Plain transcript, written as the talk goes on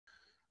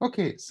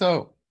Okay,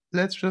 so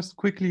let's just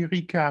quickly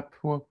recap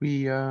what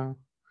we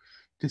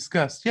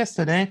discussed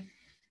yesterday.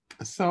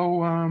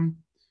 So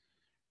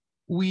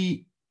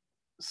we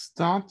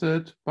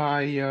started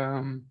by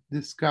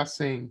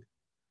discussing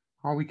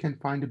how we can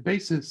find the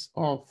basis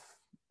of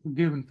a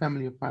given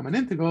family of Feynman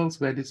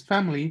integrals, where this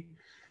family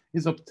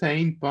is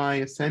obtained by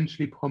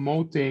essentially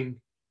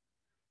promoting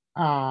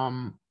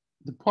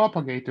the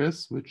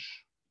propagators,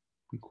 which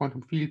in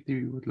quantum field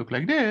theory would look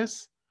like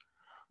this.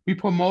 We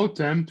promote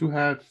them to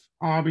have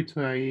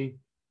arbitrary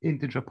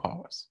integer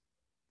powers.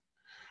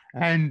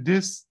 And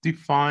this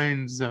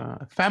defines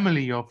a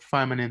family of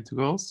Feynman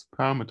integrals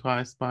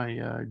parameterized by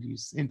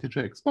these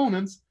integer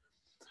exponents.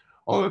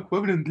 Or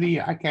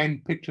equivalently, I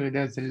can picture it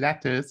as a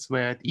lattice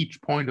where at each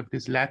point of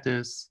this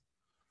lattice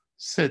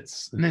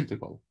sits an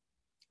integral.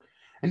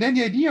 And then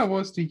the idea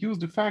was to use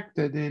the fact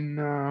that in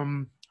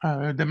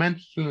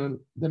dimensional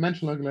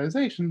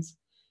regularizations,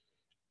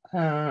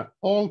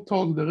 all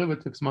total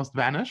derivatives must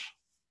vanish.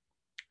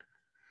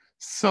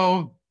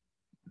 So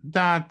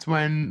that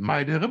when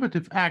my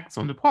derivative acts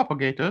on the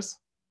propagators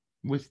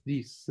with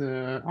these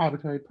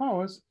arbitrary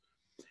powers,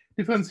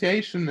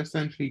 differentiation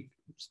essentially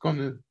is going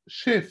to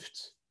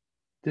shift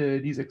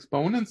these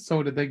exponents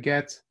so that they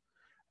get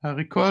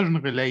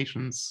recursion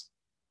relations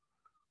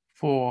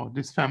for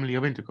this family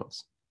of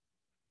integrals.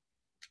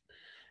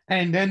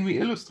 And then we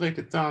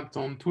illustrated that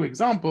on two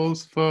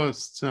examples.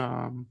 First,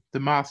 the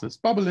massless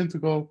bubble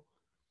integral,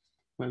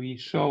 where we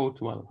showed,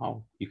 well,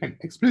 how you can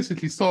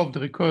explicitly solve the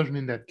recursion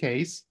in that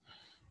case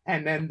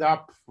and end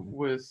up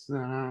with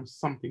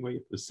something where you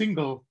have a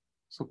single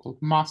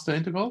so-called master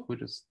integral,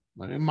 which is,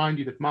 I remind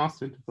you that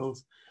master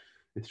integrals,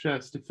 it's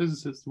just the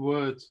physicist's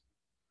word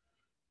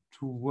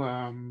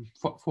to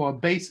for a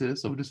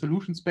basis of the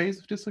solution space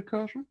of this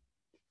recursion.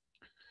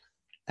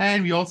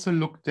 And we also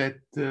looked at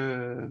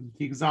the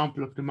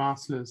example of the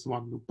massless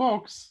one-loop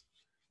box.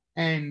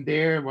 And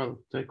there, well,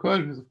 the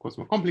recursion is, of course,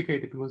 more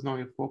complicated because now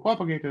you have 4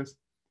 propagators.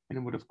 And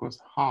it would, of course,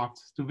 hard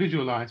to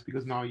visualize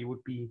because now you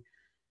would be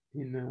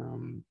in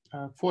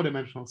a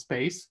 4-dimensional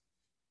space.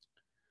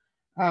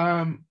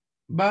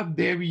 But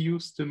there we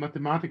used the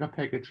Mathematica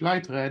package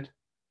LightRed,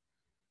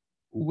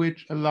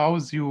 which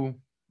allows you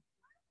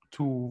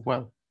to,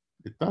 well,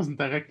 it doesn't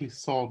directly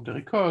solve the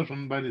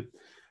recursion, but it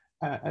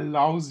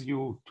allows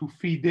you to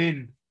feed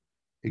in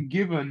a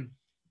given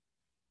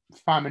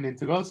Feynman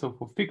integral, so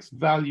for fixed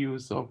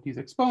values of these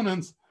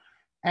exponents,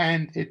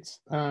 and it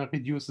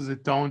reduces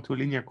it down to a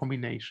linear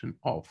combination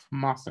of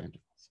master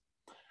integrals.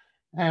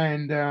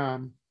 And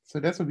so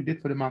that's what we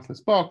did for the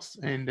massless box,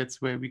 and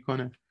that's where we're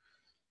gonna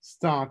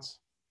start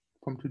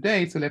from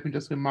today. So let me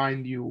just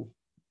remind you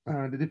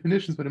the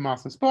definitions for the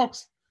massless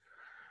box.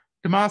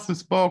 The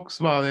massless box,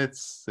 well,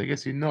 it's, I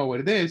guess you know what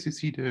it is. You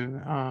see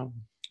the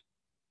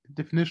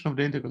definition of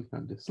the integral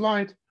on this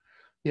slide.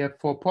 You have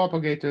 4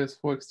 propagators,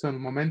 4 external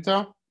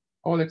momenta.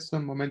 All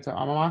external momenta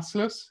are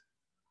massless.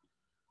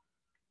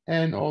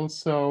 And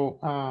also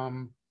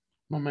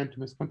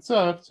momentum is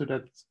conserved, so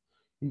that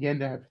in the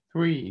end I have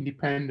 3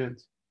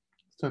 independent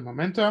external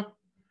momenta.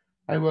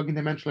 I work in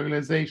dimensional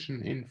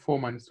regularization in 4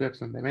 minus 2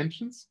 epsilon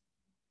dimensions.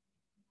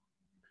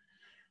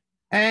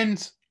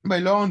 And by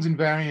Lorentz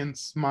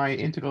invariance, my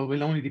integral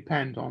will only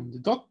depend on the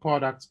dot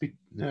products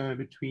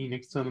between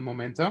external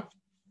momenta,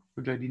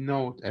 which I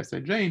denote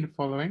SAJ in the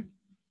following.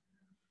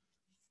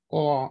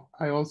 Or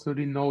I also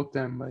denote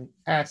them by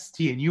S,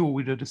 T, and U,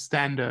 which are the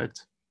standard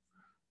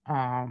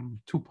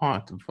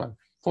 4-particle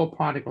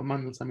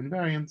Mandelstam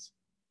invariants,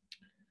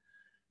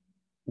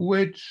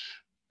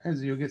 which,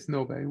 as you guys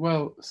know very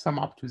well, sum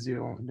up to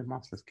 0 in the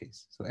massless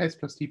case. So S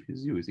plus T plus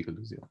U is equal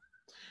to 0.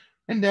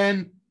 And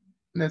then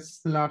that's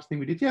the last thing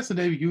we did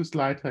yesterday. We used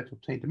LightRed to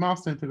obtain the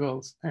master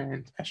integrals,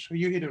 and I show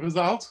you here the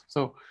result.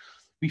 So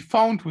we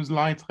found with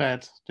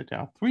LightRed that there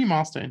are 3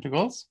 master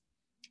integrals,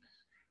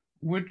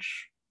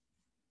 which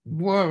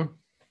were,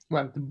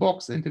 well, the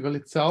box integral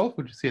itself,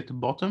 which is here at the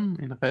bottom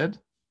in red.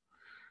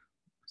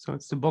 So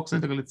it's the box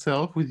integral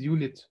itself with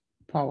unit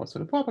powers for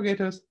the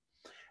propagators.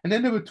 And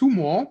then there were 2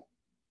 more,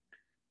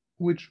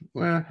 which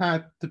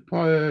had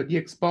the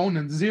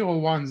exponent 0,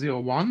 1, 0,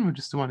 1, which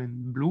is the one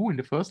in blue in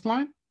the first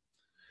line.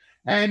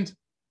 And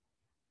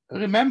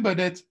remember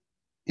that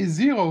a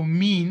 0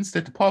 means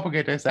that the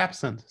propagator is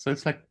absent. So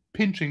it's like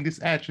pinching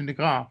this edge in the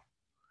graph.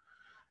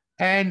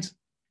 And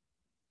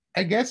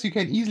I guess you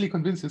can easily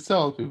convince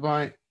yourself if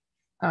I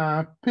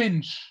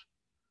pinch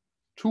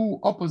 2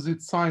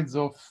 opposite sides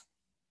of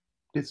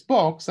this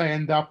box, I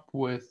end up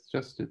with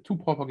just a 2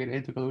 propagator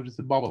integral, which is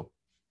a bubble.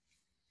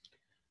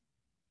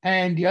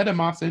 And the other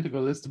master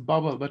integral is the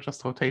bubble, but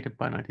just rotated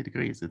by 90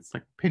 degrees. It's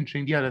like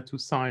pinching the other 2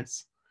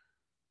 sides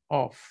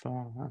of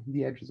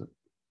the edges of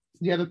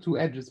the other 2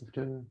 edges of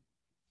the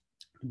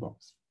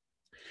box.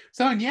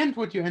 So in the end,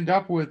 what you end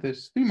up with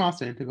is 3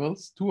 master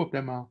integrals. 2 of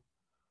them are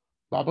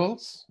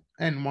bubbles,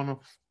 and 1 of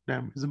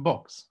them is a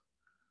box.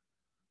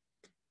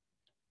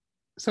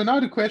 So now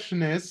the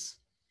question is,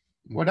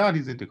 what are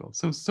these integrals?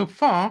 So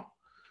far,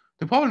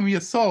 the problem we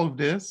have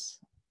solved is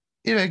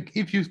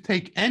if you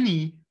take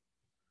any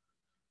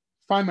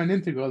Feynman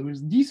integral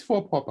with these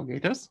four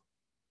propagators,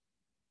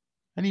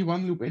 any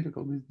one loop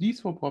integral with these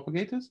four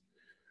propagators,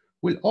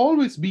 will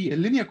always be a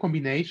linear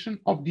combination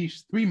of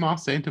these three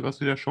master integrals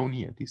that are shown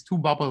here, these two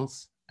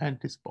bubbles and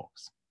this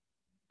box.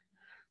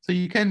 So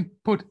you can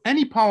put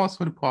any powers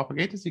for the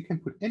propagators, you can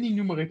put any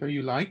numerator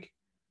you like.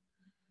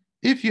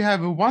 If you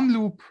have a one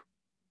loop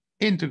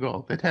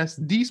integral that has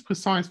these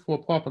precise four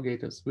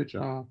propagators, which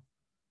are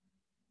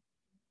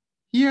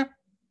here,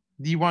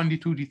 d1,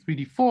 d2,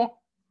 d3, d4,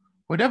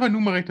 whatever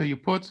numerator you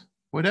put,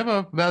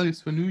 whatever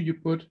values for nu you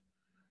put,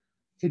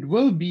 it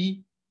will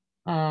be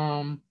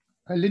a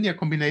linear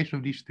combination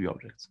of these three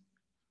objects.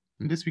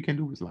 And this we can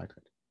do with light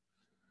red.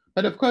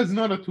 But of course, in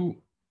order to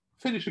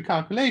finish a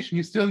calculation,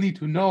 you still need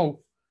to know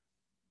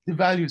the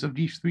values of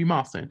these three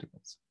master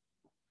integrals.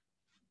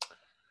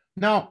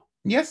 Now,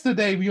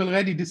 yesterday we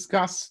already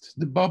discussed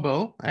the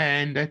bubble,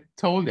 and I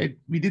told that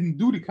we didn't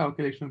do the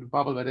calculation of the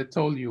bubble, but I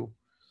told you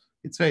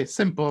it's very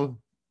simple.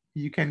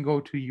 You can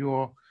go to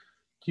your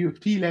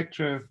QFT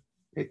lecture.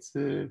 It's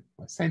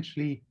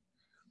essentially,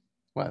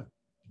 well,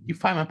 you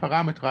Feynman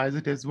parameterize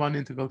it as one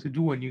integral to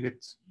do, and you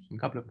get a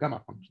couple of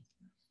gamma functions.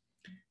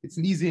 It's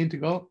an easy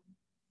integral.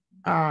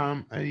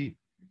 I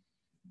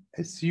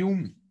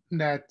assume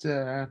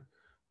that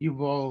you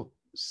will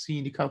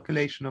see the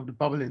calculation of the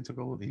bubble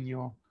integral in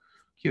your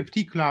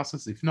QFT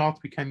classes. If not,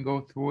 we can go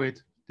through it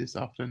this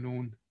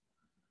afternoon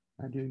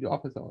during the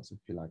office hours if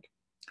you like.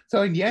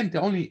 So in the end,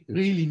 the only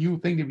really new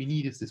thing that we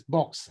need is this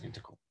box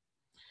integral.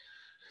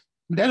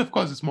 But that, of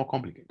course, is more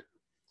complicated.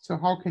 So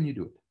how can you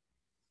do it?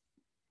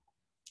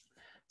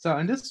 So,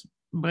 and this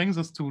brings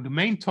us to the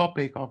main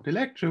topic of the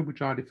lecture,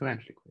 which are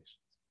differential equations.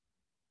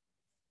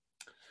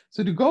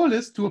 So the goal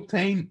is to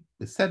obtain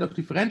a set of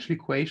differential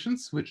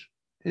equations which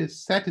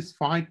is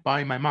satisfied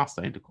by my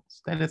master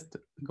integrals. That is the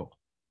goal.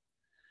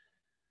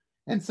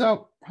 And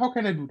so how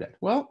can I do that?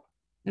 Well,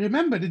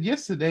 remember that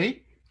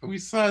yesterday we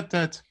said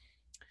that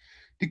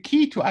the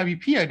key to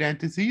IVP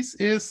identities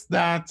is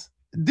that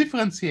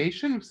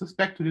differentiation with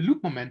respect to the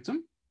loop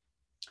momentum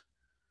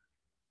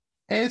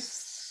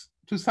is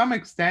to some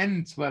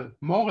extent, well,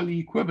 morally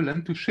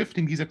equivalent to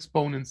shifting these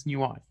exponents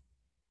nu I.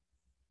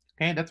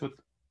 Okay, that's what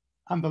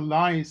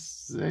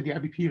underlies the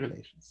IVP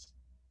relations.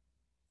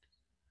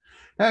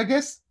 Now, I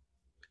guess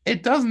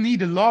it doesn't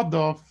need a lot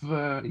of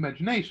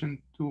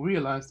imagination to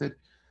realize that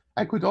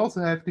I could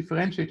also have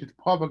differentiated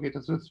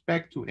propagators with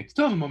respect to an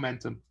external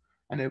momentum,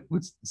 and it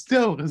would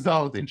still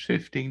result in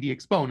shifting the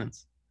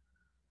exponents.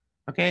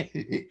 Okay,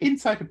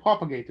 inside the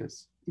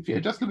propagators, if you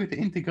just look at the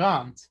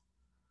integrand,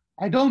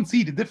 I don't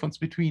see the difference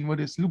between what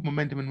is loop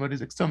momentum and what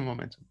is external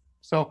momentum.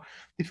 So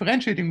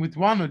differentiating with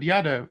one or the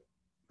other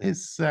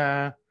is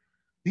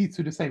leads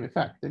to the same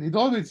effect, and it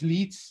always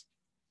leads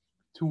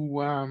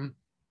to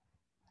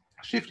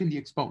shifting the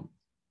exponent.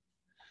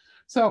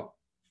 So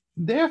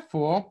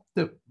therefore,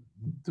 the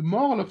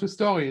moral of the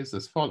story is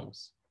as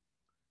follows.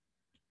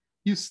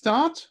 You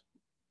start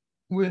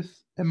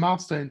with a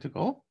master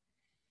integral.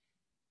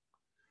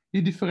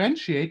 You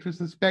differentiate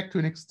with respect to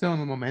an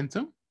external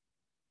momentum.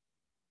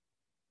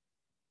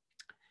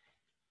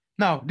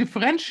 Now,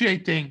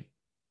 differentiating,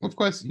 of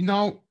course, you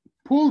now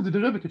pull the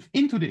derivative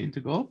into the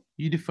integral.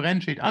 You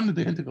differentiate under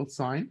the integral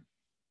sign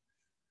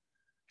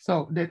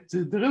so that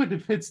the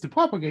derivative hits the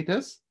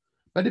propagators.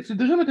 But if the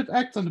derivative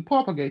acts on the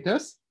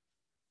propagators,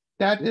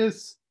 that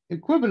is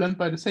equivalent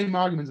by the same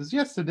arguments as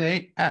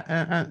yesterday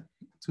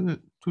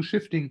to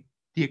shifting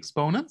the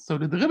exponents. So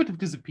the derivative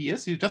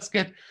disappears. You just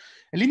get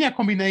a linear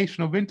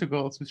combination of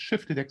integrals with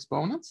shifted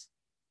exponents.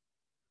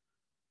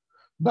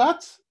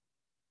 But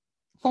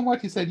from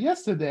what you said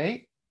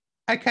yesterday,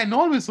 I can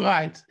always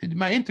write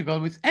my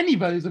integral with any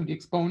values of the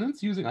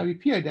exponents using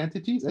IVP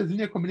identities as a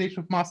linear combination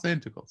of master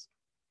integrals.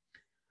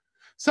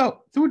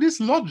 So through this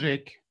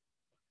logic,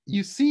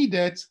 you see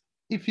that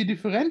if you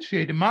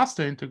differentiate a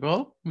master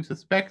integral with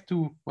respect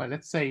to, well,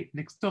 let's say an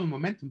external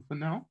momentum for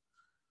now,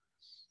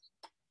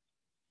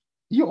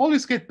 you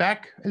always get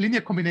back a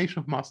linear combination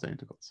of master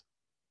integrals.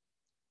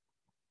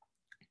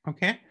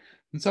 Okay,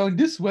 and so in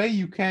this way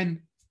you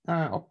can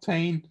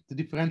obtain the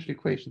differential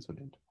equations for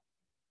the integral.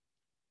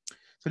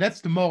 So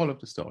that's the moral of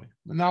the story.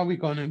 And now we're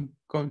going to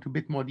go into a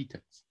bit more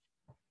details.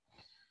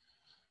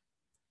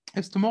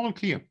 Is the moral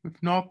clear?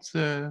 If not,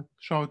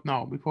 show it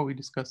now before we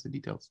discuss the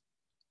details.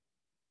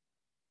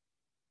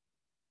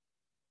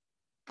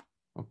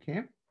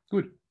 Okay,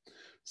 good.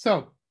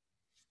 So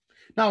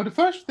now the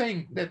first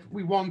thing that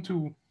we want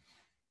to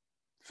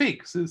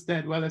fix is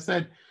that, well, I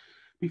said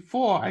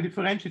before I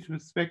differentiate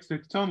with respect to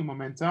external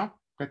momenta,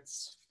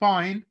 that's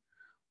fine.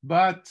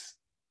 But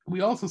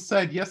we also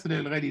said yesterday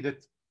already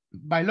that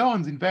by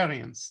Lorentz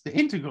invariance, the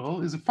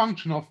integral is a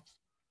function of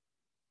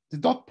the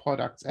dot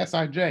products,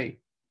 Sij,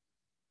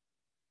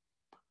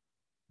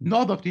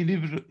 not of the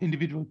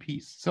individual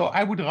piece. So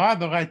I would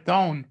rather write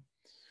down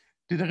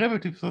the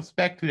derivative with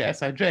respect to the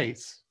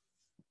Sij's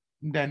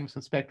than with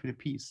respect to the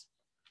piece.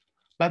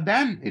 But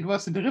then it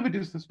was the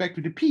derivative with respect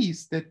to the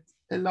piece that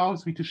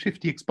allows me to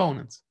shift the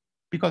exponents,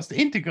 because the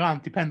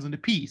integrand depends on the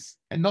piece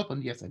and not on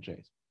the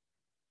Sij's.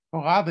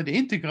 Or rather, the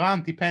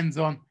integrand depends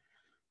on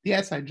the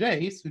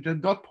SIJs, which are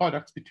dot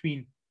products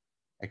between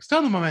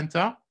external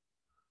momenta,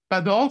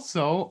 but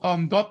also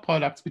dot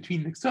products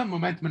between external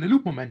momentum and a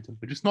loop momentum,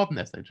 which is not an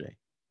SIJ.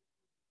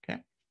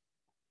 Okay.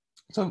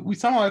 So we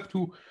somehow have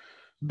to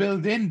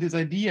build in this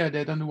idea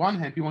that on the one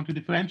hand, we want to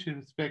differentiate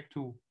with respect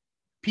to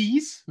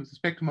p's, with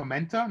respect to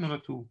momenta, in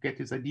order to get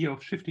this idea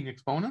of shifting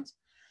exponents.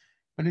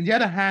 But on the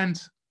other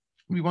hand,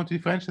 we want to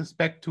differentiate with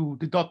respect to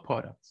the dot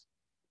products.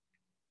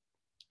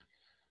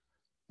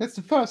 That's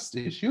the first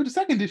issue. The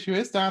second issue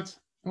is that,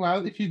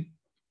 well, if you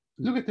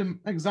look at the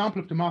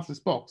example of the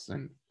massless box,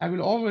 and I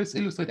will always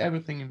illustrate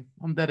everything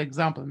on that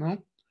example,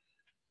 no?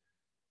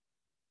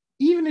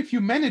 Even if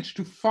you manage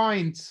to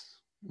find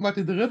what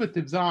the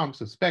derivatives are with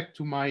respect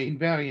to my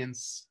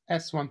invariants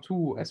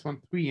S12,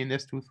 S13, and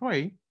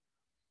S23,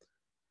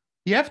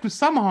 you have to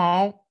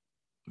somehow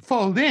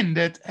fold in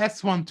that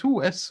S12,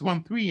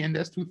 S13, and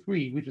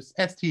S23, which is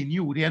ST and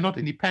U, they are not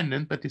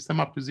independent, but they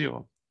sum up to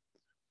 0.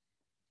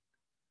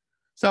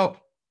 So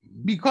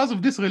because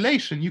of this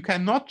relation, you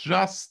cannot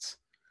just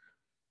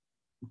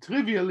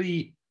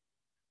trivially,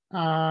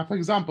 for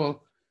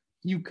example,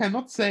 you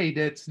cannot say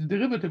that the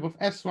derivative of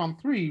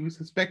S13 with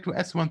respect to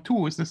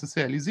S12 is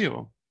necessarily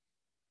 0,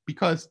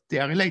 because they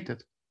are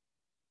related.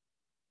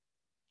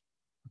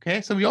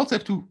 Okay, so we also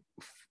have to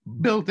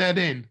build that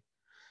in.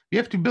 We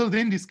have to build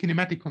in these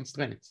kinematic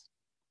constraints.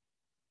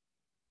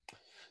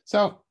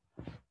 So,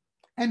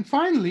 and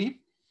finally,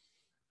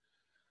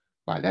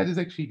 well, that is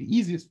actually the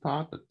easiest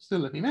part, but still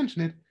let me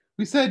mention it.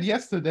 We said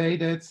yesterday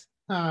that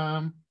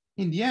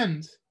in the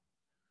end,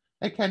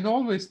 I can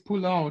always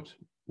pull out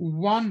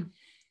one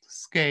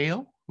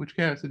scale, which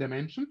carries a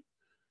dimension.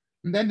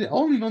 And then the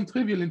only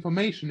non-trivial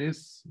information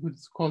is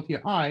what's called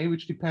here I,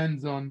 which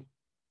depends on,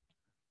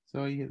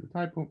 so here's a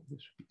typo,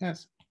 this should be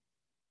S.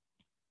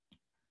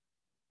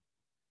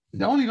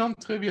 The only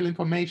non-trivial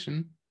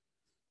information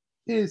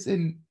is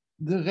in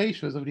the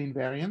ratios of the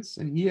invariants.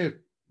 And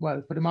here,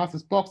 well, for the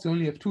massless box, you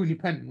only have two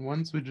independent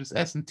ones, which is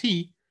S and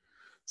T.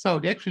 So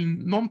the actual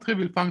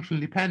non-trivial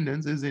functional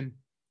dependence is in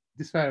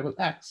this variable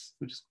X,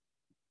 which is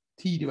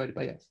T divided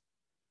by S.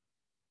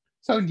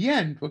 So in the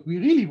end, what we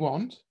really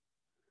want,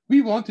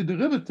 we want the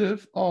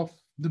derivative of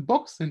the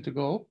box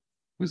integral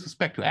with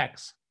respect to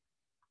X.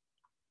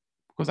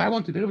 Because I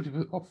want the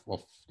derivative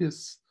of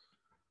this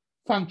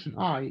function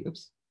I,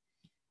 oops.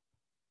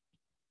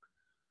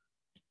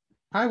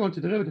 I want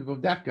the derivative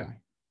of that guy.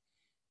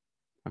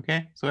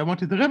 Okay, so I want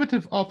the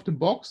derivative of the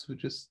box,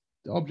 which is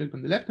the object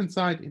on the left-hand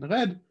side in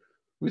red,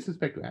 with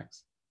respect to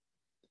X.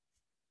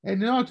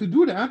 And in order to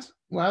do that,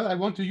 well, I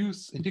want to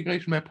use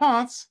integration by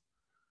parts,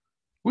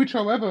 which,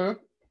 however,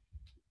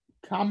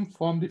 come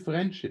from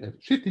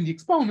shifting the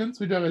exponents,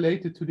 which are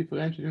related to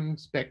differentiating with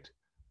respect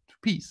to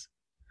p's.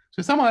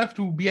 So somehow I have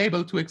to be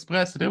able to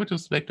express the derivative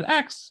with respect to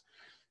X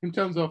in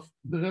terms of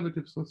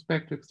derivatives with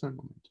respect to external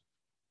moment.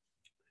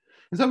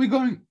 And so we're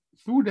going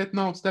through that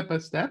now step by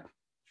step.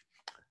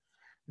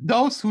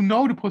 Those who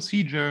know the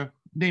procedure,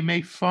 they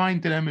may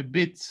find that I'm a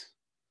bit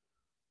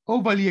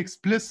overly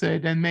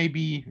explicit and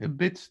maybe a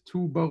bit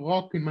too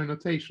baroque in my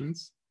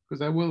notations,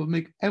 because I will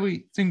make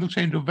every single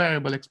change of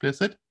variable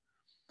explicit.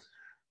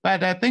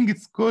 But I think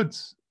it's good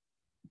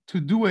to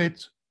do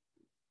it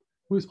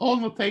with all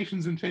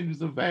notations and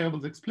changes of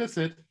variables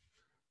explicit,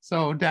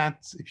 so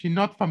that if you're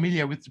not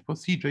familiar with the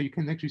procedure, you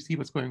can actually see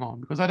what's going on.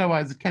 Because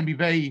otherwise it can be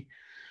very,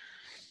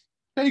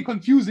 very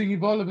confusing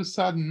if all of a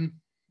sudden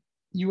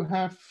you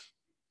have,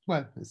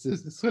 well,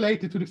 it's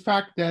related to the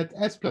fact that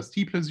S plus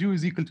T plus U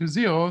is equal to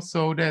 0,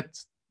 so that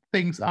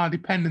things are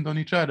dependent on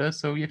each other.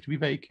 So you have to be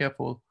very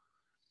careful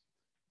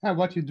at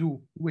what you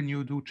do when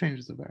you do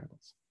changes of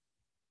variables.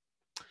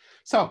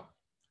 So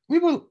we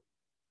will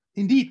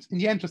indeed, in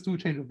the end, just do a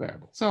change of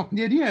variable. So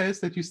the idea is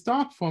that you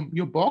start from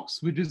your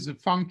box, which is a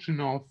function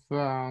of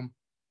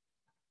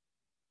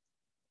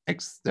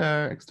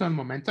external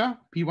momenta,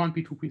 P1,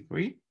 P2,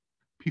 P3.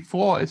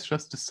 P4 is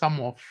just the sum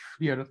of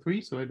the other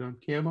three, so I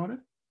don't care about it.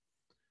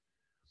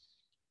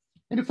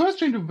 And the first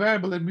change of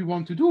variable that we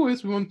want to do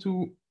is we want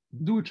to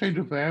do a change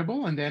of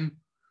variable and then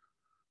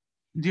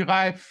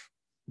derive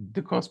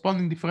the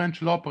corresponding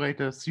differential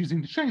operators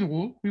using the chain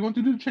rule. We want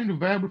to do the change of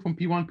variable from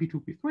P1,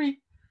 P2, P3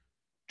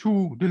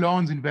 to the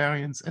Lorentz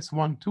invariants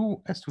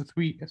S12,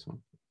 S23, S13.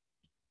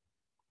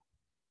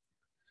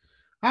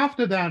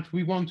 After that,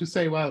 we want to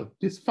say, well,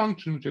 this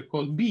function, which I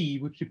call B,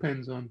 which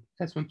depends on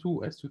S12,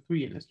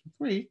 S23, and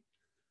S23,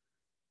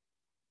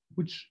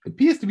 which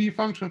appears to be a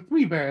function of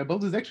three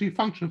variables, is actually a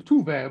function of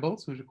two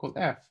variables, which are called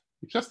F,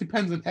 which just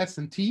depends on S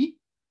and T.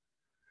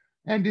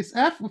 And this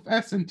F of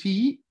S and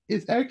T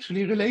is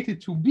actually related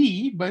to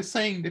B by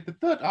saying that the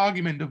third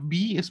argument of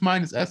B is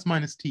minus S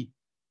minus T.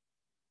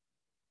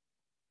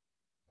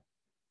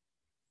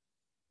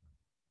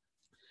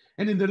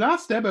 And in the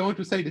last step, I want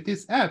to say that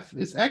this F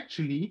is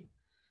actually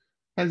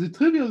has a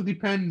trivial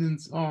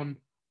dependence on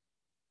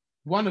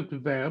one of the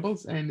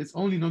variables, and it's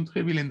only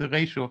non-trivial in the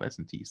ratio of S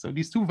and T. So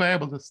these two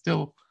variables are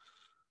still,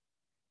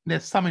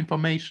 there's some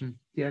information.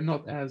 They are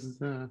not as,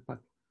 but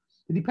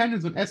the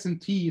dependence on S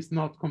and T is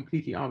not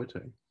completely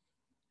arbitrary.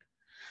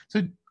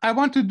 So I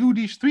want to do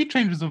these 3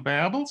 changes of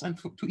variables, and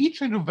to each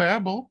change of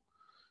variable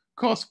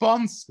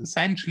corresponds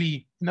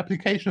essentially an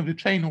application of the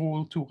chain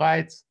rule to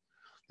write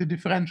the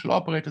differential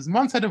operators in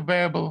one set of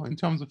variable in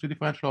terms of the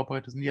differential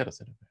operators in the other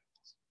set of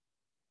variables.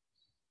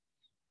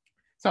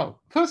 So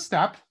first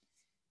step,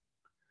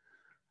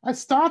 I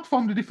start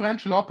from the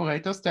differential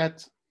operators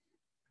that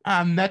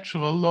are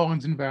natural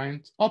Lorentz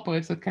invariant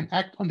operators that can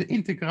act on the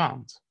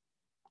integrand.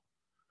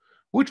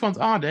 Which ones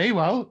are they?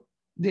 Well,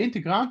 the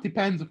integrand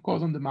depends, of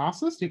course, on the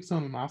masses, the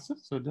external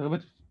masses, so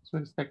derivatives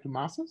with respect to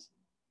masses,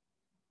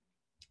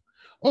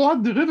 or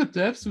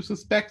derivatives with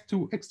respect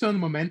to external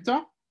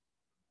momenta.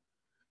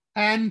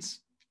 And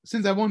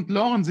since I want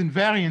Lorentz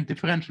invariant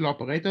differential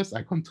operators,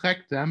 I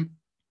contract them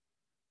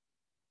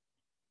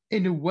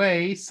in a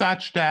way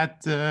such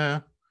that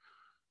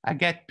I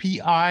get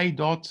pi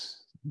dot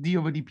d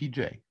over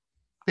dpj.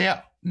 They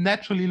are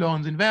naturally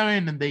Lorentz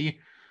invariant, and they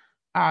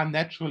are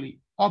naturally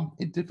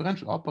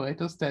differential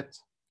operators that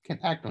can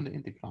act on the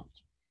integrand.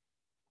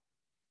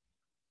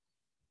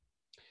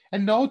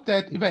 And note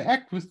that if I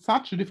act with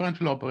such a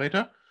differential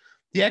operator,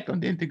 they act on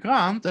the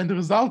integrand, and the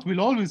result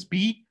will always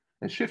be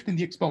a shift in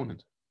the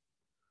exponent.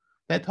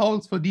 That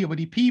holds for d over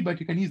dp, but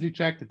you can easily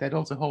check that that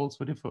also holds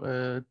for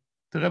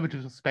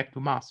derivatives with respect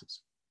to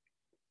masses.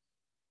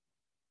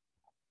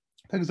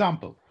 For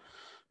example,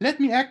 let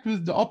me act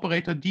with the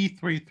operator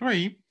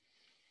d33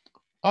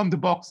 on the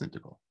box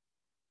integral.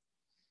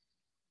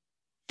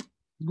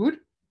 Good.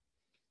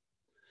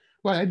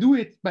 Well, I do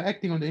it by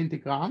acting on the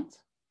integrand.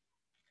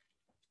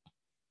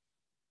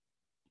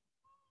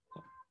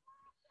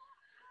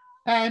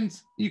 And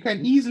you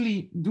can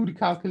easily do the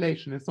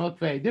calculation. It's not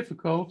very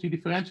difficult. You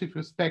differentiate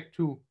with respect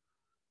to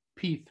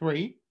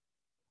P3.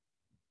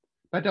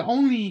 But the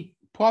only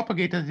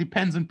propagator that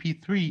depends on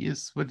P3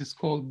 is what is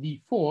called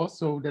D4.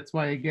 So that's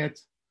why I get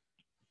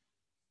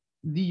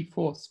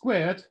D4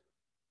 squared.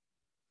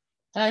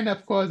 And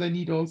of course, I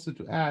need also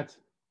to add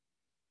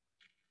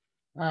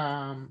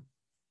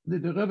the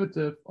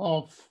derivative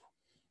of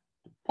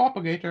the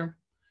propagator,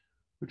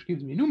 which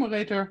gives me a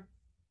numerator.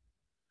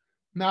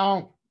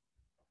 Now,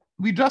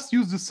 we just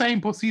use the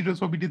same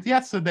procedures what we did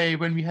yesterday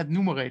when we had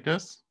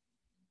numerators,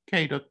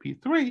 k dot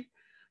p3.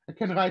 I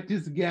can write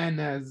this again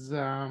as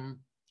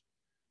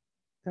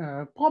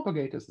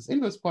propagators, as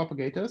inverse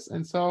propagators.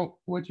 And so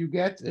what you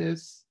get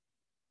is,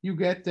 you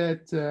get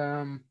that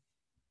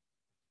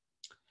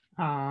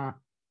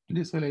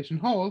this relation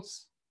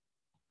holds.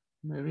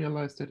 And I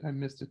realized that I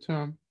missed a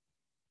term.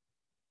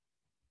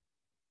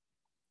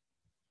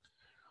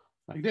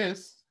 Like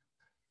this.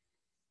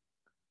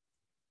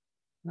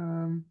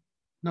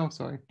 No,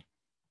 sorry.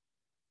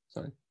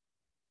 Sorry.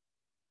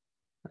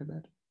 My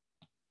bad.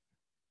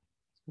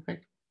 Okay.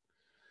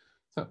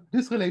 So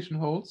this relation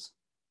holds.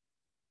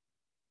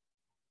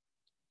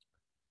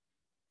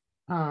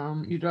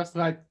 You just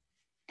write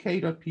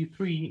k dot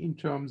p3 in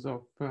terms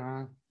of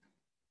d1,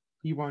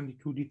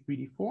 d2, d3,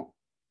 d4.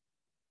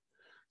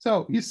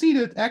 So you see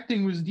that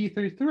acting with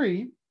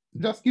d33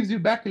 just gives you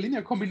back a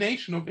linear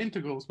combination of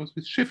integrals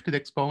with shifted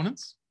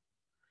exponents.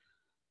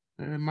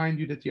 I remind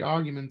you that the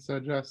arguments are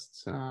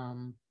just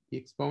the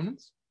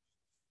exponents.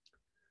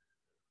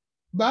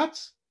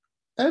 But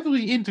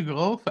every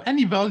integral for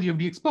any value of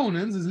the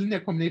exponents is a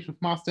linear combination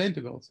of master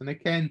integrals. And I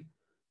can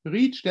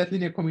reach that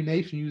linear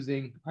combination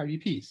using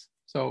IVPs.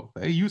 So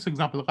I use, for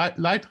example,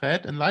 light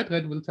red, and light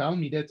red will tell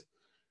me that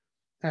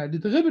the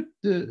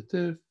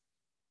derivative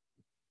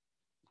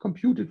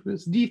computed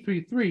with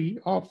d33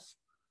 of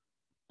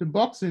the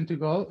box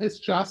integral is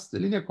just a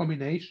linear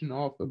combination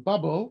of a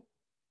bubble,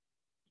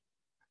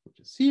 which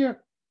is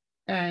here,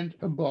 and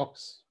a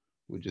box,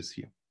 which is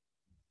here.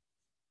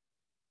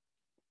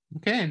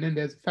 Okay, and then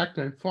there's a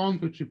factor in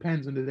front, which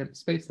depends on the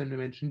space-time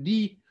dimension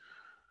d,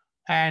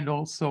 and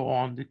also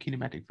on the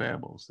kinematic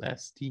variables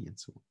s, t, and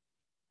so on.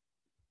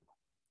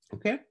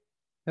 Okay,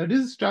 now this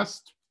is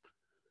just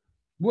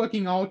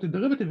working out the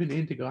derivative in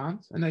the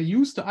integrand, and I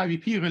use the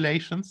IVP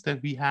relations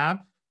that we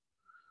have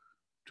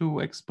to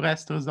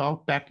express the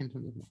result back into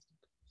the master.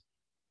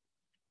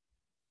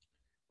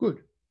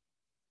 Good.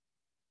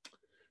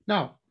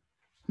 Now,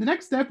 the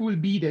next step will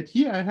be that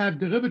here I have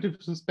derivative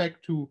with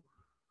respect to,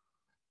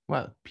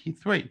 well,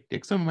 P3, the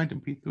external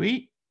momentum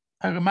P3.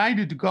 I remind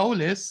you the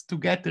goal is to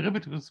get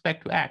derivative with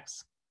respect to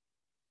x.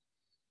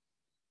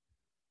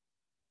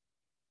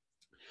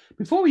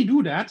 Before we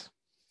do that,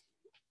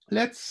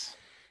 let's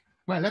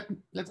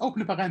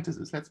open a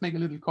parenthesis. Let's make a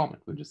little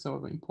comment, which is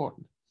so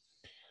important.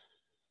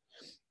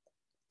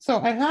 So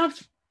I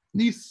have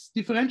these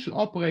differential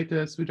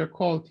operators, which are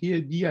called here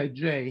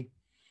Dij.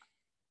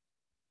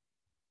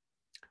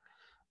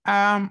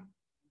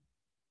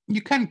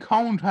 You can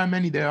count how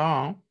many there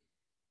are.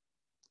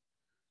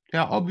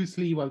 There are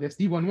obviously, well, there's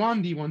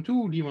D11, D12,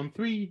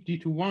 D13,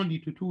 D21,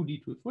 D22,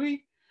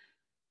 D23,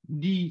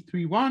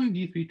 D31,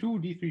 D32,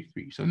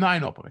 D33. So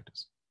 9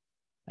 operators.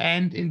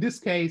 And in this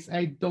case,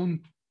 I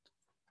don't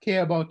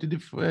care about the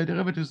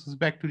derivatives with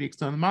respect to the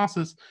external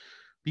masses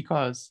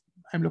because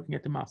I'm looking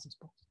at the masses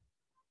box.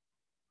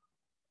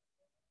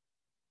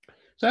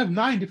 So I have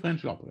 9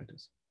 differential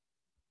operators.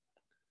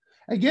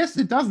 I guess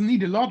it doesn't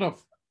need a lot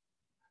of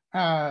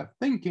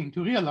thinking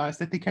to realize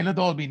that they cannot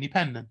all be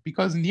independent,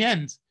 because in the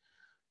end,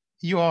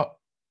 your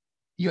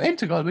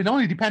integral will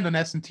only depend on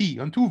S and T,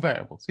 on two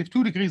variables. You have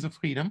 2 degrees of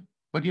freedom,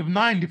 but you have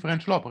 9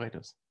 differential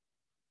operators.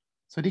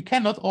 So they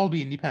cannot all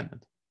be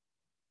independent.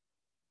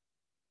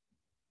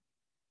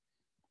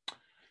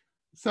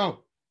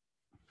 So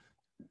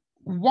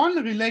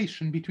one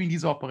relation between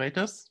these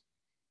operators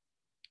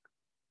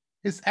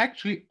is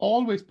actually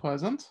always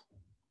present,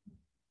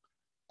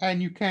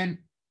 and you can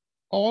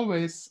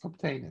always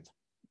obtain it.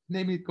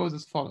 Namely, it goes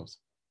as follows.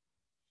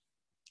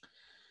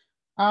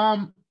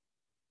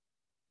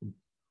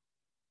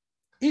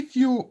 If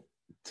you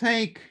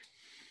take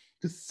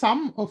the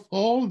sum of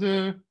all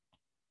the,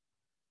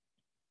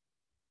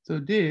 so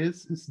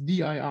this is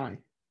DII.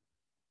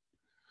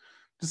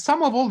 The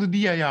sum of all the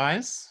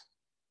DIIs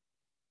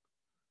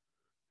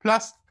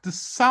plus the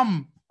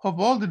sum of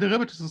all the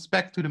derivatives with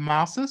respect to the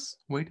masses,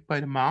 weighted by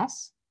the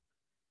mass,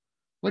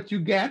 what you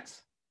get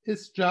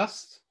is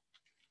just,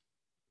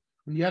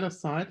 on the other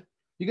side,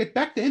 you get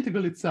back the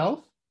integral itself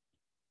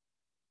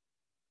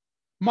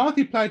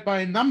multiplied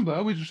by a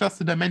number, which is just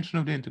the dimension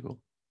of the integral.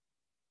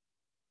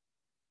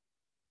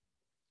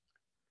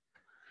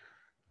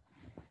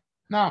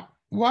 Now,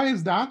 why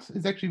is that?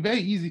 It's actually very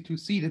easy to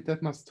see that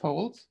that must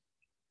hold.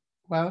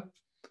 Well,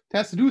 it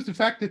has to do with the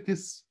fact that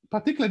this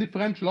particular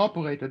differential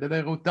operator that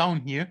I wrote down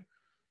here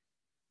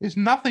is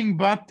nothing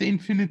but the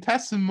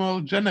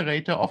infinitesimal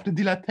generator of the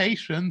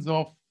dilatations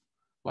of,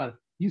 well,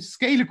 you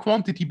scale a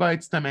quantity by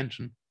its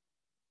dimension.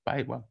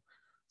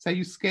 So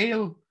you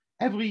scale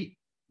every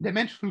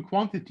dimensional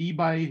quantity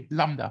by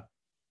lambda,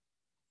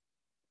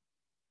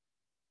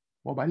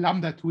 or by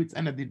lambda to its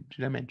energy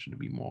dimension, to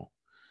be more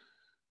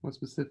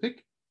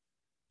specific.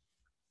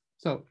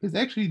 So it's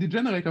actually the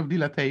generator of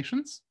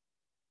dilatations.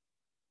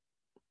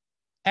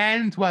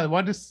 And well,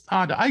 what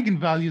are the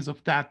eigenvalues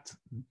of that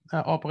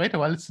operator?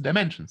 Well, it's the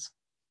dimensions.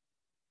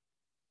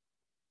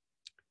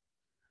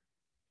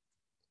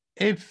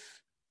 If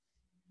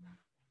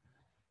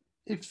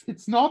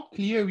it's not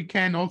clear, we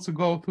can also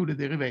go through the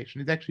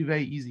derivation. It's actually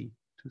very easy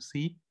to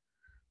see.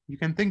 You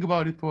can think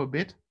about it for a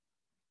bit.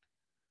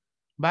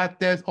 But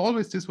there's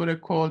always this what I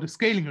call the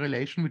scaling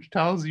relation, which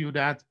tells you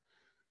that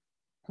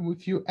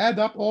if you add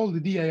up all the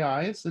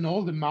DAIs and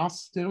all the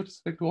mass with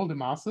respect to all the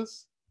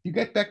masses, you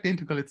get back the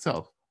integral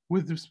itself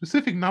with the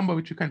specific number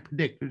which you can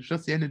predict, which is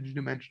just the energy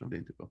dimension of the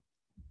integral.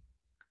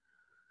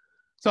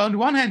 So on the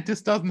one hand,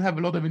 this doesn't have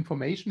a lot of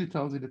information. It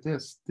tells you that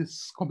there's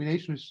this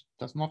combination which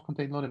does not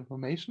contain a lot of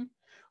information.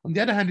 On the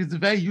other hand, it's a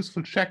very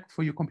useful check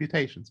for your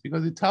computations,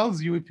 because it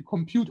tells you if you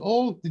compute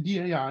all the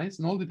DAIs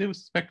and all the derivatives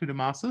with respect to the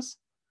masses,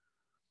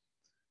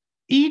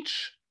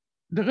 each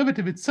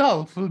derivative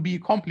itself will be a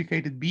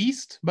complicated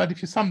beast, but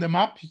if you sum them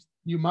up,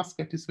 you must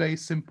get this very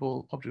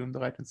simple object on the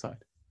right-hand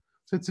side.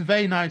 So it's a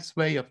very nice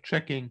way of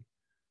checking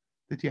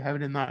that you have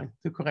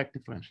the correct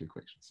differential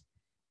equations.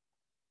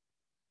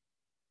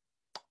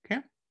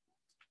 Okay.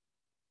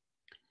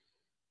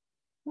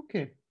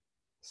 Okay.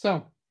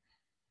 So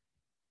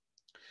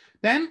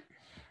then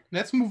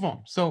let's move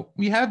on. So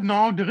we have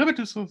now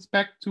derivatives with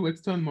respect to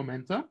external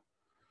momenta,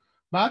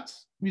 but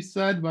we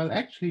said, well,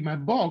 actually my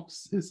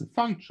box is a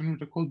function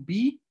which I call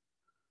B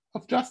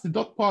of just the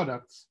dot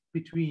products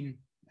between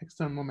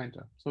external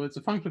momenta. So it's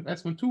a function of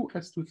S12,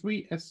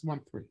 S23,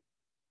 S13.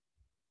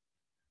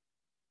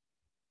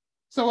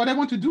 So what I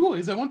want to do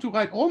is I want to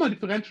write all my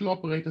differential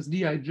operators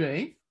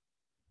Dij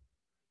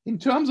in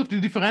terms of the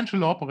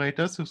differential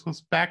operators with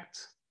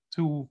respect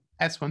to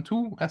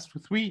S12,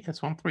 S23,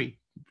 S13,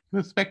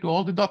 with respect to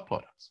all the dot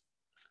products.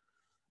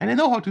 And I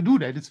know how to do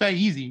that. It's very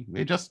easy.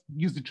 I just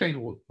use the chain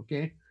rule,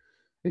 okay?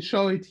 I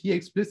show it here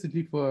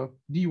explicitly for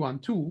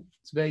D12.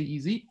 It's very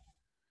easy.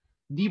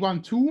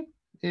 D12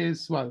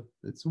 is, well,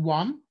 it's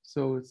 1,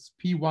 so it's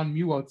P1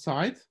 mu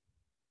outside.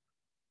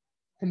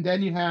 And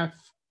then you have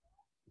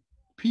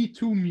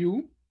P2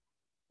 mu.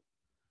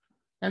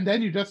 And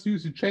then you just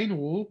use the chain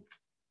rule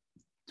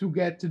to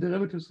get the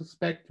derivatives with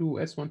respect to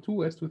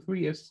S12,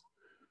 S23,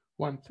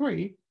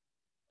 S13.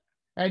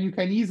 And you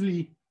can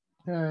easily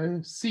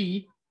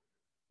see,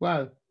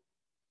 well,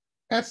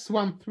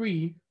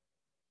 S13,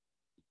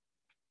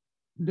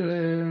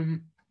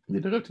 the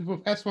derivative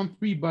of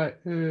S13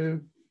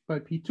 by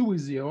P2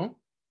 is 0.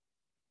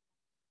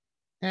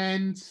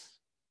 And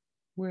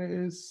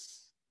where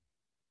is,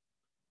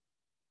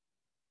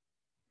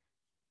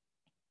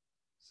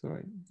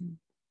 sorry, I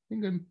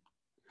think I'm,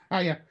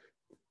 yeah,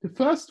 the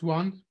first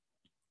one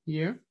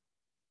here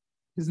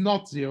is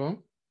not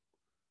 0.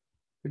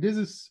 But this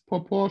is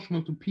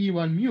proportional to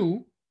P1 mu.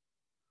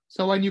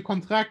 So when you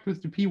contract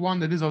with the P1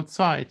 that is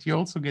outside, you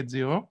also get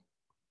 0,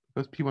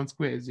 because P1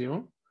 squared is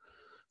 0.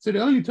 So the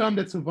only term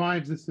that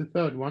survives is the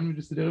third one, which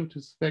is the derivative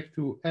with respect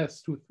to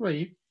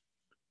S23.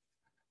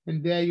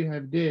 And there you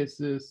have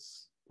this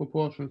is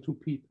proportional to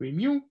P3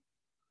 mu.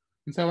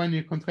 And so when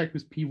you contract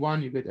with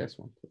P1, you get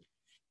S13.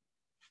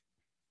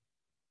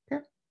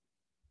 Okay.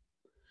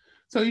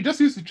 So you just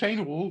use the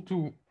chain rule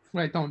to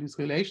write down this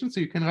relation.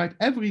 So you can write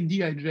every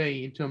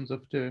Dij in terms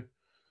of the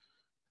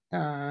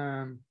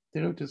derivative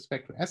with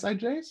respect to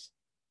SIJs.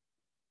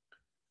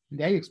 And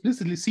there you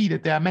explicitly see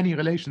that there are many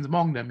relations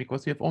among them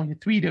because you have only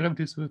 3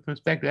 derivatives with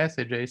respect to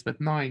SIJs,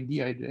 but 9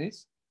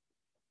 DIJs.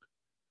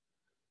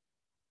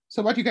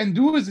 So what you can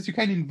do is that you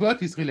can invert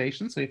these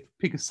relations. So you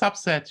pick a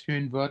subset, you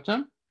invert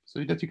them,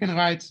 so that you can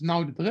write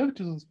now the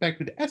derivatives with respect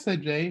to the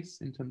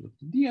SIJs in terms of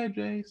the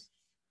DIJs.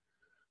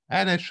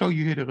 And I show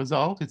you here the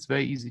result. It's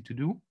very easy to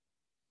do.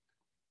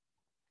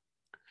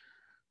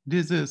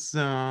 This is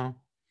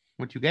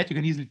what you get. You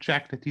can easily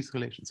check that these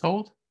relations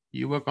hold.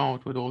 You work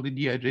out what all the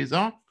DIJs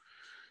are.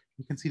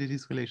 You can see that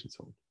these relations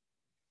hold.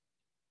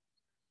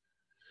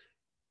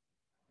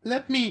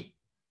 Let me,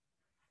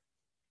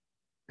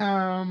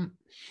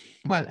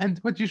 well, and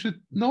what you should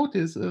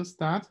notice is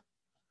that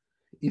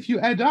if you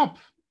add up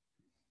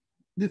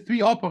the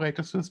 3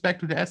 operators with respect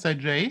to the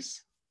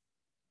SIJs,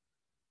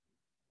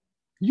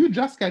 you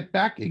just get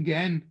back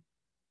again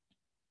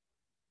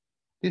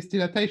this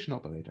dilatation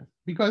operator,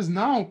 because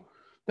now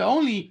the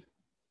only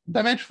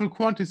dimensional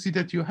quantity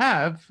that you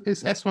have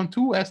is S12,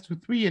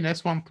 S23, and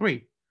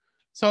S13.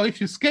 So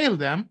if you scale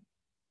them,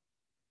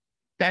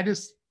 that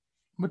is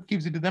what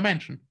gives you the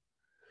dimension.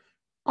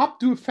 Up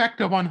to a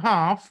factor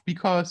 1/2,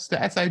 because the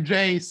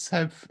SIJs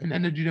have an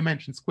energy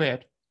dimension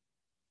squared.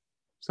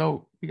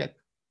 So you get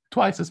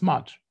twice as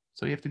much.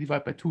 So you have to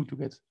divide by 2 to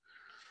get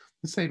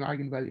the same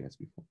eigenvalue as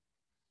before.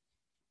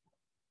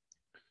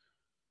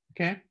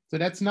 Okay, so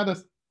that's another,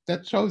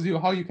 that shows you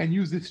how you can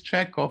use this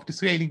check of the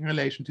scaling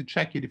relation to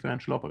check your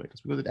differential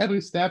operators, because at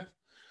every step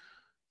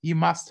you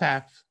must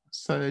have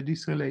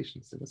these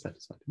relations that are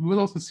satisfied. We will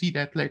also see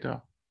that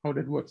later, how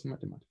that works in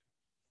Mathematica.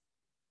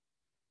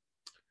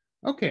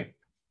 Okay,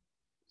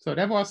 so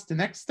that was the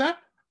next step.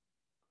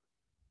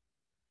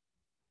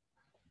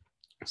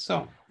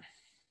 So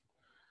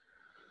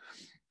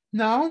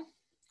now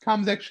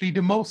comes actually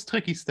the most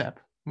tricky step,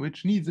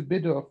 which needs a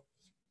bit of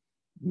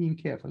being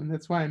careful, and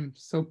that's why I'm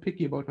so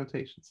picky about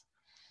notations.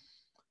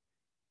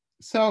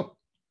 So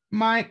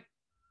my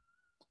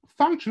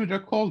function, which are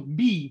called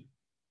B,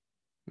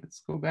 let's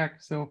go back.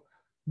 So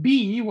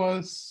B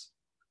was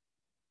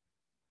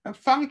a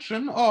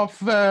function of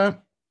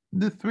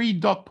the 3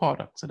 dot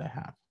products that I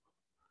have.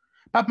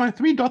 But my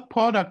 3 dot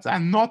products are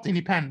not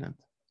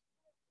independent,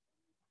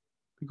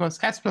 because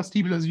S plus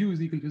T plus U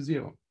is equal to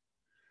 0.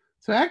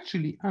 So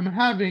actually, I'm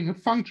having a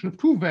function of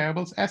 2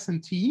 variables, S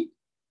and T,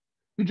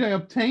 which I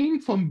obtain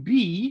from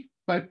B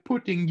by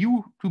putting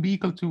U to be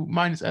equal to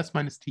minus S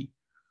minus T.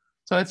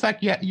 So it's like,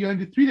 yeah, you're in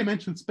the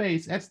 3-dimensional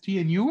space, S, T,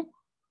 and U,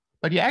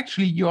 but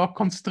you're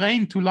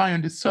constrained to lie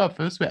on this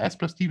surface where S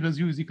plus T plus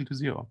U is equal to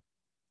 0.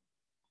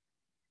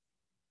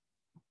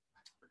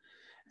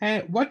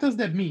 What does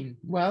that mean?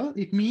 Well,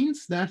 it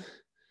means that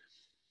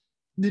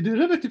the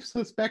derivative with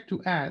respect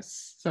to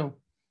S, so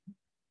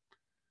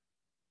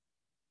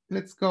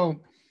let's go,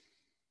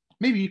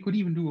 maybe you could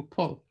even do a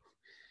poll.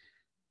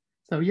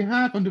 So you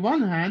have, on the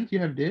one hand, you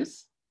have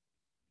this.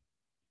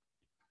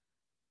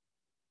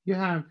 You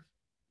have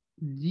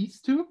these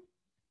 2.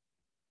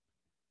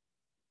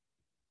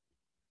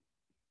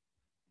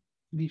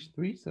 These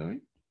 3,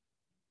 sorry.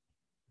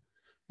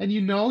 And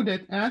you know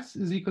that S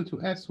is equal to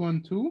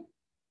S12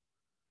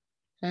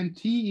 and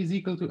T is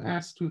equal to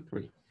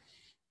S23.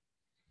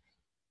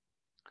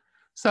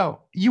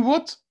 So you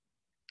would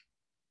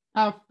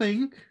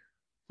think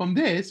from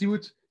this, you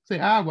would say,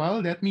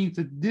 well, that means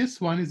that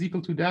this one is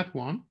equal to that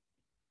one.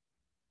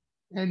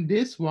 And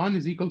this one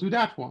is equal to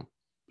that one,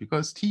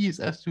 because T is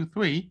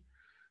S23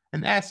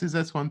 and S is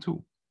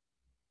S12.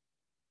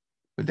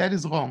 But that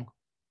is wrong.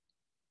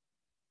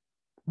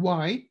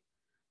 Why?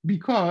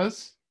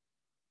 Because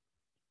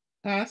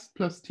S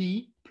plus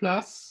T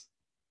plus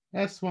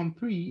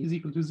S13 is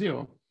equal to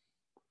 0.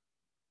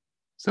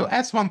 So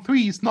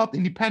S13 is not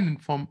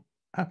independent from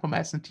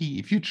S and T.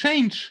 If you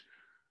change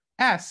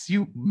S,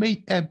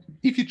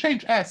 if you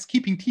change S,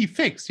 keeping T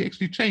fixed, you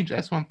actually change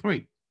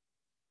S13.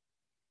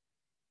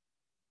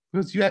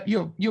 Because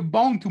you're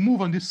bound to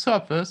move on this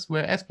surface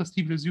where S plus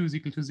T plus U is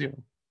equal to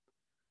 0.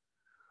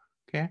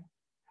 Okay,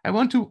 I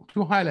want to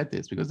highlight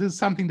this because this is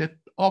something that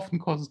often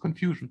causes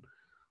confusion.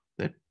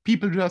 That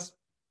people just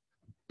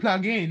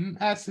plug in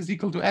S is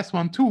equal to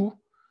S12,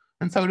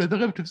 and so the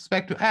derivative with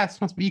respect to S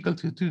must be equal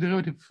to the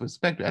derivative with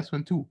respect to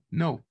S12.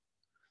 No,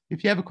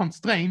 if you have a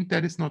constraint,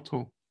 that is not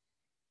true.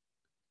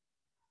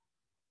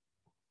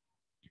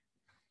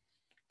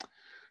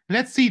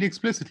 Let's see it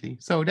explicitly.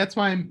 So that's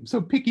why I'm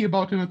so picky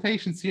about the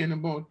notations here and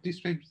about these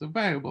changes of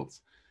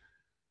variables.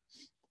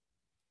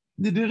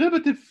 The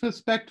derivative with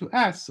respect to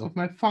S of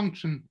my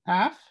function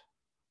f,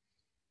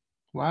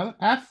 well,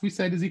 f we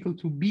said is equal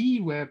to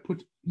b, where I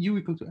put u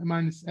equal to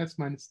minus s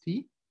minus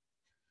t,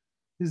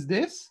 is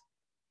this.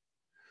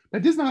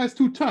 But this now has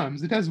 2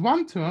 terms. It has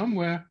one term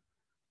where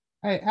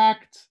I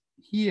act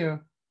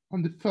here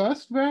on the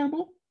first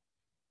variable,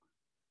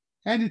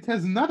 and it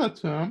has another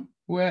term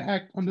where I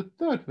act on the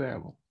third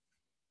variable.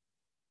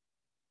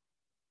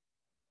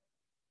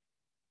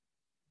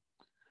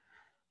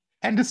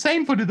 And the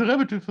same for the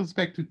derivative with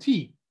respect to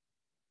t.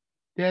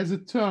 There's a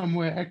term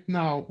where I act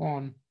now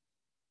on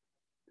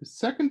the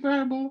second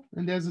variable,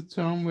 and there's a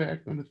term where I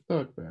act on the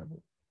third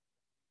variable.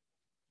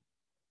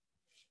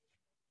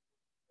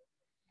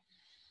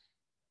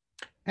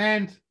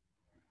 And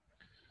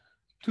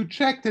to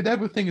check that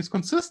everything is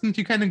consistent,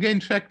 you can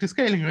again check the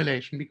scaling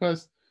relation,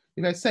 because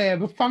if I say I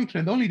have a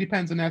function that only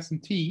depends on s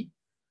and t,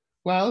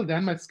 well,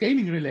 then my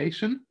scaling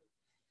relation,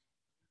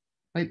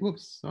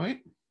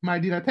 my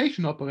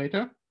dilatation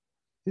operator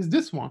is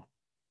this one.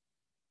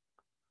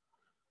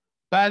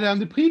 But on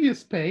the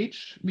previous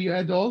page, we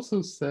had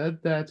also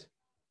said that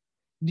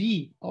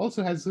D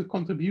also has a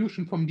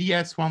contribution from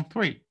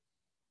ds13.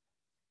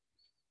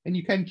 And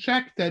you can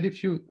check that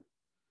if you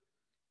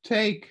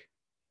take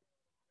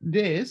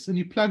this and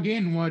you plug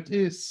in what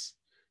is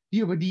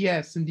d over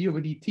ds and d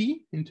over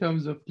dt in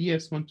terms of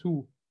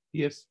ds12,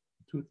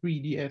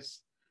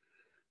 ds23,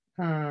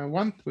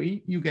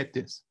 ds13, you get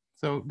this.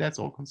 So that's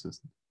all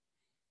consistent.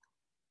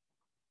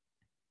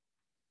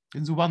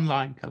 It's a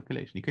one-line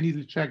calculation. You can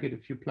easily check it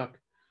if you plug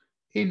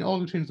in all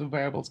the changes of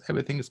variables,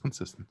 everything is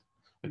consistent.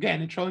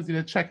 Again, it shows you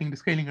that checking the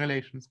scaling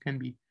relations can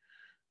be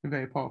a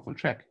very powerful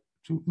check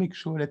to make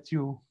sure that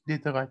you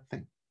did the right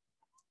thing.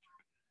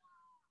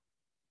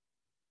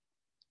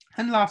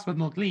 And last but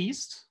not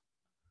least,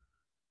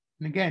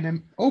 and again,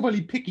 I'm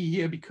overly picky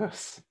here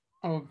because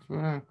of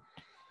the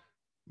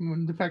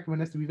fact that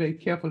one has to be very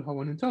careful how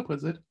one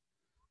interprets it.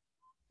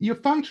 Your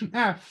function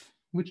f,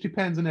 which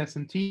depends on s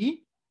and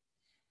t,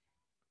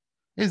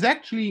 has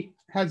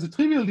a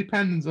trivial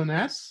dependence on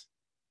s,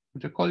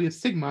 which I call here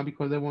sigma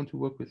because I want to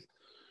work with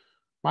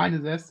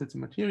minus s, that's a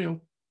material.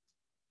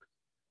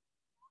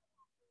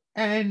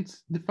 And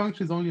the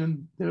function is only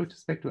on derivative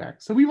respect to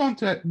x. So we want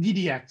to have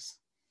ddx.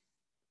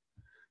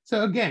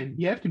 So again,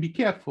 you have to be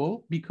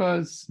careful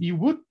because you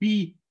would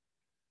be,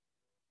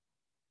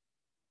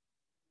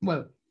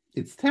 well,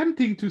 it's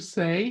tempting to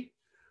say,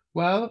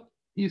 well,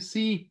 you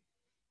see,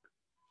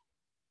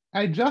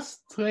 I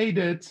just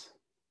traded,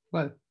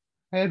 well,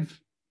 I have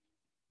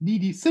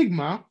dd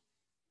sigma,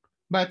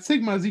 but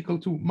sigma is equal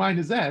to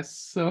minus s,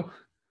 so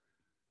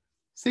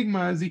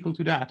sigma is equal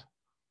to that.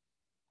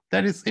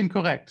 That is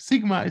incorrect.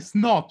 Sigma is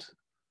not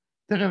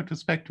derivative with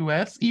respect to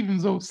s, even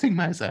though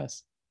sigma is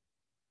s.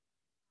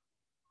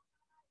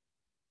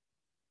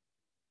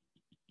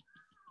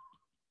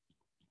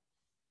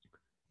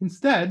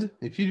 Instead,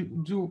 if you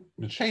do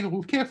the chain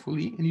rule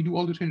carefully and you do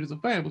all the changes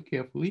of variable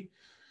carefully,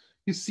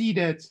 you see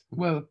that,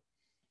 well,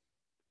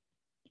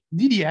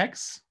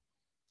 ddx,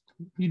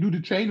 you do the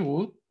chain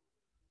rule,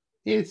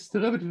 is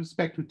derivative with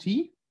respect to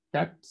t.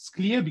 That's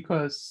clear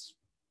because,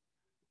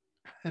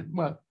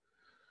 well,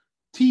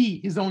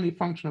 t is only a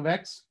function of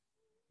x.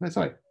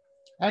 Sorry,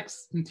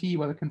 x and t,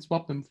 well, I can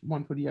swap them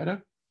one for the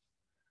other.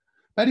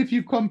 But if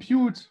you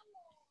compute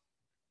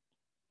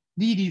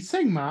dd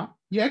sigma,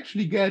 you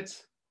actually get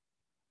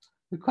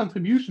the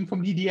contribution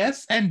from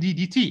dds and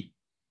ddt.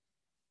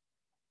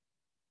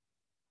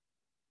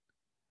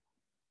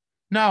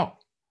 Now,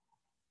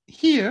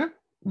 here,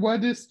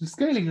 what is the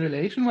scaling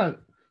relation? Well,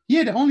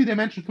 here the only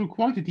dimensional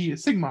quantity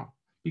is sigma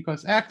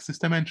because x is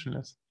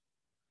dimensionless.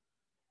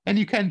 And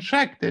you can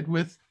check that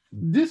with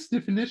this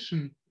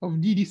definition of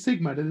dd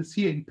sigma that is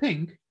here in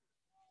pink,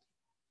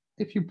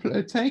 if you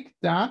take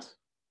that,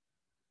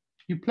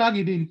 you plug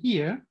it in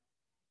here,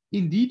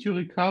 indeed you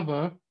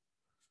recover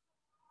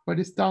what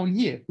is down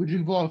here, which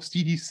involves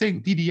dds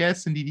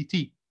and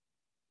ddt.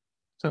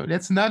 So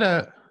that's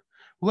another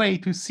way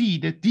to see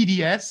that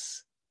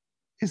dds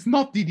is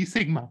not dd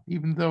sigma,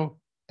 even though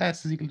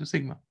s is equal to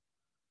sigma.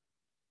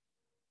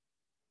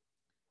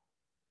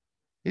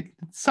 It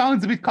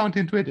sounds a bit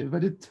counterintuitive,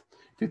 but if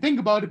you think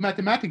about it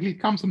mathematically,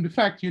 it comes from the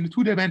fact you're in a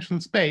two-dimensional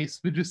space,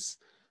 which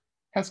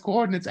has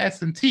coordinates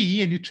s and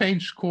t, and you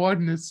change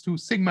coordinates to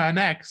sigma and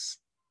x.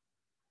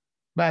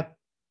 But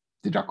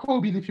the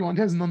Jacobian, if you want,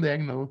 has a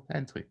non-diagonal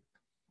entry.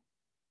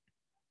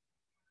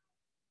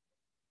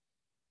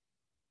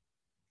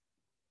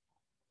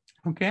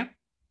 Okay.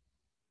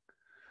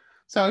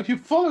 So if you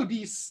follow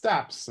these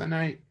steps, and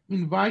I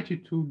invite you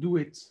to do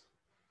it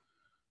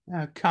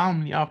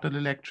calmly after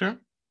the lecture,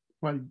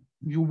 well,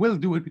 you will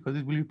do it because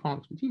it will be part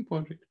of the team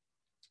project.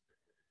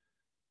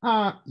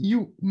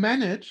 You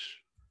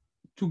manage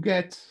to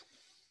get,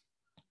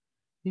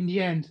 in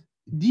the end,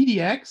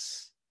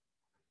 ddx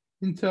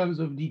in terms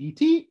of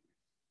ddt,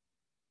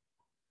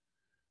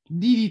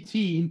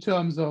 ddt in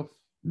terms of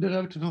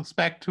derivative with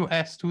respect to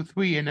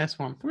s23 and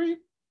s13,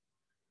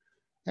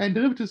 and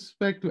derivative with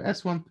respect to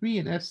s13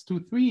 and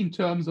s23 in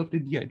terms of the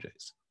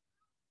dij's.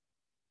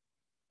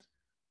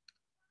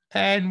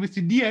 And with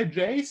the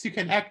dij's, you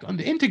can act on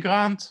the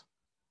integrand,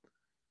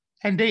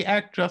 and they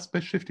act just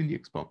by shifting the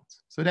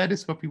exponents. So that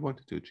is what we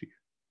wanted to achieve.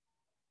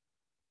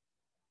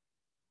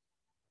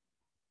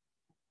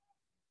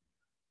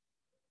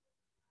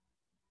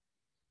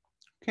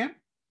 Okay.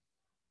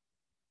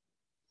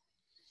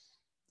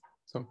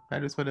 So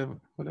that is what I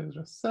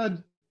just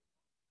said.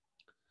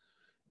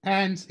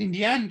 And in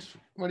the end,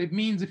 what it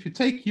means, if you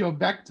take your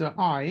vector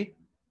I,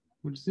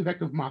 which is the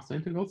vector of master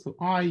integral, so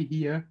I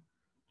here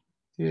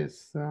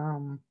is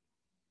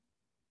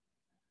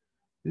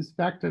this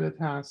vector that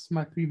has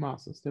my three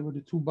masters. There were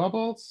the two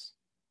bubbles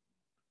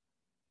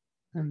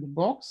and the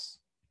box.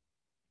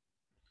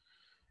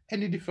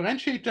 And the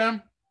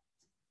differentiator,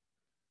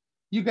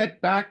 you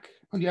get back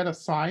on the other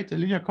side the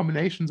linear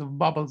combinations of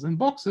bubbles and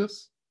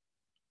boxes,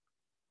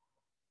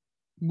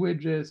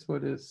 which is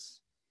what is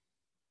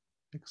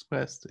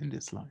expressed in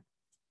this line.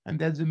 And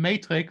that's a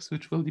matrix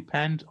which will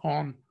depend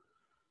on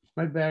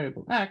my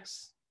variable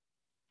x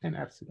and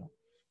epsilon.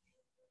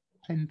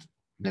 And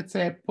let's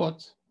say I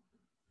put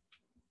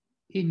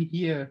in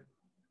here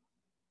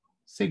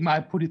sigma,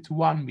 I put it to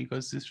 1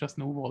 because it's just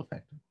an overall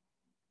factor.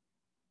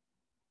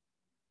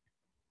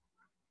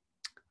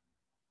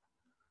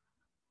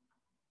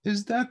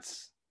 Is that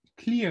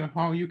clear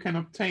how you can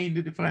obtain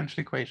the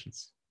differential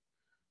equations?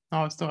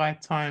 Now is the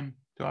right time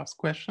to ask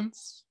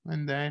questions.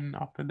 And then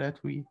after that,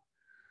 we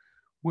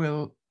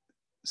will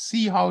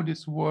see how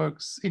this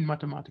works in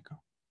Mathematica.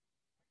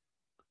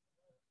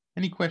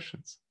 Any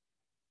questions?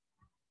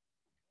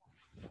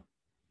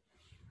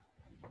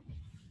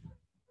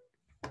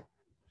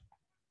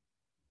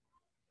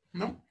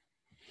 No?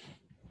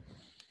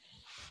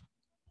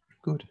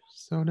 Good.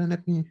 So then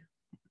let me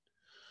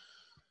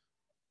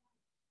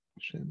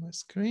share my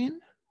screen.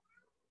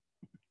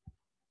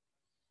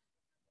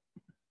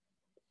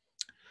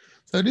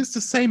 So this is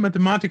the same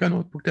Mathematica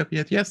notebook that we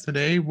had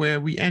yesterday, where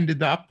we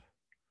ended up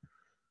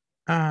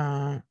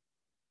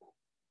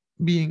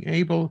being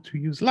able to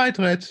use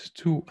lightred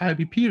to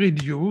IBP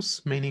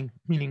reduce, meaning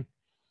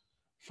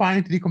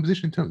find the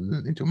decomposition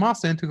into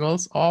master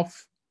integrals of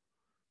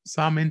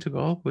some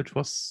integral, which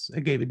was, I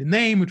gave it a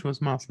name, which was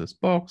massless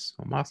box,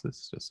 or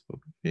massless is just for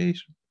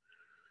abbreviation,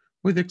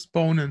 with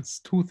exponents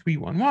 2, 3,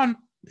 1, 1,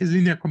 is a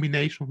linear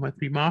combination of my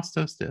three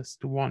masters. There's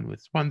the one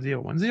with 1, 0,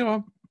 1,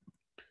 0,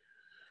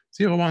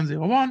 0, 1,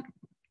 0, 1,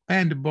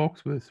 and the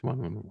box with 1,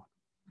 1, 1.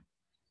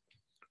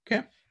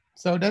 Okay,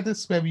 so that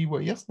is where we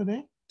were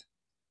yesterday.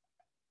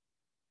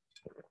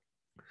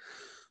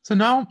 So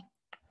now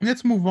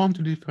let's move on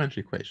to the differential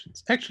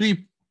equations.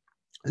 Actually,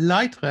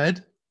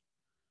 lightred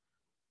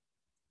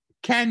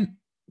can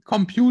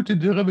compute the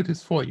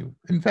derivatives for you.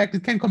 In fact,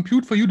 it can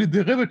compute for you the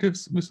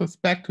derivatives with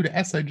respect to the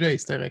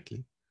SAGEX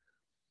directly.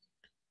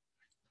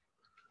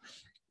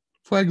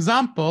 For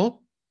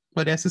example,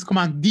 well, there's this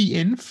command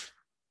dinf,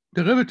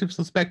 derivatives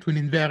with respect to an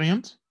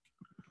invariant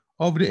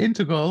of the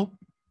integral,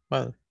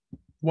 well,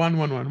 1,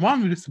 1, 1,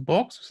 1, which is the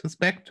box with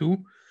respect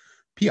to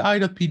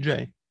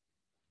pi.pj.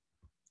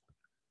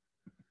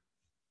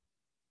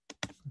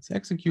 Let's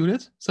execute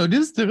it. So this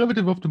is the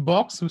derivative of the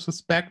box with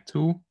respect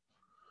to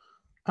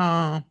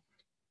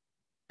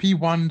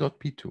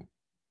p1.p2.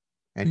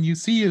 And you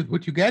see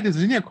what you get is a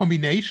linear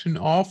combination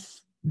of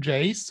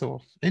j's,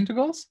 so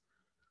integrals,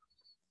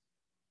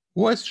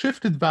 with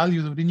shifted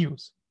values of the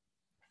news.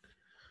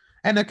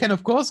 And I can,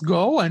 of course,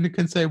 go and you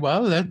can say,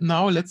 well,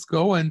 now let's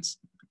go and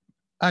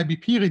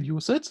IBP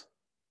reduce it,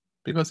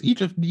 because each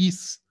of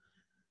these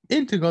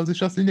integrals is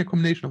just a linear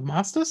combination of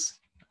masters.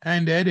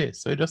 And there it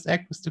is. So I just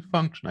act with the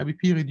function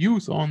IBP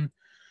reduce on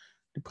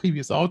the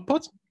previous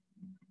output.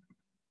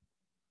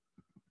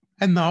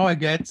 And now I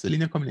get a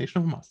linear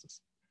combination of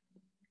masters.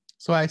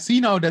 So I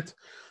see now that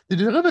the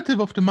derivative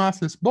of the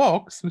massless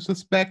box with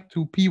respect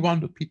to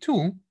P1 to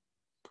P2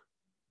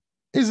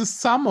 is a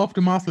sum of the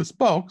massless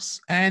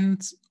box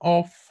and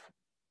of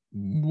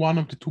one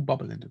of the two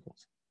bubble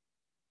integrals.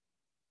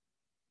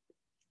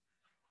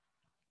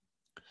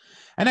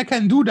 And I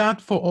can do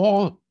that for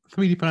all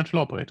three differential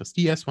operators,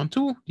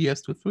 ds12,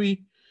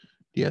 ds23,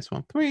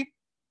 ds13.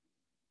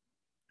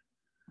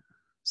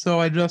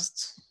 So I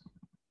just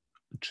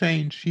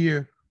change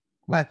here,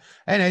 well,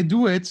 and I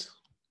do it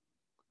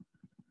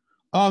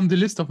on the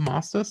list of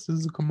masters. This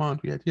is a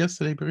command we had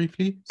yesterday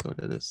briefly. So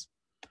that is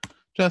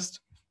just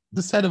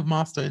the set of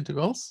master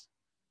integrals.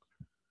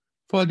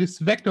 For this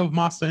vector of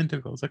master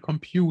integrals, I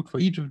compute for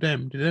each of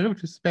them the derivative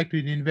with respect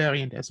to the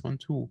invariant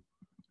S12,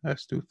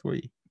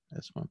 S23,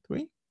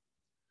 S13.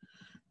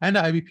 And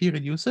I IBP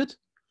reduce it.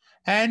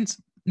 And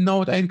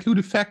note, I include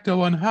a factor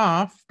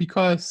 1/2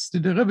 because the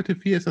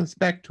derivative here is with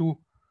respect to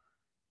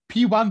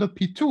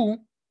P1.P2,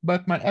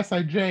 but my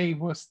Sij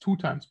was 2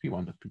 times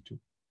P1.P2.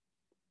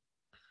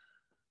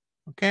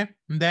 Okay,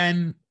 and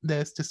then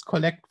there's this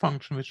collect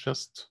function which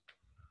just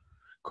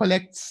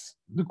collects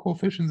the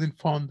coefficients in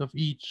front of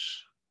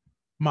each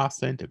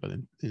master integral,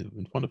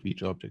 in front of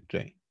each object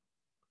J.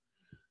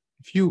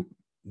 If you're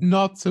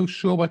not so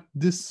sure what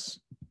this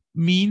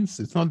means,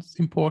 it's not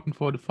important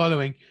for the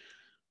following.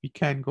 We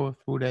can go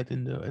through that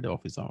in the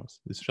office hours.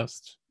 It's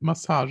just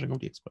massaging of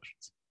the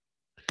expressions.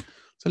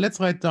 So let's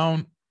write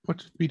down what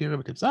the three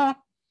derivatives are.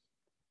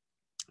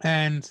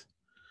 And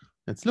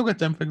let's look at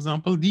them. For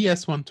example,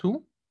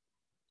 ds12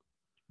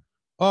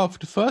 of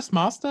the first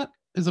master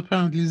is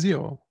apparently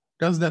 0.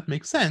 Does that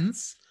make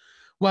sense?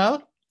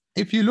 Well,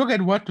 if you look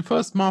at what the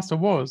first master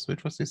was,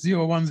 which was this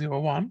 0, 1,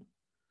 0, 1,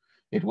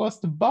 it was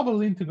the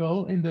bubble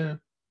integral in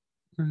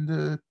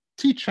the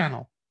T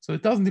channel. So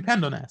it doesn't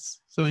depend on S.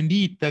 So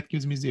indeed, that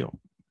gives me 0.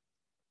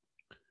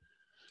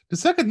 The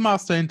second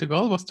master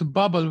integral was the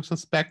bubble with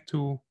respect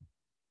to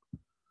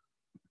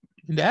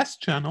in the S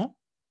channel,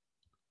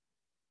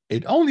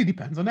 it only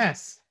depends on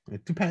S.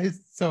 It depends.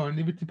 So, and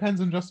if it depends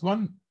on just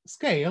one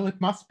scale, it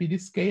must be the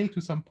scale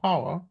to some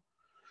power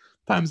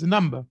times the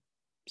number.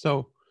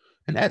 So,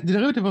 and the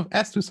derivative of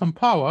S to some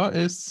power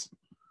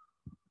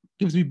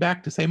gives me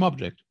back the same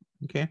object.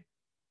 Okay.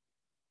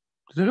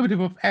 The derivative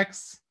of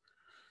X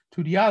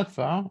to the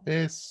alpha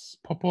is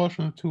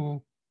proportional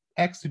to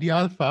X to the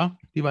alpha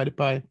divided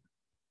by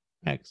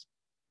X.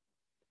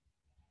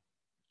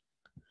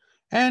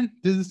 And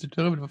this is the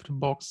derivative of the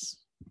box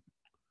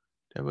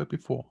there were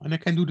before. And I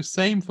can do the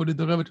same for the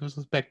derivative with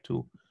respect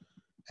to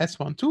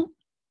S12.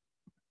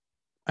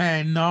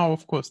 And now,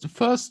 of course, the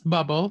first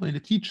bubble in the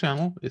T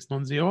channel is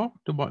non-zero.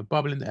 The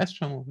bubble in the S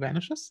channel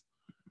vanishes.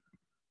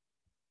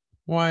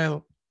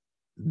 While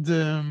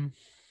the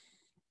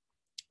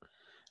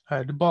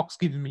box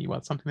gives me,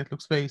 well, something that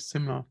looks very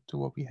similar to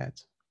what we had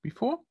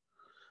before.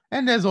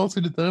 And there's also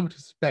the derivative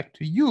with respect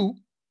to U,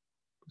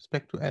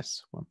 respect to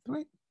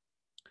S13.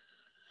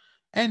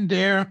 And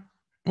there,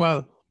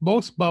 well,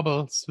 both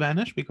bubbles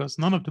vanish because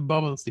none of the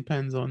bubbles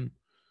depends on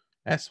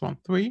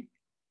S13,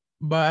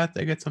 but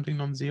I get something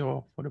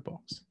non-zero for the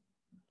box.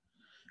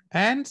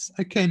 And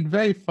I can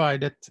verify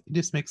that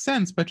this makes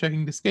sense by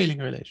checking the scaling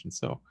relation.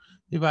 So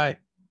if I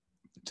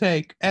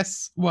take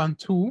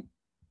S12,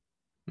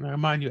 and I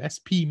remind you,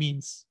 SP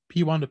means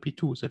P1 to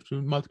P2, so I have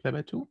to multiply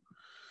by 2,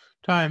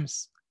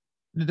 times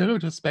the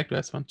derivative with respect to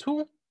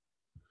S12,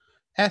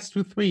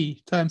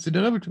 S23 times the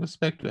derivative with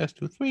respect to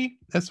S23,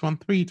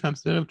 S13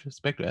 times the derivative with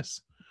respect to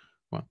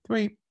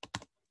S13.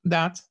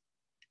 That,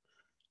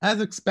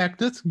 as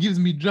expected, gives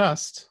me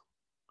just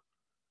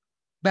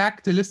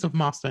back the list of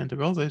master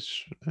integrals.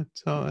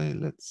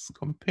 Let's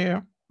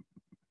compare.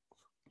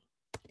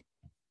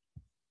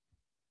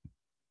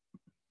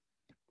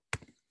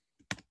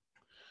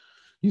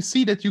 You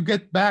see that you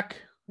get back,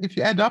 if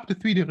you add up the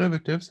three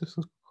derivatives, this is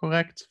the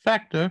correct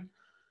factor,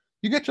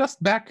 you get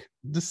just back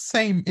the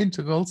same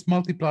integrals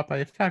multiplied by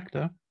a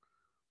factor,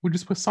 which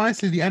is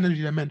precisely the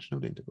energy dimension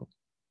of the integral.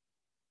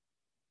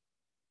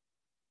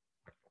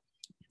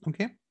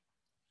 Okay.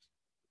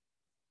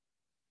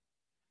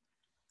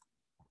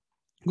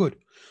 Good.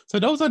 So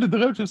those are the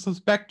derivatives with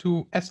respect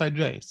to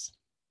SIJs.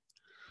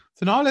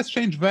 So now let's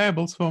change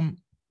variables from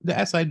the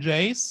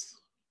SIJs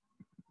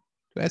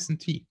to S and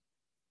T.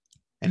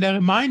 And I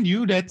remind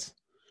you that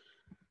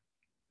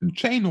the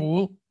chain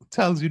rule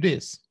tells you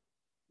this.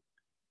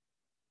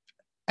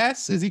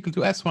 S is equal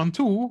to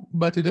S12,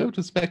 but the derivative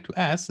with respect to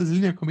S is a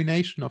linear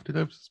combination of the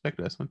derivative with respect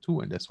to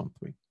S12 and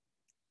S13.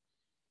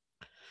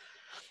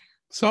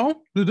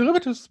 So the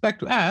derivative with respect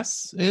to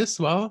S is,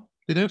 well,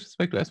 the derivative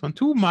with respect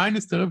to S12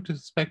 minus the derivative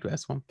with respect to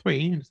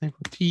S13, and the same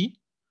for T.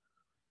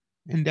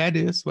 And that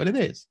is what it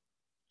is.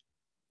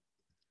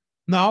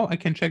 Now I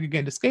can check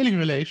again the scaling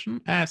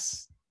relation,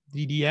 S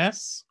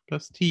dds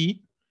plus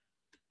T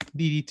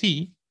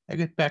ddt. I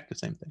get back the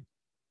same thing.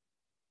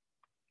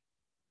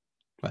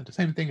 Well, the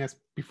same thing as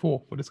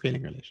before for the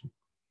scaling relation.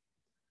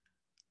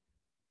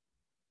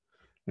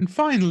 And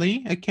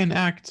finally, I can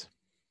I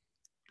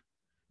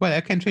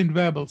can change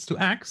variables to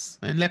X,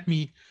 and let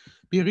me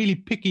be really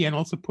picky and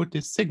also put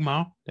this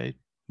sigma,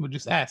 which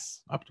is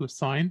S, up to a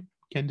sign.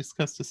 You can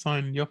discuss the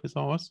sign in the office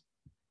hours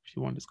if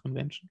you want this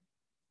convention.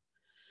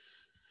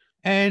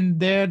 And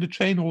there the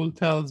chain rule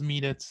tells me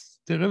that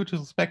derivatives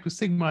with respect to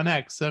sigma and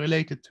X are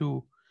related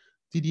to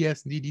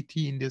dds and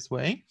ddt in this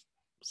way.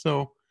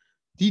 So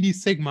dd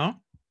sigma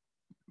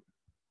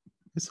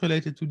is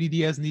related to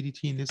dds and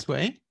ddt in this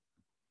way.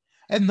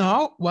 And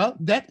now, well,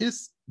 that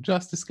is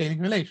just the scaling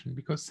relation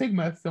because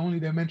sigma is the only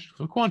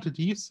dimensional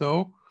quantity.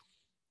 So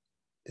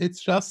it's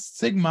just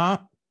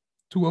sigma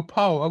to a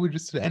power, which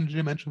is the energy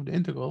dimension of the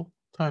integral,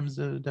 times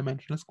the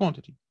dimensionless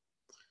quantity.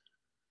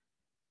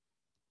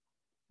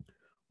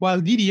 While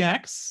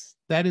ddx,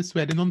 that is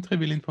where the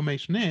non-trivial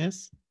information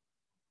is,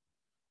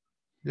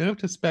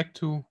 derivative with respect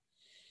to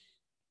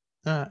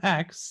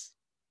x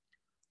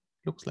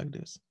looks like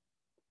this.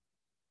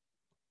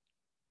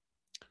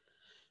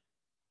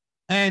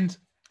 And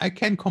I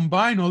can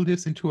combine all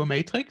this into a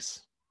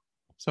matrix.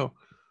 So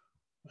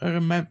I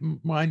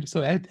remind you,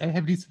 so I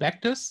have these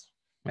vectors.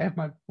 I have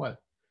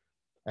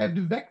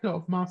the vector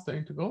of master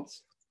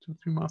integrals, 2,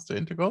 3 master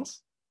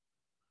integrals.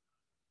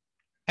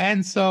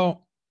 And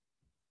so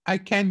I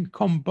can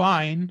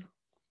combine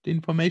the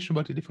information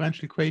about the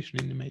differential equation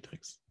in the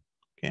matrix.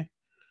 Okay.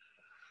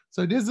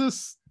 So this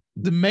is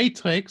the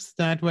matrix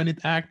that when it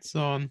acts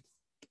on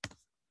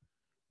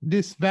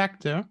this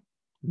vector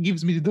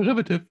gives me the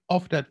derivative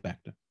of that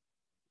vector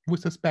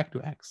with respect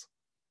to x.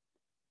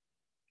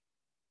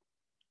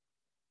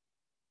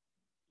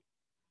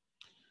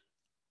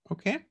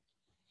 Okay.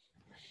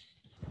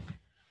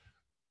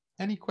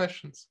 Any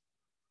questions?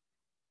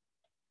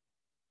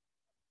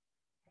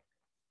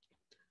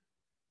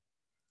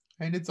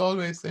 And it's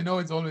always, I know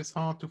it's always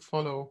hard to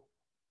follow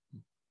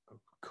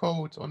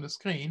code on the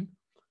screen.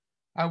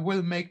 I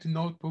will make the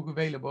notebook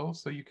available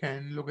so you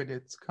can look at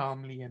it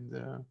calmly and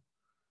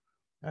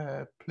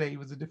play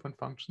with the different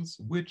functions,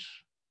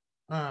 which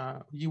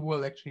you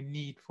will actually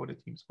need for the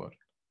Teams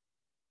project.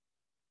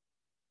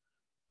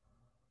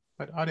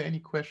 But are there any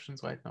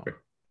questions right now?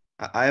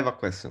 I have a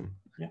question.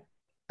 Yeah.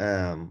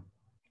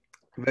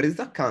 There is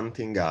a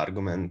counting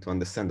argument to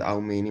understand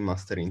how many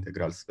master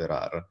integrals there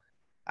are.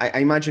 I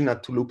imagine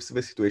at two loops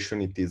the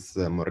situation it is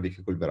more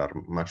difficult. There are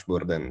much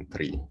more than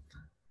 3.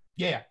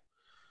 Yeah.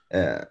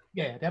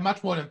 Yeah, they're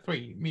much more than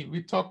 3. I mean,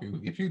 we're talking,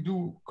 if you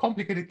do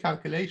complicated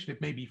calculation, it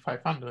may be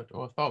 500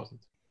 or 1,000.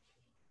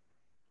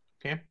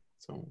 Okay,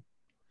 so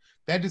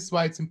that is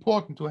why it's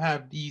important to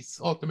have these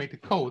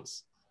automated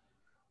codes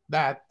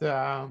that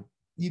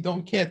you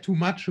don't care too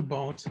much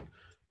about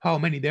how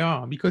many there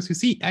are. Because you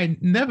see, I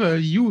never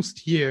used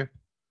here,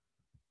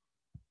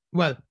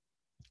 well,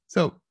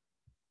 so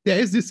there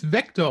is this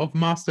vector of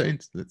master,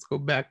 let's go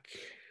back.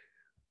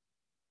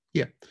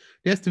 Yeah,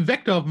 there's the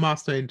vector of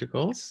master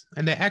integrals,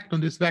 and they act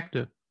on this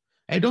vector.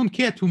 I don't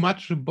care too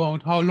much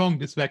about how long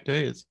this vector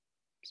is.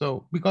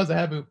 So, because I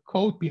have a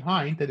code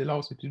behind that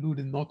allows me to do it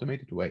in an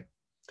automated way.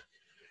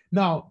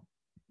 Now,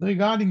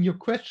 regarding your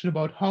question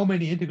about how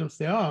many integrals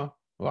there are,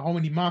 or how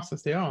many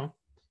masters there are,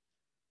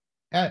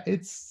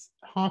 it's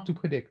hard to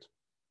predict.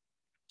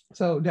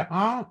 So there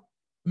are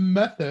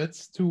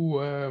methods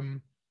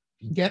to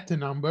get the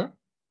number,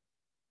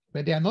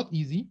 but they are not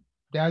easy.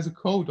 There's a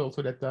code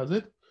also that does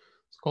it.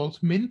 It's called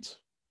mint.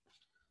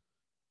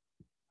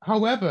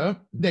 However,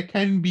 there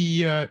can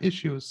be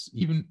issues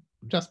even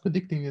just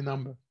predicting the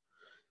number.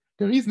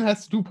 The reason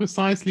has to do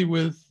precisely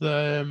with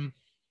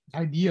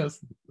ideas,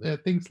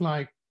 things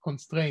like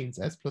constraints,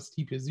 s plus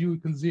t plus 0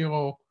 equals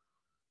 0,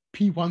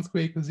 p1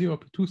 squared equals 0,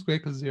 p2 squared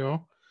equals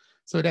 0.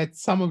 So that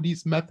some of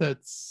these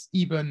methods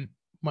even,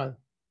 well,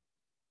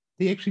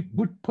 they actually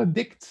would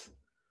predict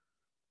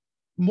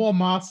more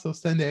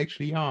masters than they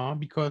actually are,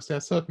 because there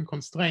are certain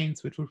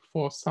constraints which would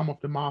force some of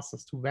the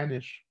masters to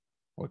vanish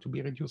or to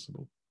be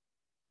reducible.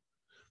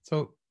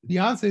 So the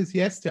answer is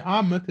yes, there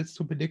are methods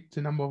to predict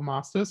the number of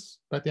masters,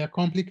 but they are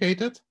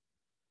complicated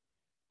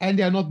and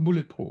they are not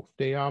bulletproof.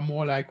 They are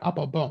more like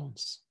upper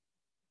bounds.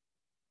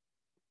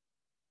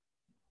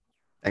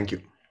 Thank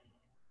you.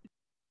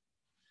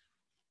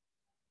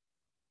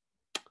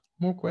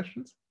 More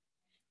questions?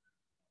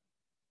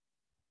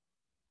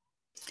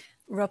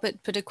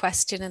 Robert put a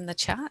question in the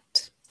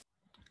chat.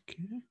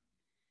 Okay.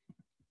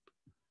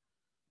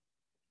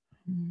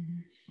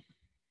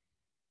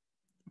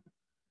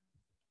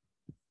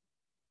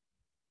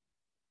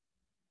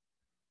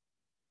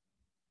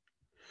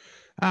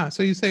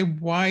 So you say,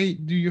 why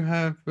do you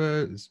have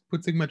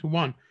put sigma to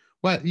 1?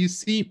 Well, you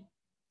see,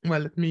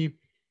 well, let me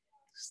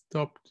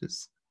stop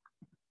this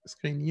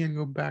screen here and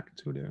go back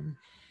to the.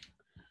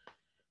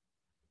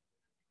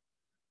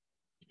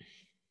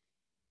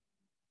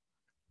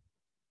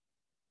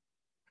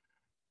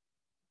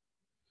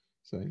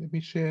 So let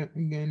me share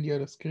again the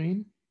other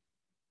screen.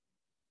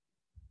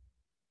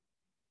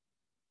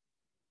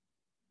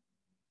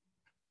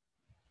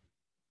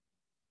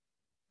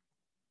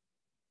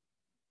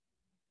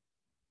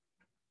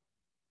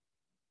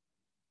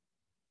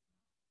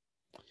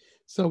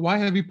 So why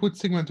have we put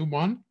sigma to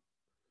 1?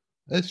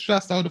 It's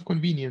just out of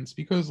convenience,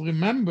 because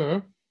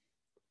remember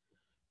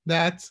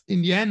that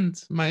in the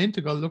end, my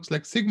integral looks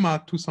like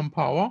sigma to some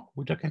power,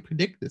 which I can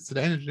predict. It's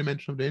the energy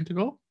dimension of the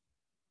integral,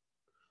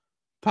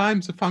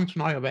 times the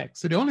function I of x.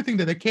 So the only thing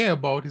that I care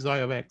about is I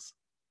of x.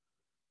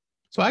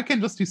 So I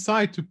can just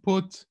decide to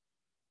put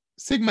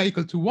sigma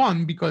equal to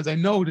 1 because I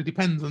know that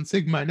depends on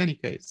sigma in any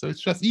case. So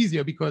it's just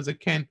easier because I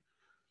can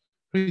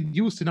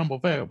reduce the number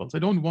of variables. I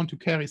don't want to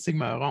carry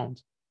sigma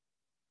around.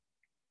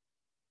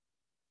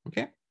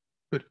 Okay,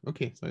 good.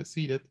 Okay, so I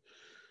see that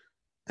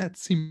that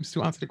seems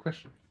to answer the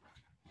question.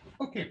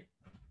 Okay,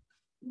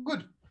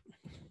 good.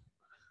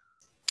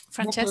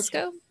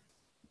 Francesco?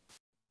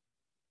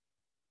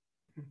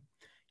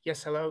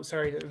 Yes, hello.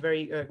 Sorry, a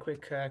very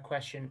quick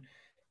question.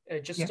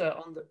 Just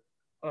on the,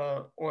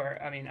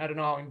 or I mean, I don't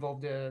know how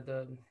involved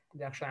the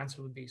actual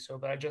answer would be. So,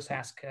 but I just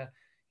ask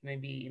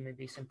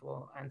maybe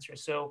simple answer.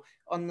 So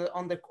on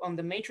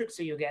the matrix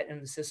that you get in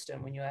the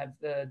system, when you have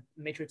the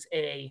matrix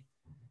A,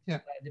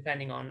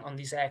 depending on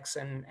these x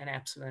and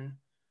epsilon,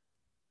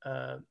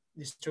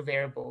 these two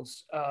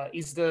variables, are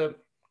the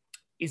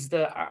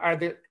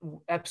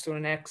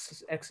epsilon and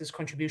x's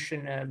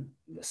contribution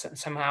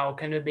somehow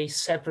can it be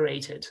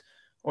separated,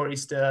 or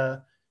is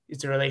the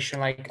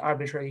relation like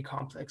arbitrarily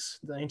complex,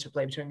 the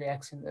interplay between the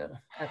x and the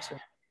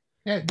epsilon?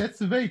 Yeah,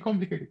 that's a very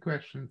complicated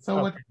question.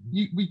 So what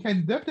we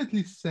can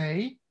definitely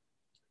say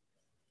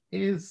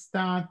is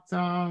that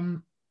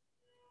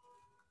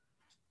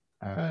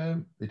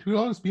it will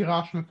always be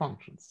rational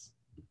functions.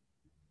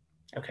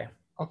 Okay.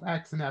 Of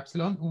x and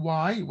epsilon.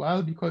 Why?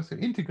 Well, because the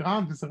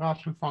integrand is a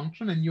rational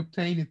function and you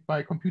obtain it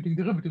by computing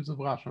derivatives of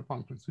rational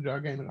functions, which are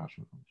again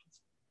rational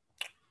functions.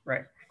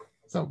 Right.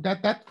 So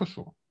that for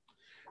sure.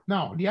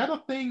 Now, the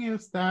other thing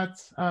is that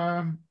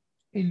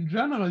in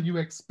general, you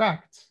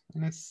expect,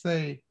 and I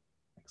say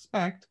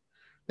expect,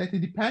 that the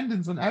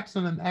dependence on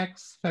epsilon and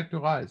x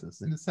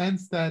factorizes in the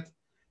sense that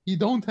you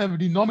don't have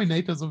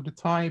denominators of the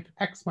type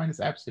x minus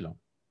epsilon.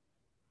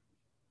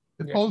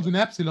 The poles in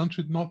epsilon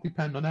should not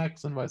depend on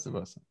x and vice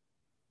versa.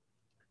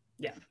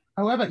 Yeah.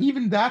 However,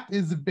 even that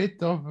is a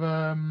bit of,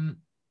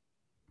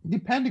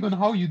 depending on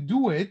how you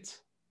do it,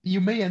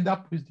 you may end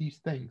up with these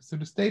things. So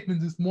the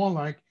statement is more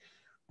like,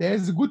 there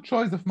is a good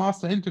choice of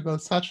master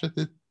integrals such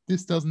that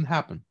this doesn't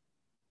happen.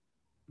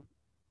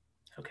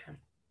 Okay.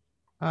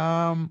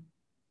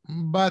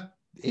 But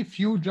if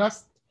you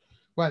just,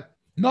 well,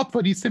 not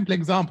for these simple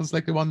examples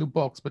like the one loop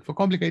box, but for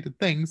complicated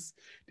things,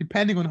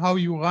 depending on how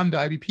you run the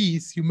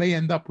IBPs, you may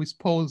end up with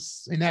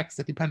poles in X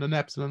that depend on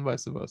epsilon,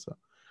 vice versa.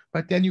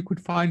 But then you could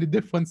find a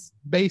different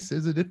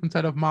basis, a different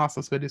set of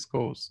masters where this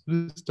goes.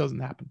 This doesn't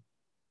happen.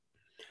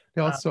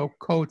 There are also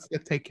codes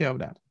that take care of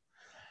that.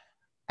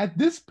 At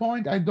this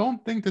point, I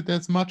don't think that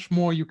there's much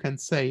more you can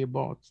say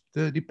about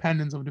the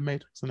dependence of the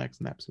matrix on X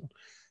and epsilon.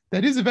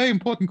 That is a very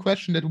important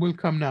question that will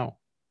come now.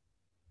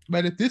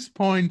 But at this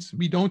point,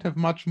 we don't have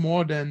much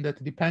more than that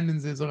the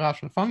dependence is a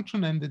rational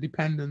function and the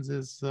dependence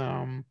is,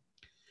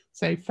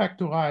 say,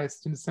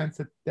 factorized in the sense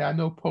that there are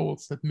no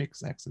poles that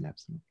mix X and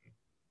epsilon.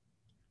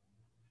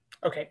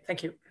 Okay,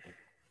 thank you.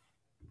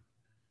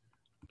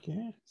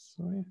 Okay,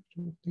 sorry,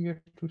 I think I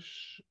have to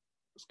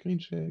screen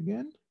share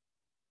again.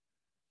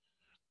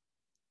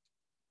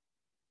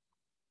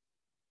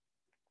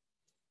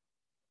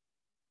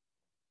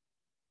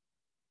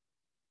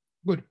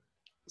 Good.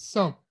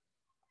 So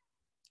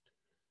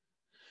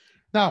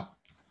now,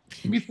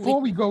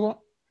 before we go on.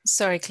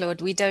 Sorry,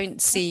 Claude, we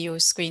don't see your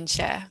screen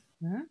share.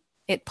 Yeah.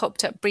 It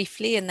popped up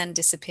briefly and then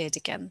disappeared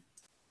again.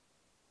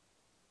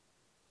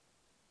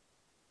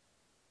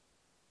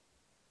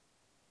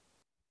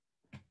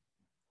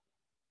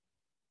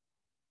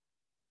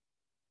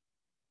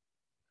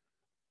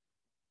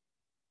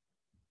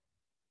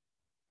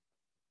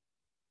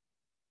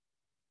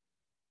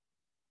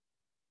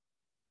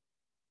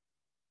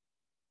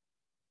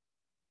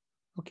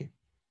 Okay,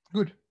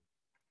 good.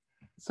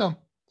 So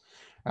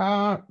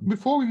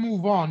before we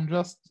move on,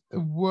 just a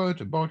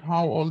word about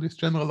how all this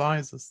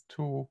generalizes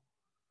to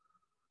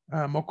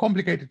more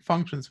complicated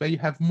functions where you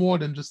have more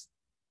than just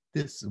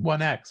this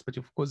 1x, but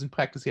of course in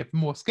practice you have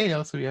more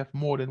scales, so you have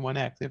more than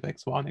 1x, you have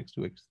x1,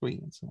 x2,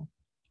 x3, and so on.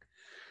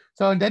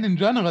 So, and then in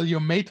general, your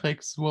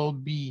matrix will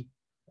be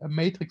a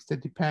matrix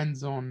that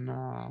depends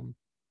on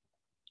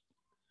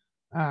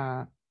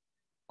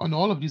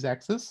all of these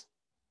x's.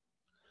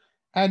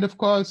 And of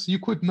course, you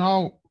could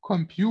now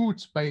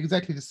compute by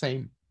exactly the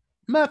same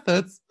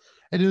methods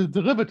a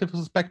derivative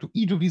with respect to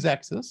each of these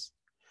x's.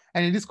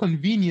 And it is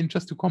convenient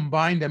just to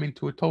combine them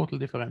into a total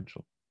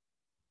differential.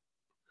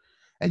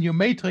 And your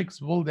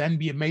matrix will then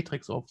be a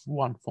matrix of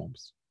one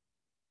forms.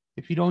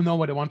 If you don't know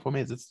what a one form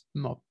is, it's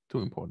not too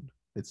important.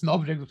 It's an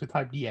object of the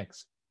type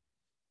dx.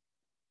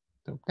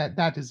 So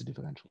that is a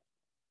differential.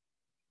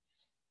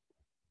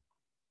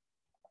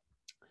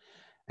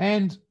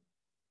 And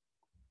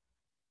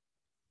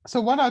so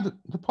what are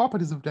the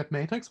properties of that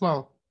matrix?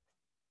 Well,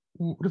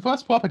 the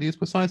first property is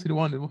precisely the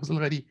one that was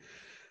already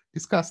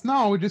discussed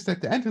now, which is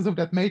that the entries of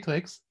that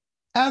matrix,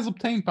 as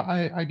obtained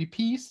by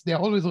IBPs, they're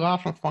always a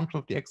rational function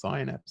of the xi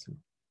and epsilon.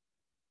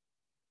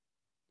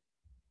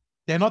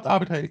 They're not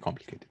arbitrarily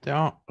complicated. They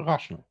are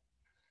rational,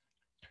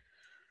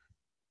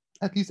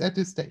 at least at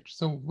this stage.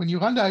 So when you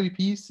run the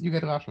IBPs, you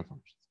get rational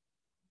functions.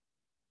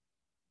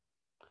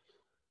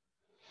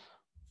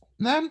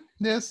 Then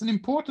there's an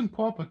important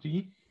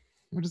property,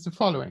 which is the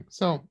following.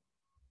 So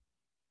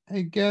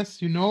I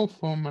guess you know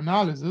from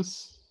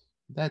analysis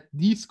that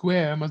d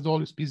square must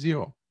always be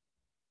 0.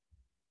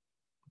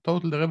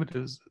 Total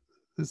derivatives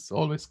is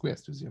always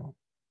squares to 0.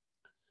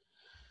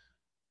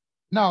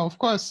 Now, of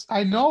course,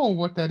 I know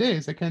what that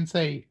is. I can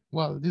say,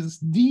 well, this is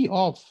d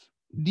of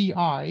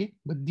di,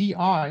 but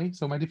di,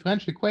 so my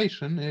differential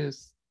equation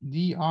is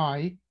di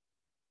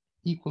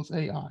equals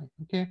ai,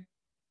 okay?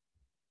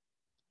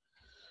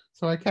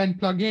 So I can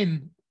plug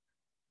in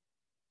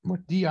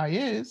what di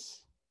is.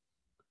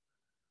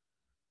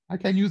 I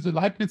can use the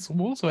Leibniz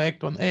rule, so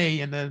act on a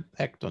and then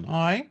act on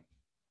I.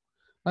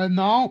 And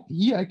now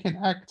here I can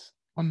act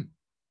on,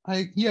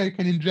 here I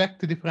can inject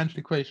the differential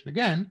equation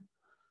again.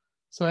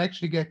 So I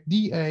actually get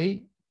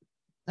dA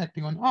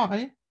acting on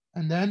I,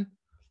 and then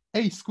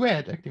a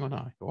squared acting on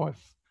I. Or if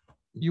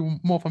you're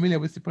more familiar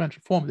with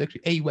differential form, it's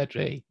actually a wedge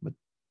a. But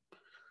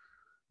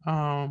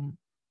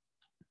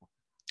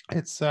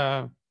it's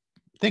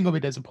think of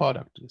it as a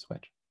product, this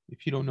wedge,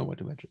 if you don't know what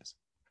the wedge is.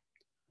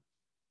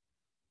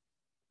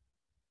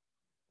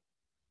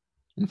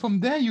 And from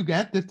there you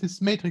get that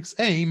this matrix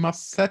A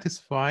must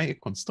satisfy a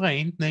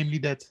constraint, namely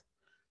that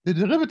the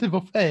derivative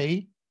of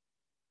A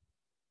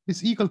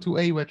is equal to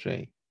A wedge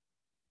A.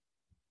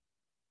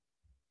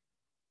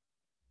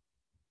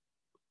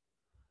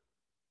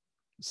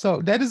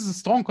 So that is a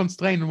strong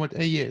constraint on what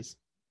A is.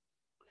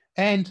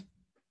 And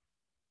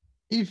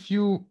if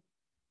you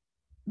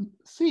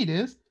see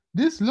this,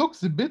 this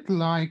looks a bit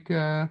like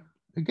a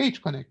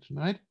gauge connection,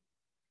 right?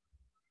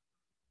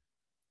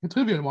 A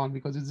trivial one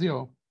because it's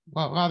 0.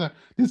 Well, rather,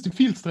 this is the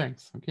field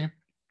strength, okay?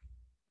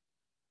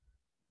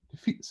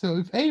 So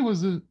if A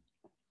was a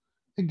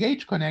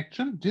gauge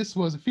connection, this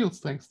was a field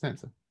strength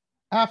tensor.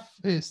 F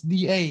is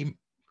dA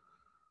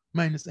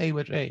minus A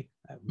wedge A.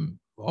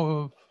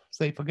 Or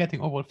say, forgetting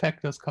overall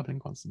factors, coupling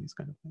constant, these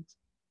kind of things.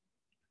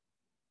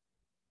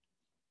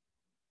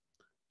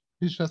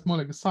 This is just more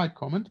like a side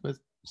comment, but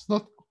it's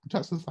not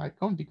just a side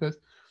comment, because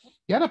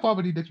the other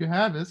property that you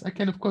have is I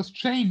can, of course,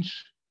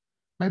 change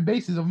my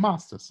basis of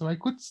masters. So I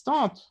could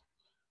start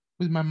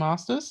with my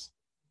masters,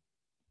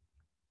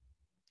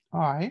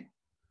 I,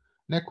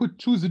 and I could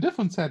choose a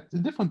different set, a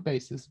different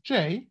basis,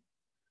 J.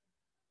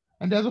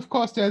 And there's, of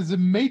course, there's a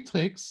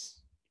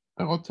matrix,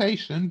 a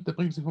rotation that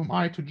brings it from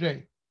I to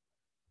J.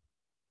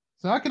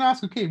 So I can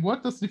ask, okay,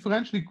 what does the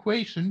differential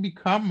equation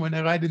become when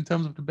I write in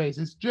terms of the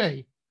basis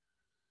J?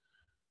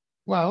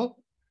 Well,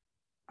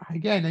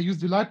 again, I use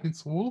the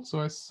Leibniz rule. So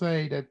I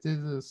say that this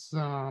is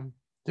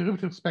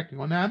derivative acting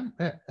on M,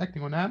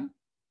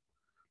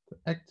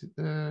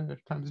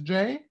 times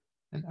J,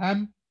 and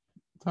M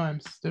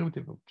times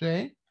derivative of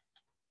J.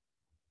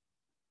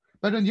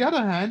 But on the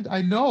other hand,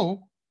 I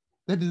know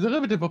that the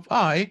derivative of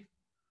I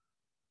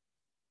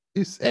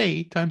is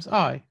A times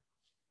I.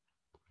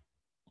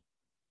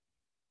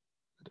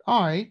 But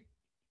I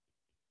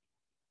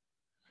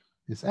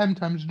is M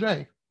times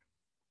J.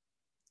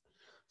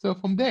 So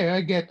from there,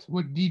 I get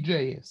what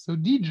dj is. So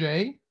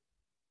dj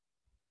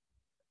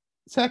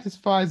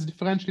satisfies the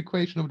differential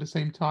equation of the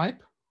same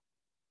type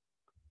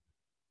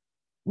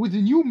with a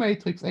new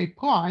matrix A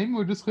prime,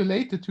 which is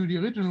related to the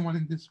original one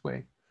in this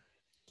way.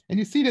 And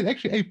you see that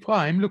actually A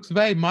prime looks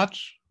very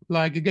much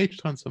like a gauge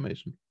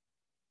transformation.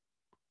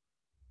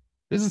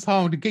 This is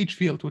how the gauge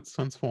field would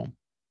transform.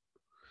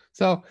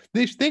 So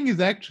this thing is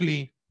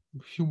actually,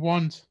 if you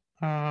want,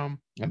 I'm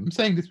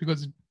saying this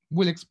because it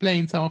will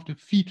explain some of the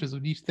features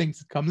of these things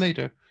that come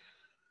later.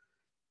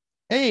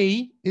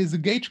 A is a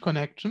gauge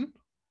connection,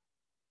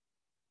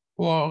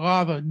 or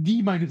rather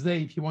D minus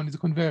A, if you want, is a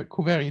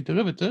covariant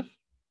derivative.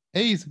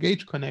 A is a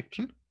gauge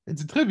connection.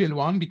 It's a trivial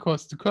one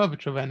because the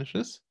curvature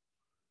vanishes.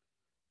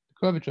 The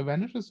curvature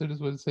vanishes, so this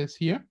is what it says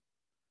here.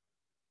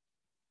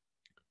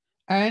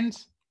 And,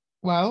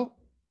 well,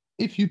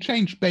 if you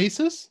change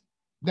bases,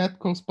 that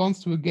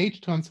corresponds to a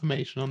gauge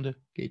transformation on the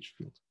gauge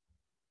field.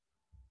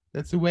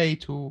 That's a way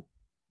to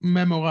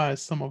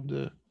memorize some of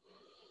the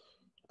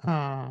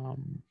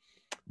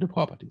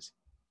properties.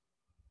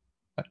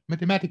 But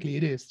mathematically,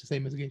 it is the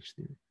same as gauge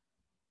theory.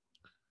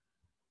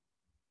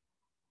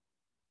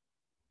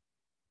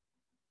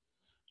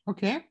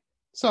 Okay,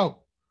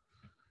 so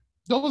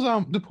those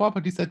are the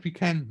properties that we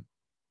can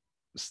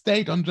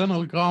state on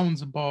general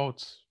grounds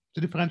about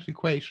the differential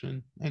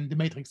equation and the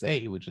matrix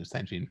A, which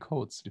essentially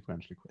encodes the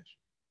differential equation.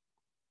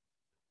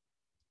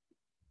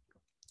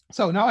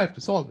 So now I have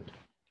to solve it.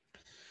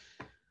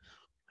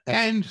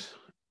 And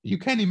you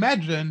can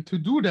imagine to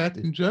do that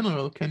in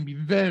general can be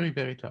very,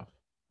 very tough.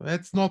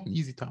 That's not an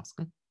easy task.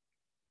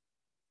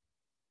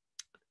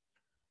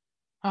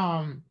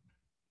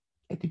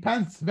 It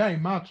depends very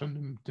much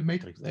on the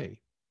matrix A.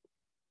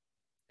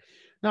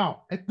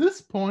 Now, at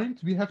this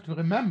point, we have to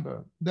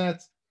remember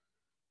that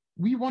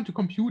we want to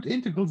compute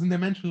integrals in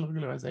dimensional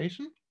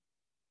regularization,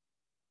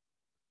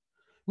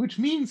 which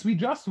means we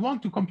just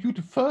want to compute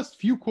the first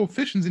few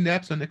coefficients in the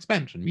epsilon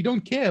expansion. We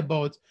don't care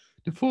about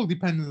the full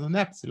dependence on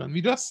epsilon.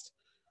 We just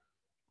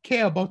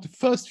care about the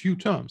first few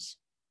terms.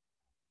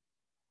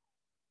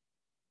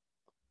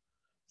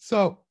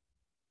 So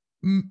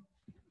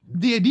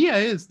the idea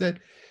is that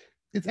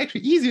it's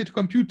actually easier to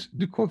compute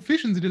the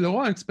coefficients in the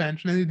Laurent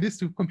expansion than it is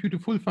to compute a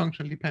full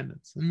functional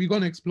dependence. And we're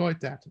going to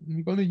exploit that. And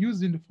we're going to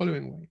use it in the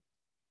following way.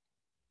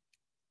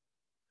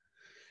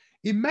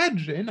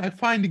 Imagine I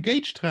find a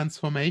gauge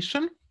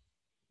transformation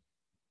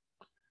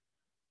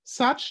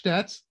such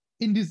that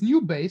in this new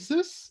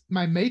basis,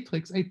 my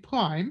matrix A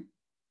prime,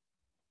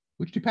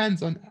 which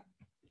depends on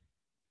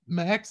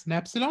my x and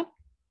epsilon,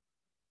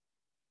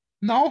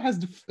 now has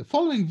the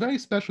following very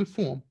special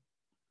form.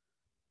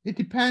 It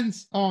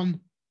depends on,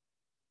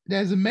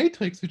 there's a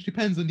matrix which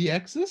depends on the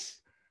axis,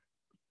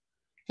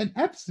 and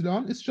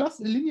epsilon is just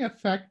a linear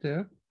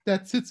factor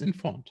that sits in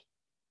front.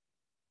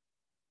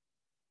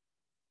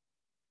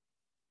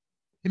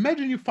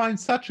 Imagine you find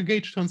such a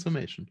gauge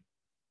transformation.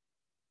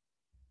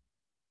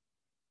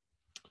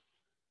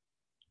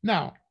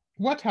 Now,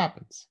 what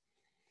happens?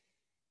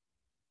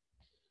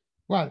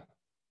 Well,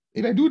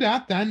 if I do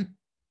that, then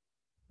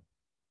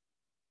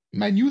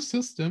my new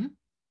system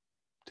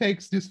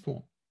takes this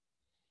form.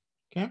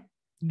 Okay,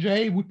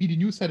 J would be the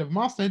new set of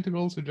master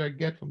integrals which I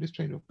get from this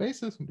chain of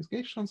bases, from this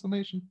gauge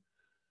transformation.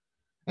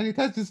 And it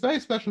has this very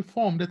special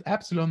form that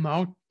epsilon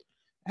now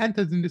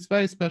enters in this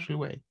very special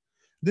way.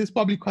 This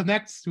probably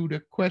connects to the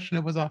question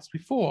that was asked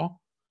before.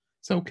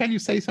 So can you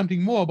say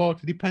something more about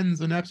the dependence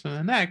on epsilon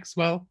and x?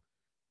 Well,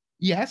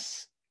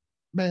 yes,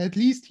 but at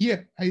least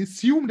here, I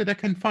assume that I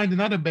can find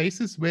another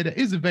basis where there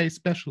is a very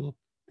special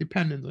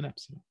dependence on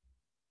epsilon.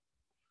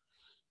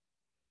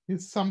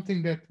 It's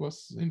something that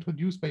was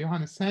introduced by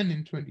Johannes Sen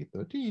in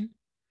 2013,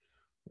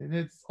 and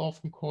it's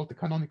often called the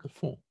canonical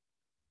form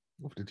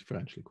of the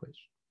differential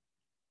equation.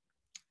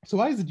 So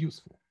why is it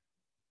useful?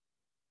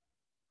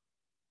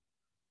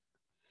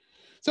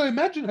 So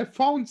imagine I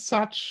found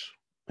such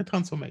a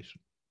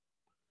transformation.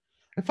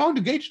 I found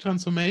a gauge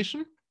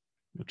transformation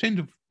a change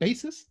of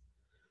basis,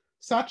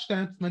 such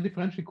that my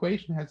differential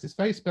equation has this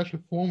very special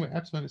form where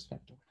epsilon is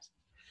factorized.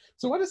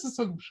 So what is the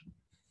solution?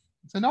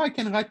 So now I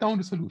can write down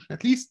the solution.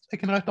 At least I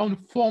can write down the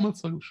formal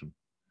solution.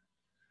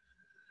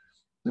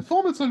 The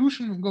formal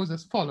solution goes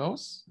as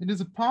follows. It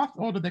is a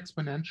path-ordered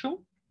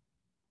exponential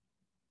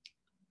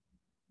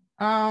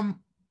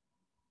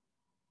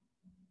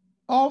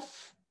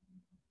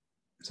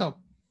so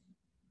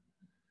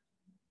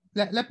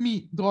let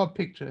me draw a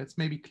picture. It's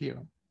maybe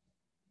clearer.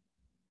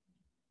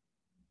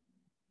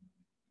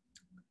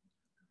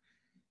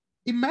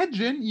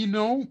 Imagine you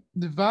know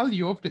the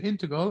value of the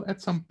integral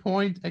at some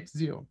point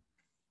x0,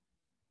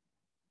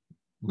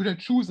 which I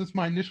choose as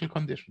my initial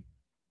condition.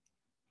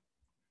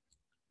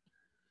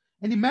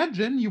 And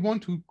imagine you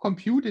want to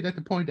compute it at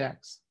the point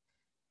x.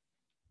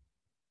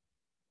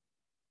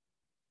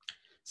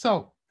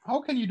 So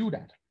how can you do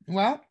that?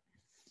 Well,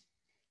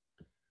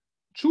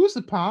 choose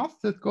a path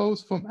that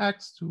goes from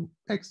x to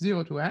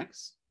x0 to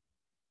x.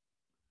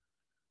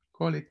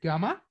 Call it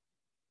gamma.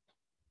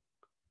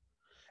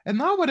 And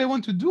now what I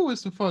want to do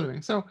is the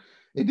following. So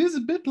it is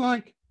a bit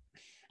like,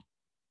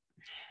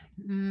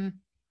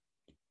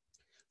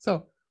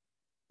 so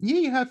here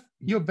you have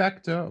your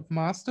vector of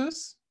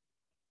masters,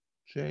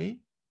 j,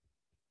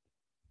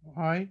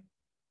 I,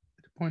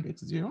 at the point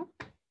x0.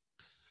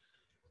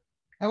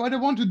 And what I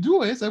want to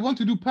do is I want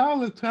to do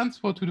parallel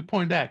transport to the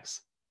point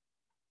x.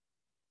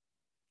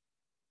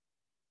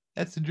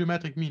 That's the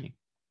geometric meaning.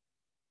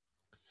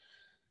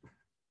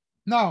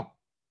 Now,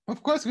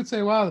 of course, you could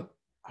say, well,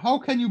 how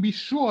can you be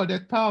sure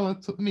that parallel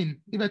to, I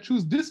mean, if I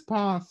choose this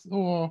path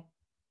or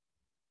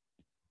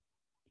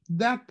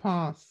that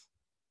path,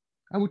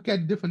 I would get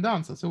a different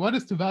answer. So what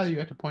is the value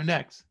at the point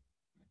x?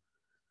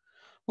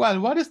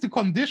 Well, what is the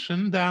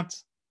condition that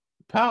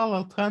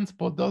parallel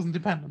transport doesn't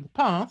depend on the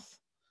path?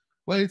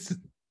 Well, it's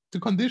the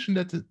condition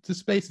that the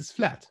space is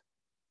flat,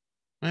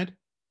 right?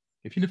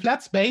 If you're in a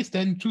flat space,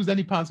 then choose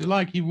any path you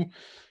like. You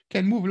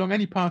can move along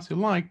any path you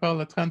like.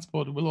 Parallel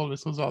transport will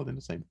always result in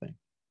the same thing.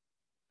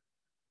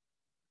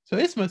 So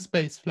is my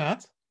space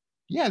flat?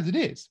 Yes, it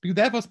is, because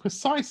that was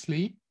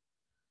precisely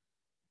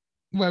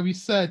where we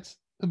said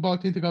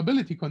about the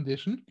integrability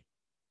condition,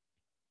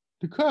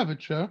 the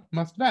curvature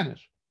must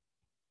vanish.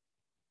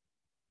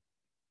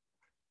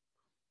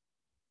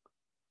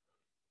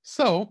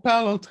 So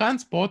parallel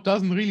transport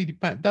doesn't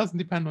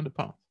depend on the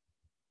path.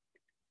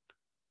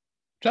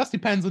 Just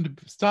depends on the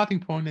starting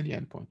point and the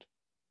end point.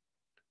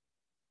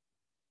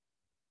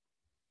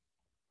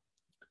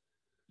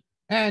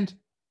 And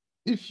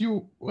if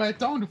you write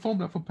down the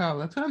formula for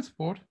parallel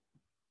transport,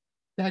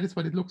 that is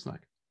what it looks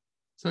like.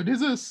 So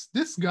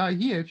this guy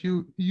here, if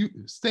you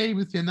stay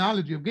with the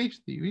analogy of gauge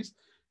theories,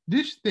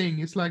 this thing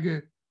is like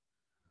a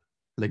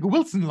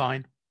Wilson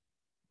line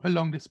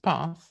along this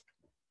path.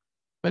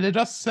 But I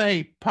just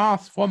say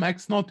path from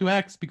x0 to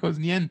x because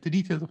in the end, the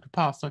details of the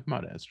path don't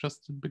matter. It's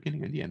just the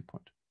beginning and the end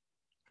point.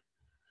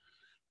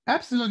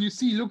 Epsilon, you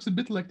see, looks a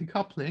bit like the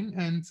coupling,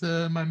 and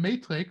my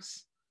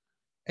matrix,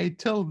 A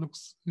tilde,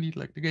 looks neat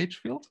like the gauge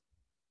field.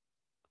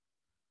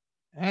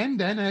 And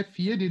then I have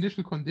here the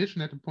initial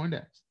condition at the point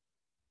x.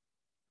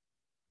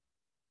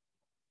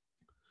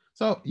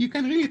 So you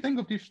can really think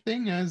of this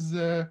thing as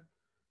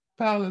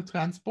parallel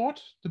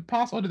transport. The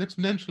path-ordered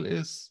exponential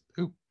is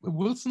a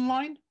Wilson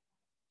line.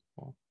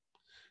 Or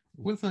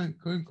Wilson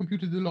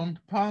computed along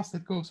the path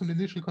that goes from the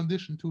initial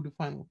condition to the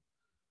final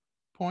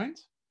point.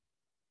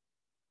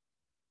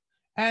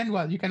 And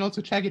well, you can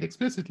also check it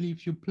explicitly.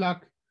 If you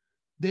plug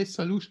this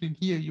solution in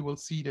here, you will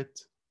see that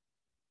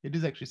it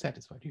is actually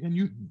satisfied. You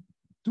can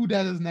do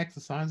that as an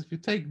exercise. If you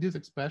take this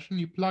expression,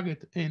 you plug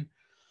it in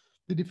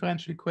the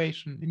differential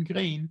equation in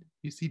green,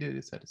 you see that it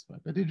is satisfied.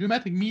 But the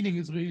geometric meaning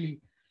is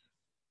really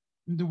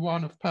the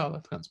one of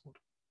parallel transport.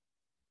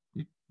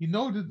 You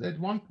know that at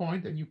one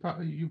point, and you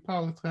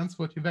parallel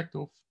transport your vector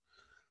of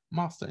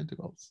master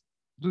integrals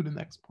to the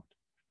next point.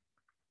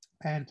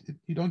 And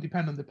you don't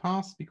depend on the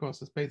path because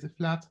the space is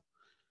flat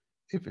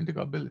if the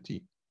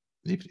integrability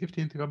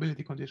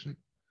condition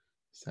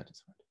is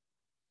satisfied.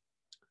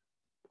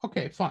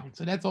 Okay, fine.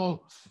 So that's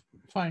all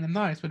fine and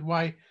nice, but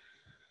why?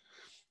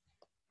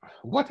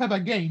 What have I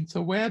gained?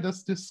 So where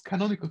does this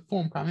canonical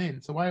form come in?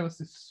 So why was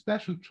this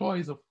special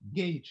choice of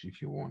gauge,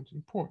 if you want,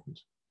 important?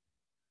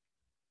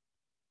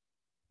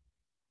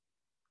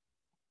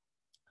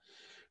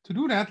 To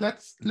do that,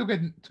 let's look at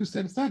an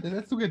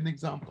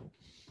example.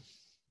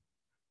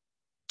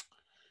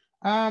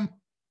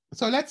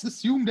 So let's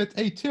assume that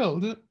A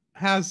tilde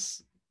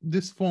has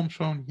this form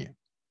shown here.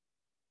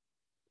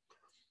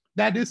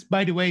 That is,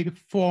 by the way, the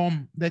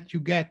form that you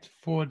get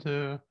for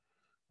the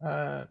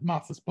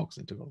master's box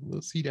integral.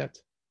 We'll see that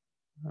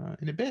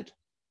in a bit.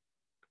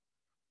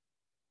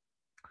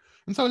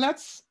 And so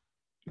let's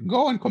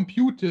go and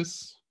compute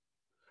this,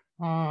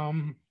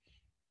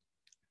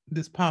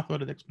 this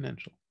path-ordered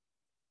exponential.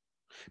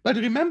 But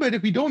remember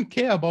that we don't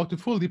care about the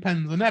full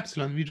dependence on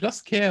epsilon. We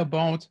just care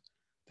about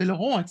the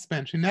Laurent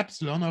expansion in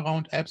epsilon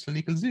around epsilon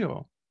equals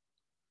 0.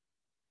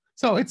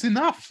 So it's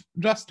enough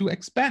just to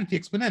expand the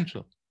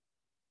exponential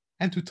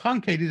and to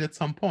truncate it at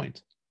some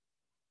point.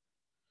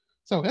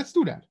 So let's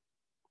do that.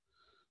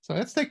 So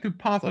let's take the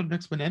path order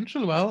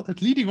exponential. Well,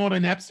 at leading order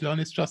in epsilon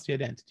is just the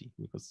identity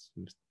because,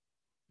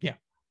 yeah,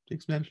 the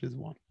exponential is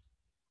 1.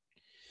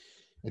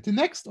 At the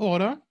next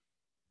order,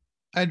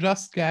 I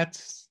just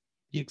get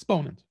the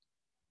exponent.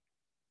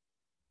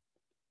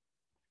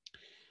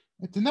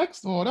 At the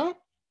next order,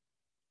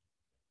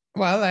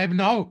 well, I have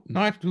now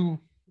I have to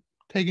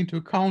take into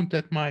account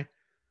that I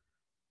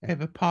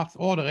have a path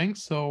ordering,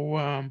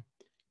 so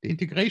the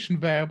integration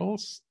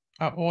variables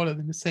are ordered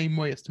in the same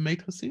way as the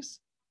matrices.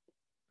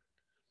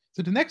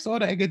 So the next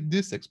order, I get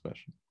this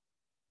expression.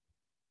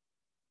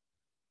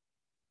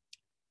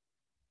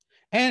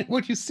 And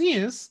what you see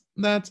is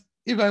that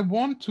if I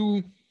want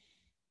to,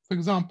 for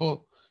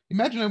example,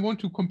 imagine I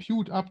want to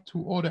compute up to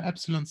order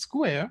epsilon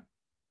square.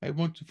 I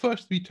want the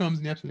first 3 terms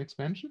in the epsilon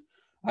expansion.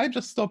 I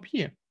just stop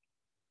here.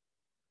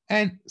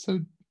 And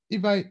so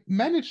if I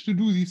manage to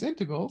do these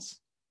integrals,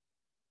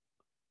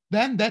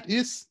 then that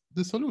is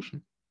the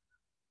solution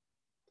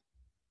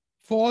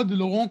for the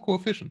Laurent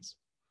coefficients.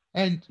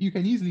 And you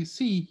can easily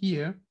see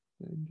here,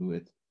 do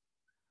it.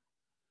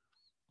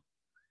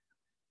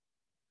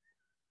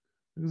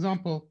 For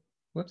example,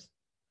 whoops,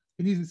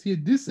 you can easily see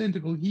this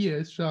integral here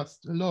is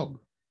just a log.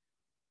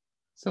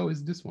 So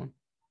is this one.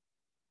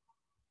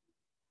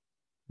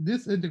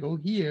 This integral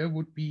here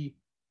would be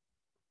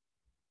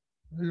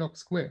a log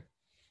square.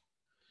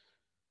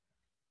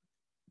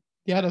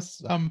 The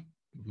others, and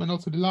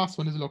also the last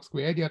one is a log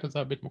square. The others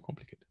are a bit more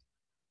complicated.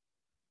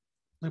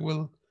 And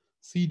we'll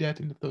see that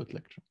in the 3rd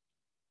lecture.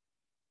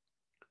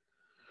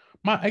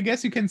 But I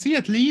guess you can see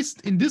at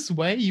least in this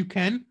way, you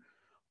can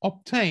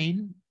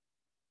obtain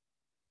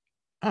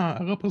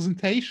a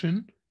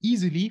representation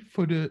easily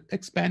for the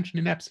expansion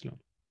in epsilon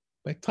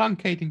by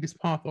truncating this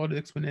path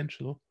ordered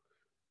exponential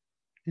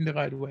in the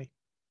right way.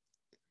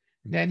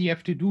 And then you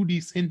have to do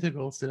these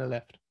integrals that are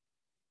left,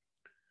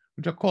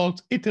 which are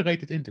called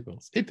iterated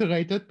integrals.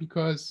 Iterated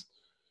because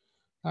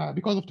of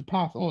the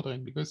path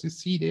ordering, because you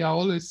see they are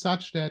always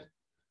such that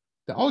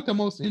the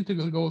outermost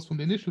integral goes from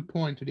the initial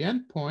point to the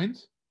end point.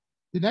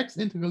 The next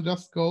integral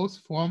just goes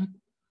from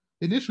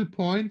the initial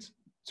point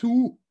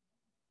to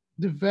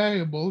the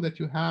variable that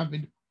you have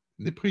in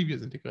the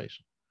previous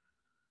integration.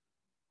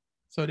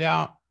 So they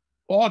are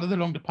ordered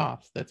along the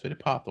path. That's where the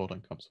path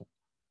ordering comes from.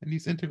 And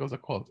these integrals are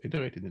called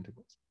iterated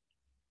integrals.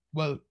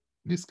 We'll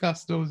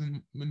discuss those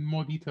in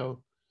more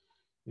detail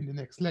in the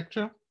next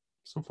lecture.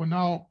 So for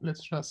now,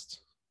 let's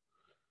just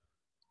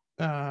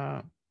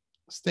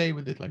stay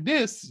with it like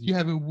this. You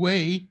have a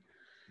way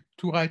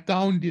to write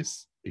down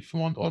this, if you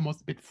want,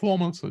 almost a bit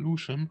formal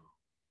solution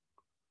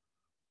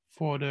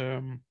for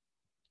the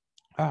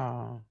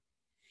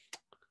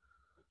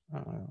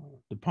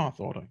path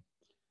ordering.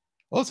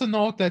 Also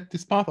note that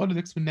this path ordered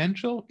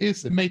exponential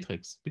is a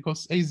matrix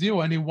because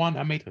A0 and A1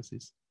 are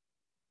matrices.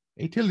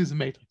 A tilde is a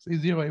matrix.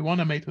 A0, A1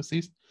 are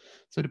matrices.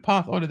 So the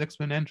path ordered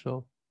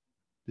exponential,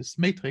 this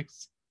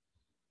matrix,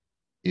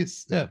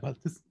 is the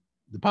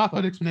path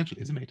ordered exponential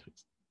is a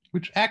matrix,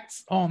 which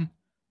acts on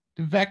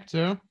the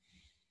vector.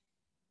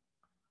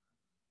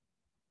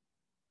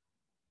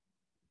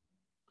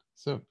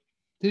 So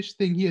this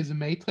thing here is a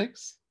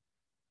matrix,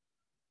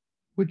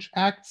 which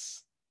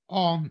acts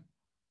on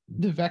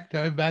the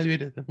vector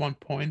evaluated at one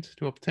point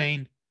to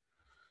obtain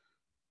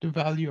the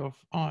value of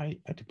I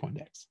at the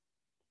point x.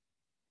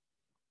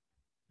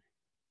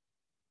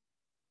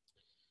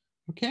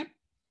 Okay.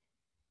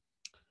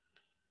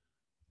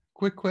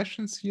 Quick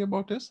questions here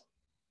about this?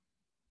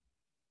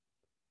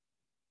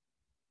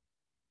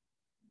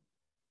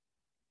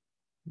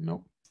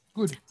 No.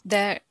 Good.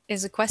 There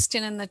is a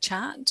question in the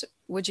chat.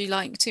 Would you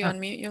like to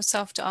unmute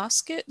yourself to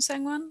ask it,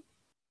 Sengwan?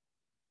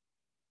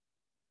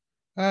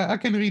 I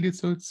can read it,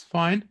 so it's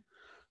fine.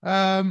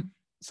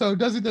 So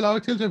does it allow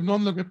a tilde to have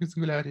non-logarithmic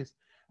singularities?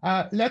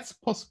 Let's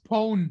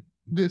postpone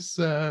this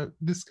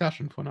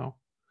discussion for now.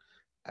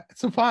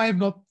 So far, I have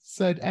not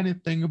said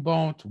anything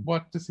about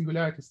what the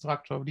singularity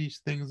structure of these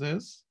things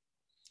is.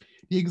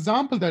 The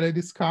example that I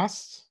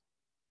discussed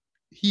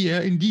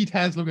here indeed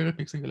has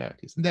logarithmic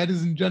singularities, and that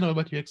is in general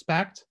what you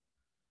expect.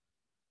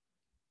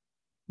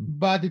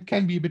 But it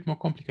can be a bit more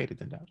complicated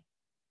than that.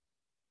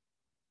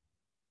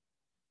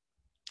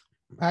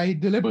 I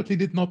deliberately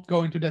did not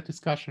go into that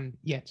discussion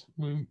yet.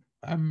 We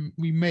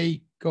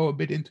may go a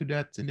bit into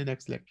that in the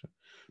next lecture.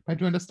 But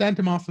to understand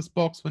the master's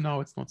box, for now,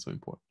 it's not so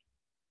important.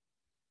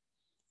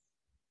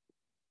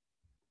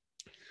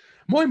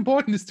 More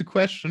important is the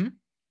question.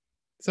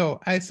 So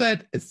I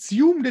said,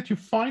 assume that you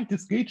find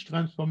this gauge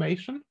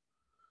transformation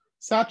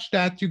such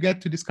that you get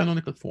to this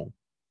canonical form.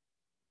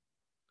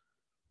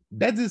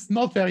 That is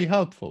not very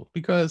helpful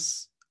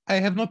because I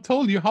have not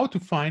told you how to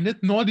find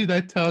it, nor did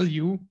I tell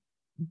you,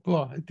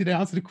 well, did I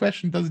answer the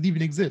question, does it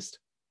even exist?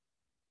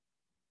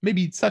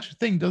 Maybe such a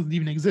thing doesn't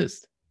even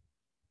exist.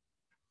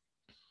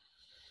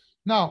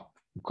 Now,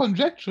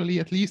 conjecturally,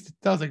 at least it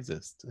does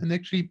exist. And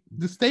actually,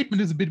 the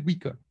statement is a bit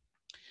weaker.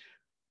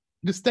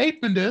 The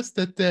statement is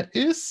that there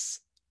is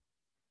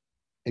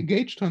a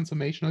gauge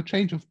transformation or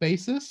change of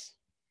basis,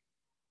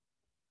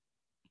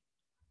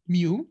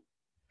 mu,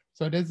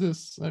 So there's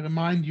this, I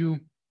remind you,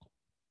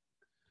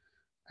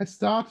 I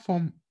start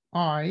from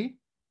I,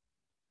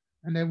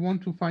 and I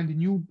want to find a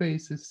new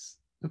basis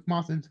of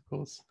mass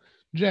integrals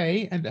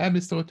J, and M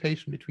is the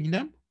rotation between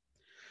them.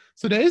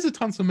 So there is a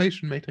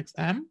transformation matrix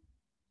M,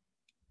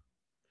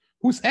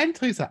 whose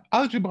entries are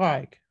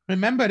algebraic.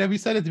 Remember that we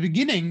said at the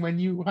beginning, when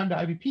you run the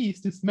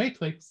IVPs, this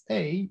matrix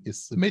A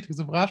is a matrix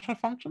of rational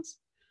functions.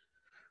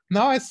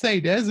 Now I say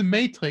there's a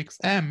matrix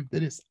M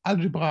that is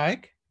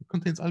algebraic, it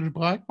contains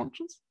algebraic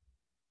functions,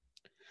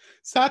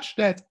 such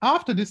that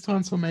after this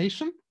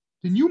transformation,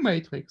 the new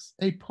matrix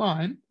A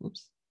prime,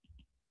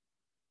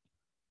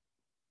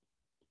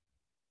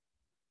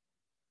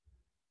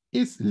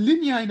 is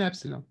linear in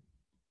epsilon.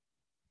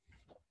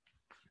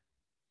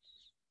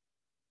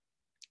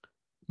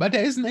 But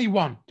there is an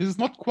A1. This is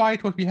not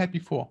quite what we had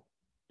before.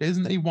 There is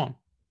an A1.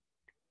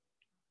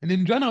 And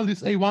in general,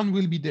 this A1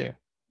 will be there.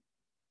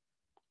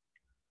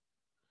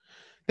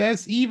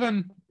 There's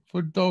even,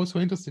 for those who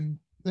are interested,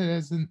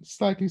 there's a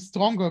slightly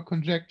stronger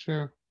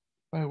conjecture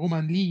by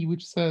Roman Lee,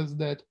 which says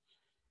that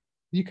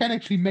you can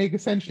actually make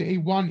essentially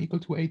A1 equal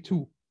to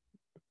A2.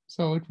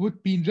 So it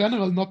would be in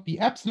general not be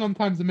epsilon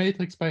times the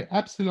matrix by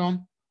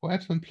epsilon or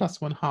epsilon plus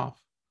 1/2.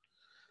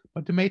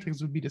 But the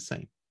matrix would be the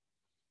same.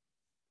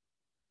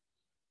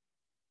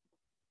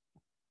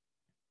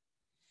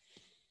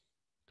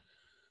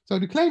 So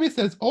the claim is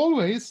there's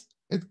always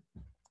a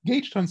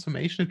gauge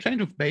transformation, a change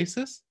of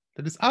basis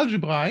that is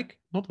algebraic,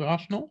 not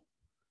rational,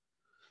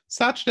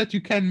 such that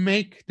you can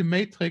make the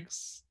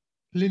matrix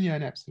linear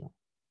in epsilon.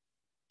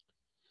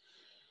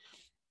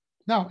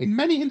 Now, in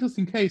many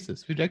interesting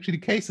cases, which actually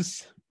the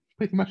cases,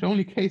 pretty much the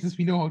only cases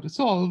we know how to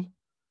solve,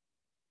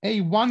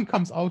 A1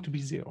 comes out to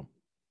be 0.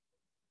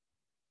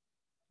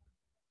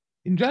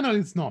 In general,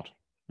 it's not,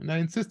 and I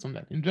insist on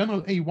that. In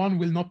general, A1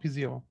 will not be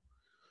 0.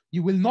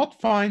 You will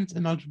not find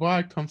an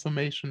algebraic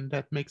transformation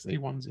that makes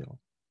A1 0.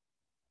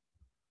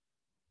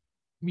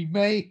 We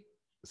may,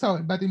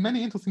 but in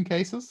many interesting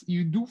cases,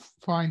 you do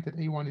find that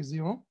A1 is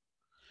 0.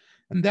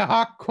 And there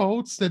are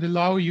codes that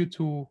allow you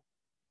to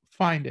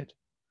find it.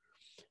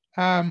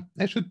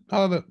 I should,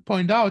 however,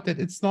 point out that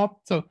it's not,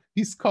 so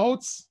these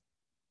codes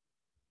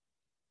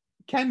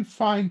can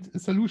find a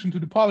solution to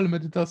the problem,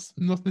 but it does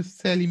not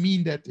necessarily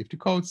mean that if the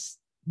codes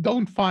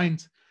don't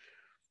find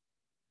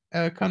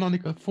a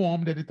canonical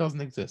form, that it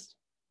doesn't exist.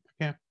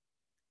 Okay,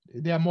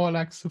 they are more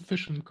like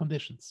sufficient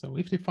conditions. So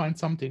if they find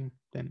something,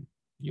 then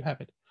you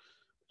have it.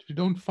 If you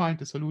don't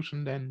find a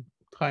solution, then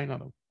try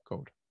another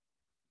code.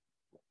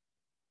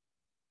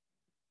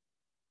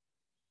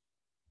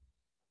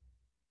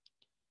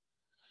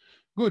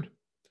 Good.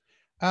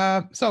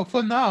 So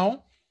for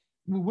now,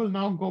 we will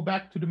now go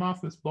back to the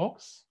massless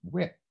box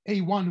where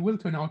A1 will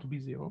turn out to be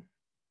 0.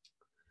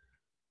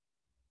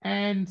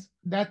 And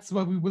that's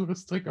what we will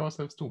restrict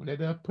ourselves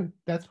to.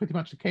 That's pretty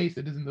much the case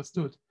that is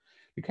understood.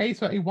 The case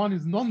where A1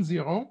 is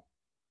non-zero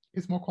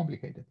is more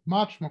complicated,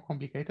 much more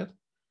complicated.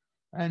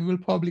 And we'll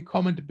probably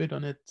comment a bit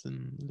on it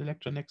in the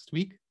lecture next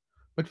week.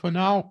 But for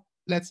now,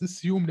 let's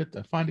assume that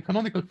I find a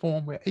canonical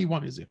form where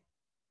A1 is 0.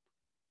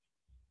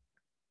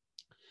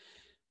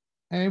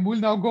 And we'll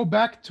now go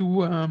back to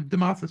the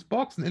massless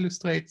box and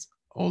illustrate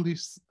all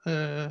these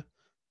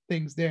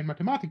things there in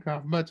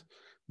Mathematica. But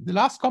the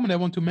last comment I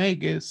want to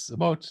make is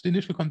about the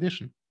initial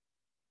condition.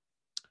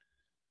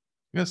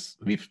 Because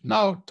we've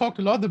now talked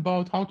a lot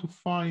about how to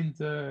find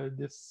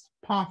this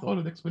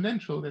path-ordered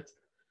exponential that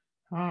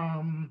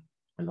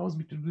allows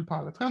me to do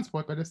parallel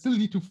transport, but I still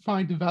need to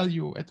find the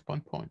value at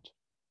one point.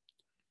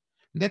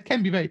 And that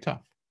can be very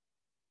tough.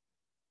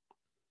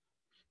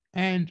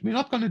 And we're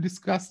not going to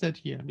discuss that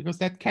here because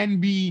that can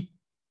be,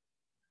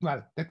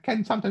 well, that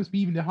can sometimes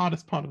be even the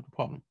hardest part of the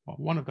problem, or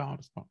one of the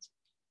hardest parts.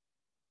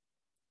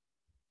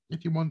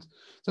 If you want,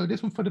 so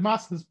this one for the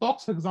massless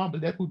box, for example,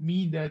 that would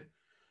mean that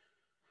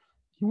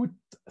you would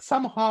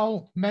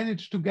somehow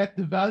manage to get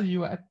the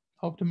value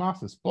of the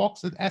massless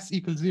box at s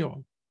equals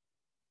 0.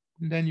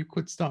 And then you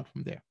could start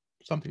from there,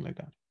 something like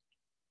that.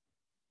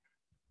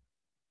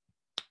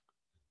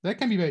 That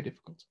can be very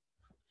difficult.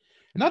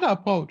 Another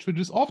approach, which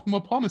is often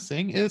more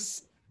promising,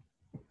 is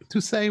to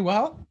say,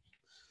 well,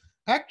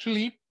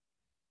 actually,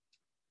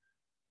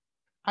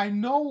 I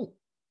know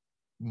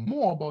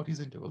more about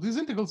these integrals. These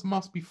integrals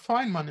must be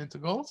Feynman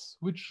integrals,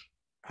 which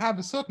have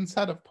a certain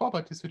set of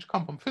properties which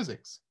come from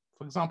physics.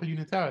 For example,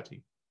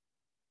 unitarity.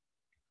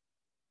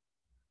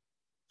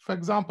 For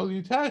example,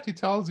 unitarity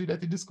tells you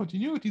that the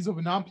discontinuities of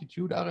an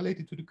amplitude are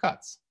related to the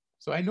cuts.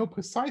 So I know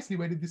precisely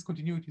where the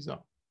discontinuities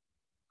are.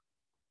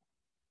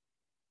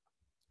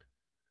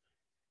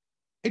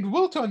 It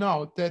will turn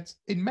out that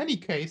in many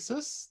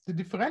cases, the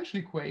differential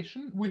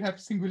equation will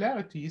have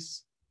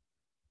singularities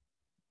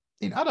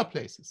in other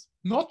places,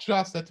 not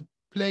just at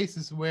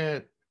places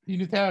where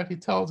unitarity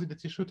tells you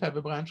that you should have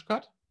a branch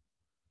cut,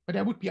 but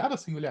there would be other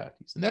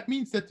singularities. And that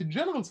means that the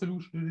general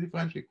solution to the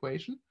differential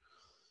equation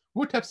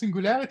would have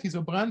singularities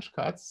or branch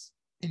cuts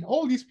in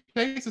all these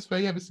places where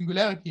you have a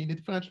singularity in the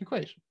differential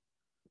equation.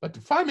 But the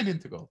Feynman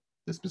integral,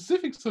 the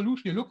specific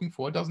solution you're looking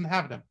for, doesn't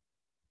have them,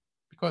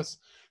 because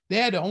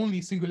there the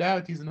only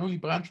singularities and only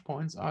branch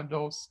points are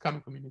those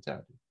coming from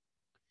unitarity.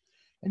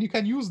 And you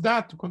can use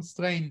that to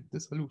constrain the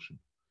solution.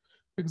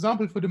 For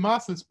example, for the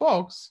massless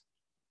box,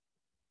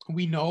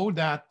 we know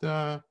that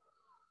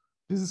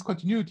this is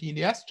continuity in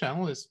the S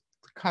channel is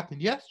the cut in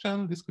the S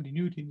channel,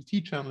 discontinuity in the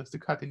T channel is the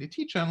cut in the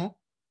T channel,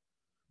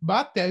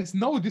 but there is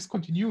no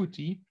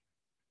discontinuity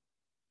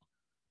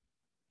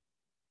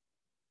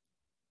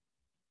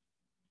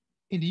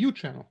in the U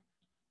channel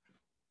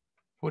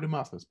for the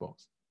massless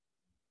box.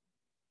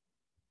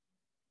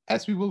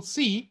 As we will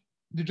see,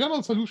 the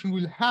general solution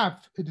will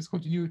have a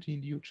discontinuity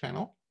in the U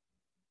channel.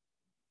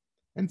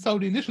 And so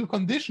the initial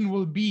condition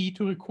will be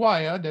to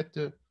require that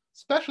the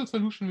special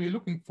solution we're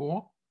looking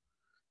for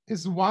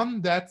is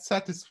one that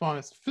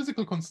satisfies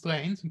physical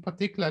constraints, in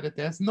particular that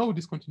there's no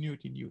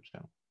discontinuity in the U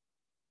channel.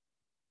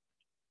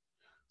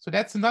 So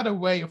that's another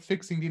way of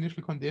fixing the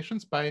initial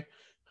conditions by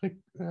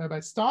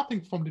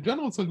starting from the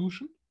general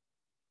solution.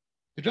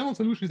 The general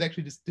solution is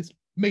actually this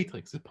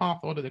matrix, the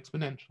path-ordered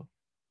exponential.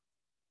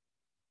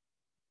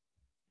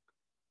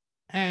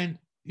 And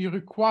you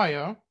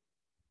require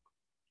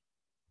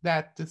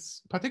that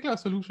this particular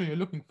solution you're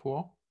looking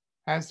for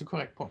has the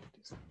correct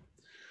properties.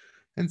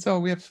 And so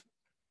we have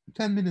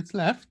 10 minutes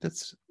left.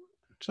 That's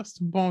just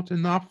about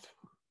enough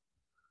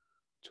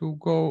to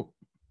go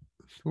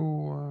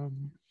through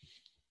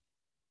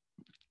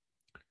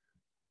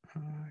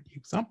the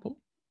example.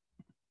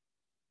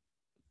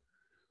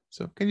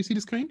 So can you see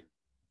the screen?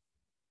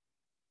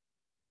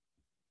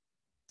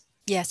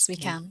 Yes, we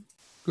can.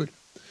 Good.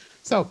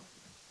 So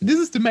this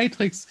is the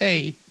matrix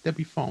A that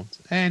we found.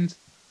 And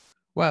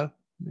well,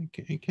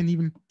 you can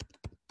even,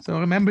 so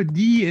remember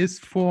D is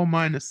 4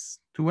 minus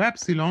 2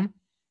 epsilon.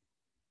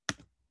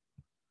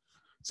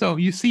 So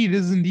you see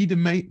this is indeed a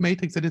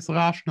matrix that is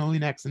rational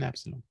in X and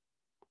epsilon.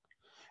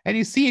 And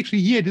you see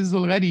actually here, this is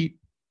already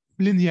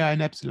linear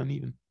in epsilon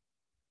even.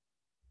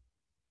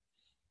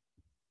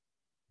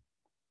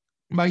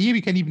 But here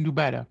we can even do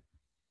better.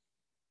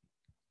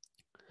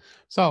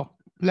 So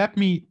let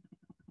me,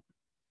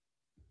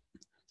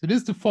 so this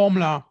is the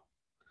formula.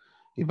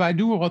 If I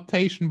do a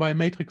rotation by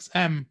matrix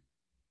M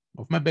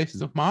of my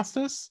basis of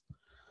masters,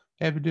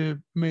 I have the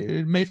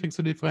matrix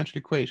of the differential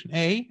equation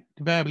A,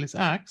 the variable is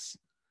X,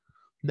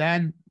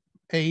 then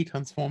A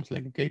transforms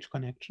like a gauge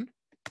connection.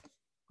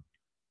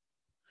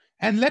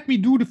 And let me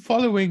do the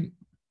following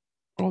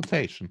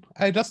rotation.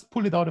 I just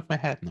pull it out of my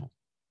head now.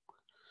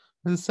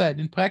 As I said,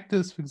 in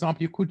practice, for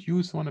example, you could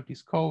use one of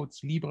these codes,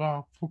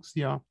 Libra,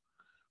 Fuchsia,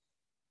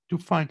 to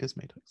find this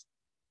matrix.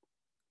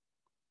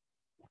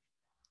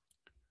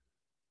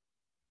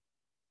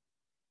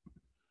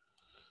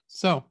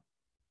 So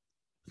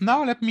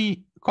now let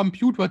me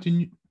compute what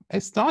I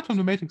start from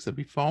the matrix that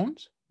we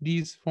found,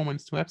 these 4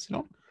 minus 2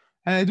 epsilon,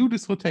 and I do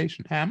this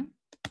rotation M,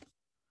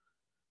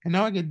 and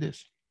now I get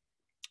this.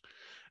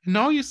 And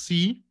now you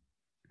see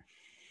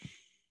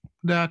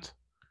that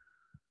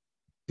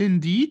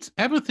indeed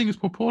everything is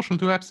proportional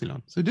to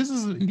epsilon. So this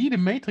is indeed a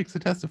matrix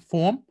that has the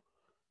form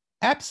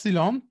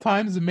epsilon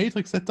times a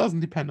matrix that doesn't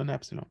depend on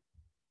epsilon.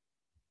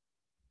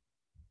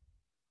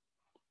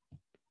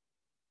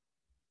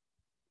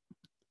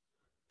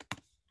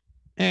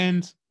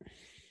 And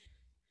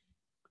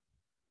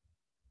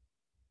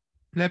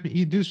let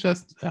me, this is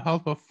just a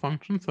helper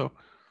function. So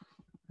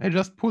I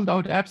just pulled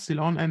out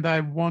epsilon and I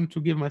want to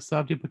give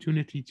myself the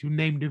opportunity to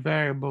name the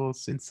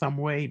variables in some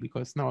way,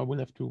 because now I will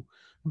have to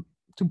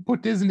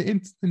put this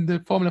in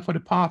the formula for the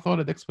path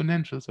ordered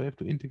exponential. So I have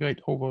to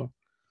integrate over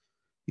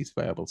these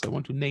variables. I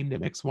want to name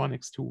them x1,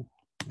 x2,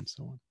 and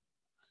so on.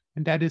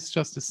 And that is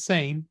just the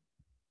same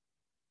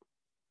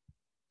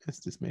as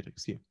this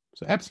matrix here.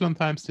 So epsilon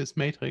times this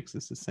matrix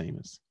is the same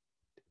as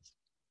this.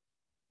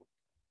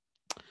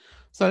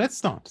 So let's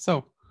start.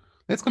 So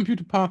let's compute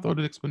the path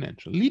ordered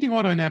exponential. Leading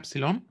order in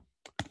epsilon,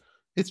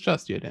 it's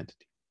just the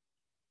identity.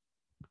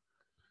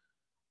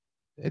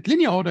 At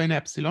linear order in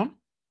epsilon,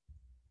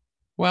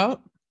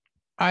 well,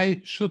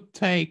 I should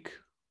take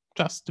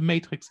just the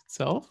matrix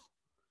itself,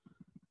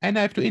 and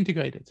I have to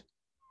integrate it.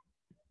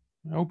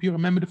 I hope you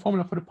remember the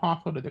formula for the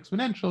path ordered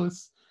exponential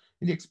is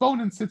in the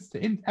exponent sits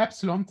the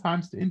epsilon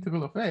times the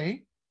integral of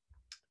A.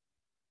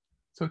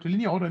 So to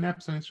linear order in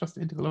epsilon is just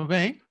the integral of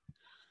A.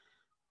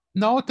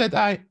 Note that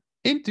I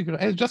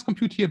just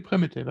compute here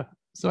primitive.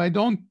 So I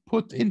don't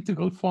put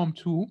integral form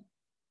 2.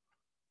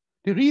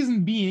 The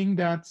reason being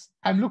that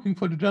I'm looking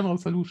for the general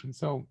solution.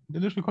 So the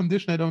initial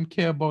condition, I don't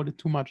care about it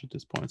too much at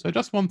this point. So I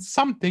just want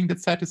something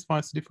that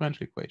satisfies the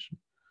differential equation.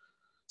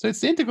 So it's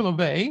the integral of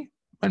A,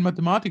 and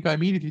Mathematica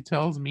immediately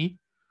tells me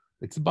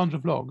it's a bunch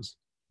of logs.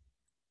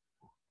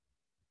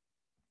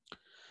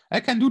 I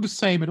can do the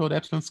same at order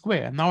epsilon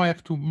squared. Now I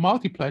have to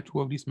multiply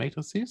 2 of these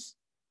matrices.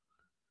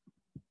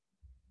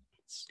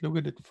 Let's look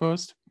at it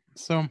first.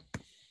 So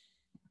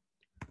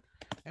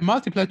I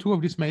multiply 2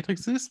 of these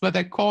matrices, but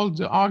I call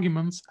the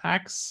arguments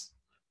x1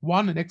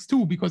 and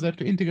x2 because I have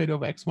to integrate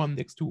over x1 and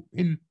x2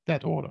 in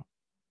that order.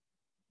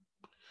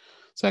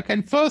 So I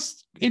can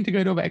first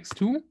integrate over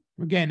x2.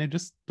 Again, I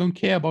just don't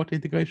care about the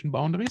integration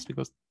boundaries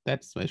because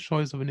that's my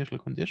choice of initial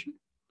condition.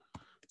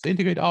 So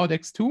integrate out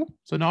x2.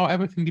 So now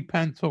everything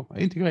depends. So I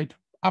integrate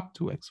up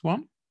to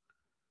x1.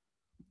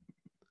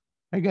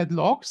 I get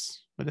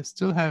logs, but I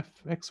still have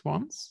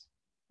x1s.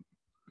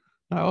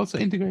 I also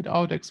integrate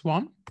out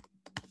x1.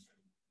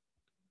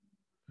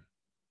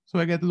 So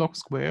I get log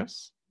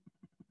squares.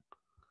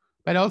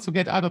 But I also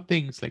get other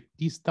things like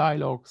these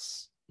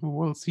dialogues. We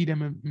will see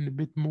them in a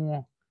bit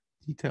more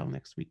detail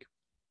next week.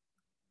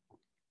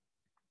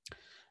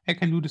 I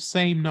can do the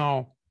same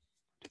now,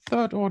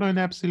 third order in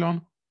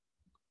epsilon.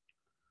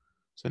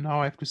 So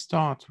now I have to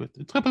start with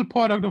the triple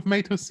product of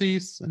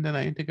matrices, and then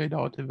I integrate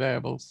out the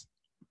variables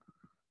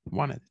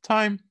one at a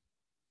time.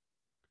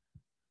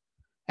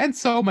 And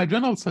so my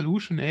general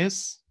solution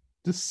is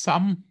the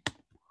sum.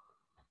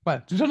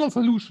 Well, the general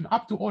solution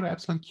up to order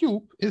epsilon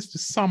cube is the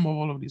sum of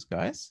all of these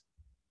guys.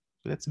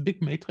 So that's a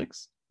big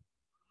matrix.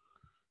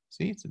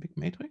 See, it's a big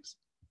matrix,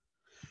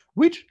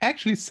 which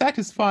actually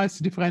satisfies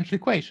the differential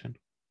equation,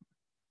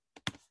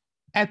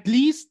 at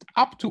least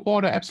up to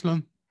order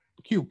epsilon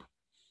cube.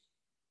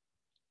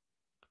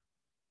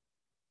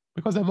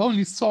 Because I've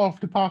only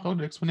solved the path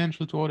order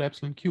exponential to order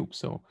epsilon cube.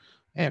 So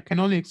I can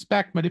only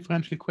expect my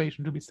differential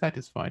equation to be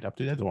satisfied up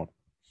to that order.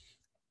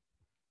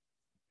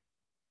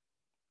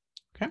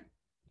 Okay.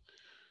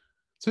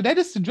 So that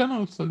is the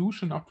general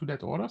solution up to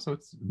that order. So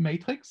it's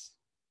matrix,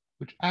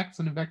 which acts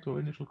on a vector of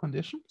initial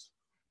conditions.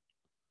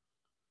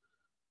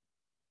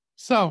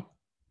 So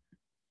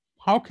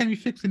how can we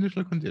fix the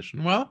initial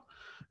condition? Well,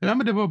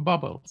 remember there were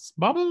bubbles.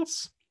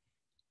 Bubbles,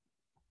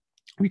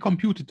 we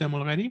computed them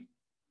already.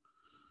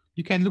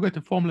 You can look at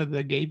the formula that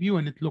I gave you,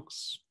 and it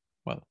looks,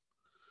 well,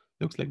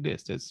 looks like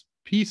this. There's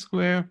p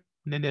squared,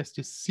 and then there's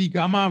this c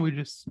gamma, which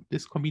is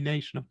this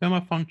combination of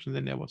gamma functions,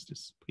 and there was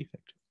this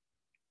prefect.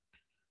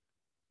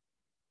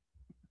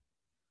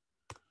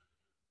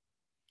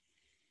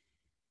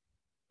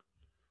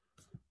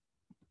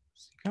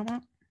 C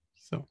gamma.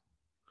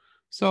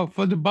 So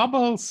for the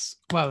bubbles,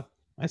 well,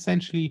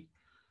 essentially,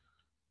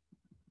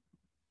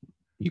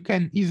 you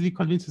can easily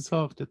convince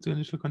yourself that the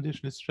initial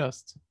condition is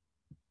just.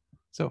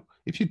 So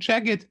if you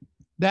check it,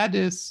 that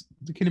is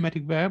the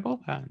kinematic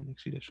variable, and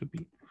actually there should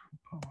be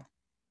power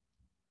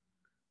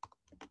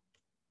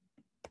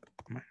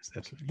minus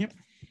epsilon here.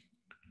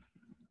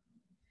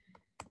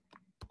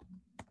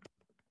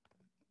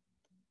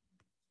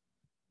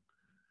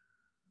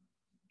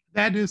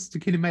 That is the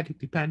kinematic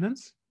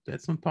dependence.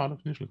 That's not part of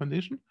initial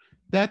condition.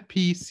 That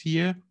piece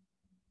here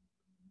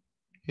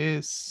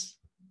is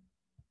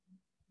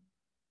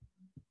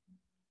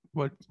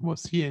what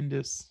was here in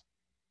this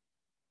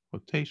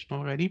rotation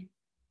already.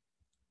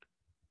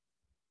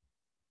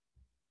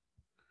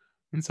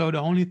 And so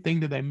the only thing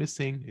that I'm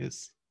missing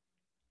is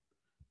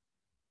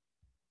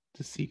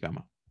the C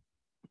gamma.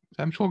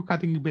 So I'm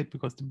shortcutting a bit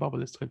because the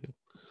bubble is trivial.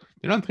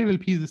 The non-trivial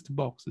piece is the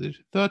box. The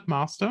third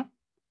master,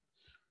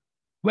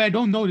 where I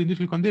don't know the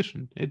initial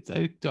condition.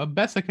 The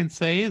best I can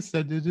say is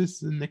that it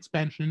is an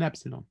expansion in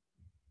epsilon.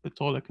 That's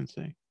all I can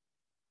say.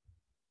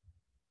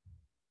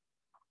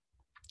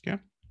 Okay.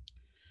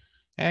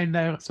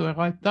 And so I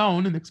write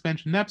down an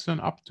expansion in epsilon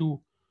up to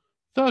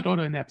third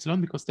order in epsilon,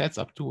 because that's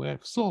up to where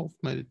I've solved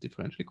my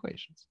differential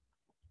equations.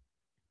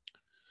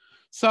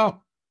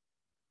 So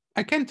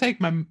I can take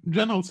my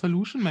general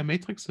solution, my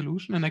matrix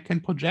solution, and I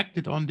can project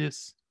it on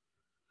this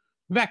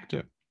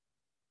vector.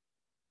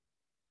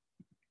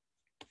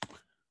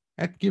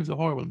 That gives a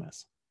horrible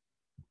mess.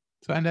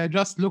 So, and I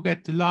just look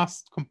at the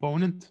last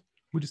component,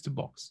 which is the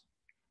box.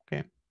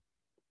 Okay.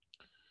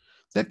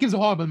 So that gives a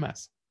horrible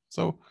mess.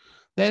 So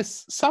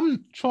there's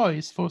some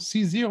choice for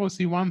C0,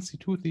 C1,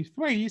 C2,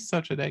 C3,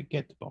 such that I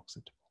get the box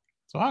interval.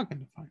 So how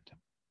can I find them?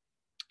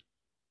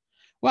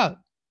 Well,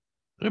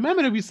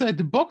 remember that we said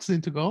the box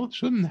integral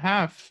shouldn't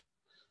have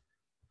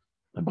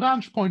a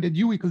branch point at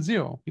u equals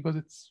 0, because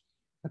it's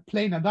a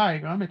planar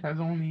diagram. It has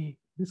only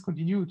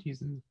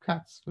discontinuities and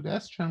cuts for the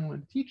S channel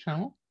and the T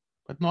channel,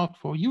 but not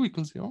for u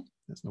equals 0.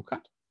 There's no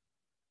cut.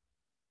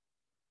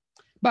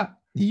 But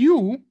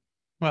u,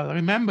 well,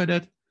 remember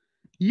that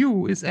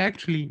u is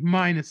actually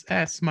minus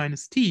S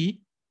minus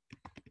T,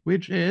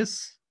 which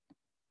is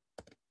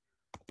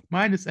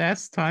minus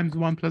S times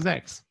 1 plus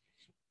X.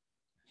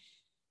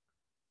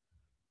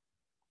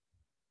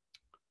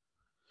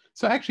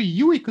 So actually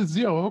u equals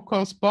 0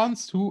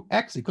 corresponds to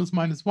X equals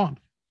minus 1.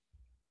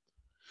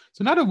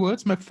 So in other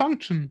words, my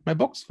function, my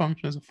box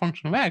function as a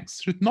function of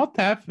X should not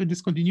have a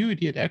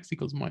discontinuity at X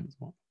equals minus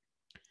 1.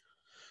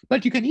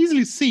 But you can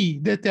easily see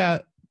that there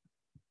are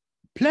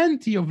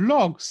plenty of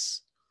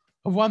logs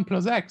of 1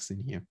 plus X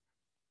in here.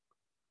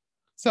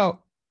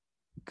 So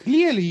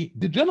clearly,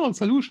 the general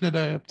solution that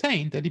I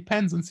obtained that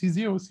depends on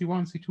C0,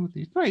 C1,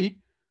 C2, C3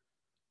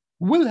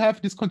 will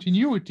have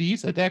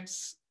discontinuities at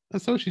X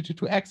associated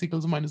to X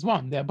equals minus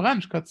 1. There are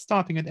branch cuts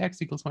starting at X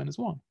equals minus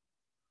 1.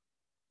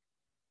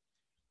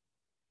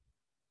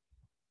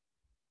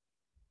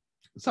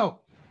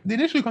 So the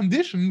initial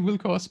condition will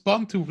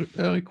correspond to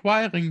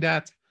requiring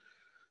that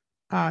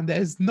there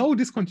is no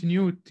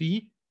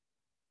discontinuity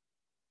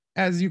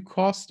as you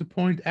cross the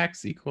point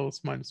X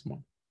equals minus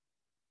 1.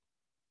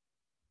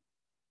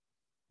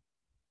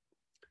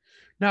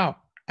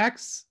 Now,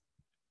 x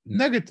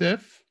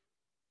negative,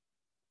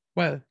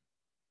 well,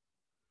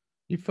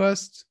 you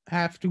first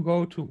have to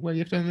go to, well, you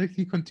have to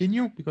analytically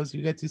continue, because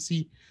you get to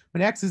see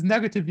when x is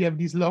negative, you have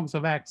these logs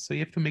of x. So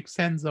you have to make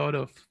sense out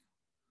of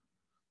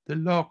the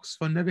logs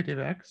for negative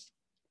x.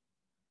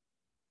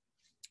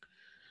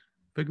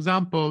 For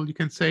example, you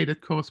can say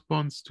that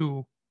corresponds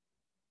to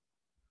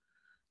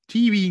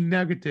t being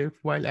negative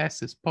while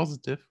s is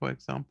positive, for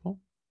example.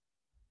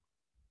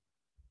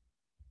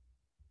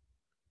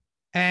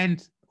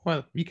 And,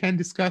 well, we can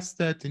discuss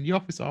that in the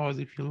office hours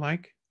if you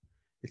like.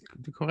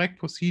 The correct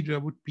procedure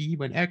would be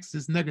when x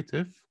is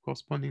negative,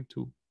 corresponding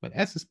to, when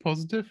s is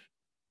positive,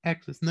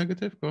 x is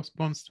negative,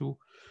 corresponds to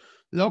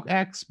log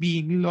x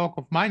being log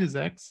of minus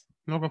x.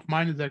 Log of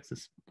minus x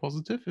is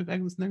positive if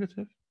x is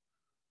negative,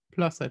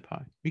 plus I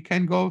pi. We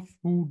can go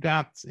through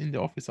that in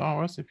the office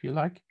hours if you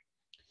like,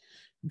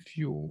 if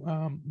you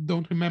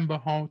don't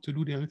remember how to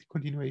do the analytic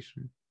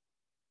continuation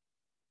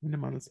in the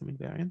Mandel sum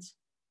invariance.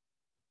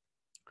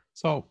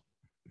 So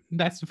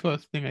that's the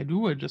first thing I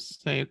do. I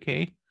just say,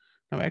 okay,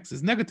 now x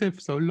is negative,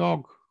 so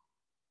log,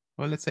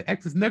 well, let's say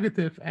x is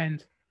negative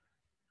and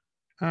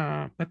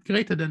but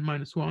greater than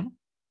 -1.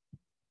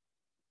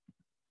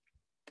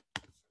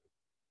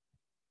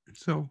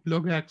 So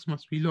log x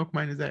must be log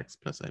minus x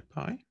plus I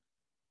pi.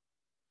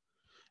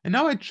 And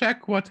now I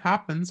check what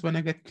happens when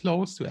I get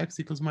close to x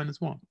equals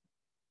 -1.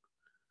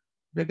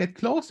 If I get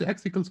close to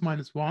x equals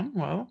 -1,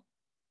 well,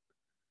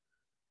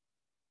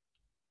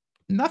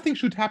 nothing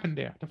should happen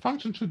there. The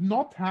function should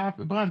not have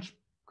a branch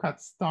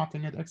cut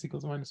starting at x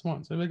equals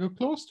 -1. So if I go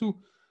close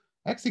to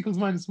x equals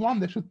 -1,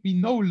 there should be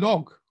no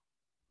log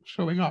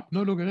showing up,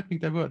 no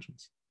logarithmic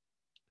divergence.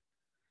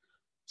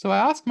 So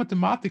I ask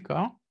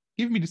Mathematica,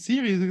 give me the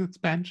series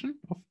expansion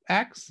of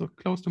x, so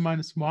close to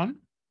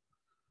 -1,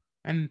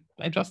 and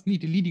I just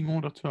need a leading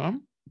order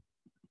term,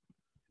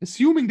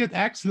 assuming that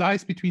x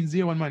lies between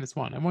 0 and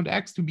 -1. I want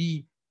x to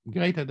be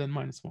greater than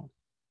 -1.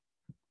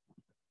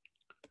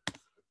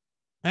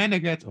 And I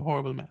get a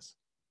horrible mess.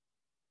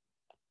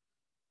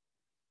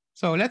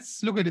 So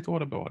let's look at it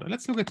order by order.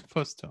 Let's look at the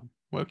first term.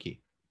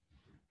 Okay.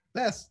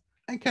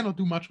 I cannot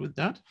do much with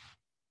that.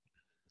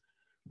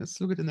 Let's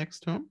look at the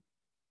next term.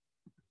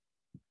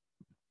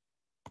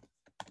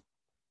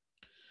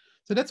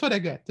 So that's what I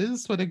get. This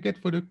is what I get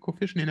for the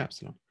coefficient in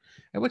epsilon.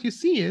 And what you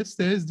see is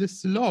there is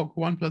this log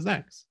 1 plus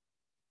x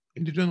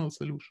in the general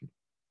solution.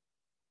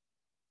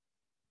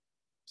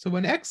 So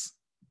when x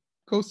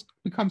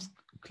becomes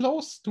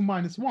close to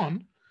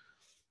 -1,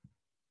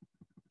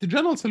 the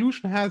general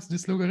solution has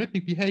this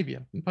logarithmic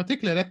behavior. In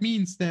particular, that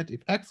means that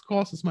if x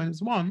crosses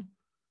 -1,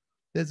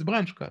 there's a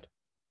branch cut.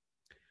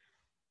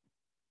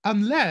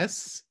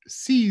 Unless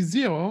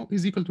C0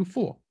 is equal to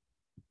 4.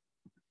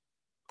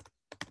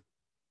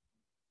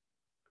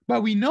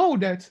 But we know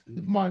that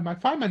my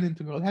Feynman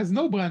integral has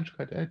no branch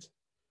cut at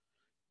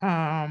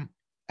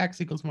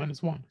x equals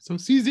 -1. So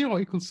C0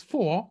 equals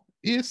 4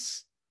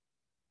 is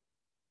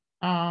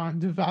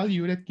the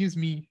value that gives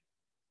me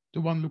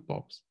the one loop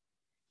box.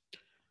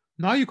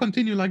 Now you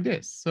continue like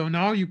this. So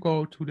now you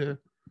go to the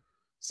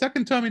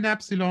second term in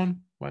epsilon,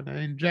 when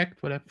I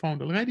inject what I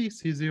found already,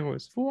 C0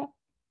 is 4.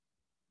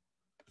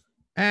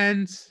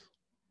 And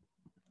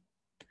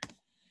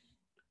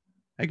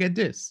I get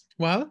this.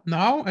 Well,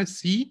 now I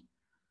see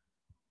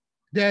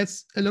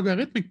there's a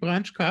logarithmic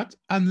branch cut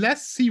unless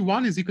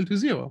C1 is equal to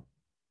 0.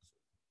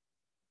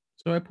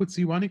 So I put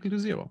C1 equal to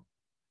 0.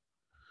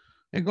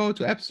 I go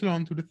to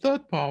epsilon to the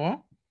third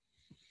power.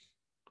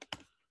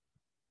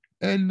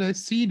 And I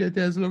see that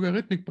there's a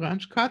logarithmic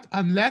branch cut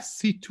unless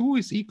C2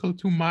 is equal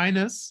to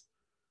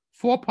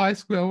 -4 pi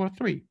square over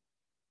 3.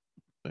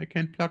 So I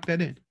can plug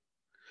that in.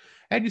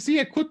 And you see,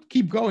 I could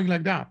keep going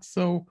like that.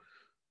 So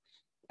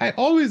I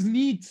always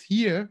need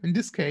here, in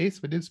this case,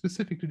 but it's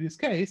specific to this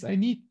case, I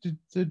need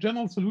the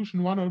general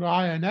solution 1 over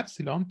I and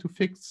epsilon to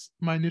fix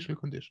my initial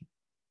condition.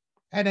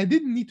 And I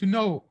didn't need to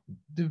know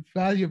the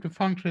value of the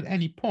function at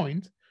any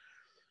point.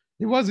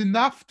 It was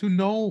enough to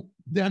know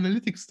the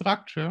analytic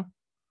structure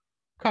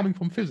coming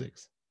from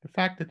physics. The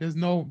fact that there's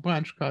no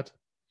branch cut,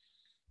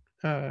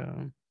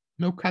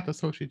 no cut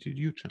associated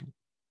U channel.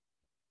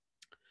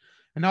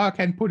 And now I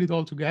can put it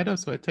all together.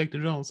 So I take the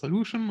general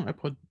solution, I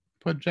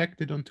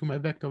project it onto my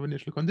vector of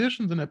initial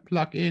conditions, and I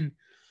plug in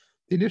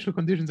the initial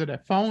conditions that I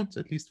found,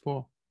 at least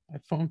I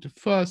found the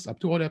first up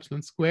to order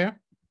epsilon square.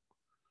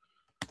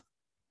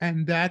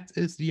 And that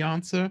is the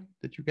answer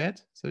that you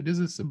get. So this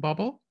is a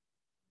bubble.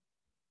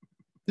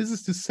 This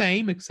is the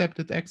same, except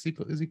that x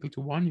is equal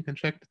to 1. You can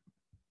check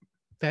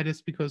that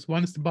is because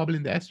one is the bubble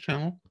in the S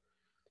channel,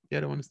 the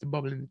other one is the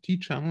bubble in the T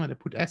channel, and I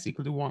put S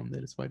equal to 1.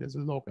 That is why there's a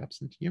log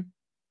absent here.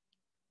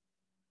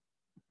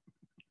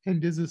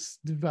 And this is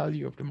the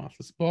value of the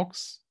massless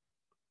box.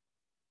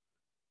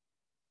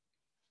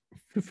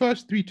 The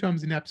first 3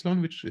 terms in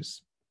epsilon, which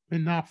is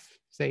enough,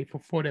 say, for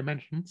 4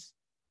 dimensions.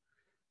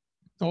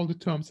 All the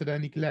terms that I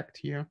neglect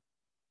here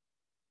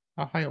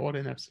are higher order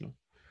in epsilon.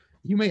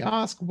 You may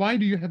ask, why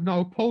do you have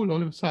now a pole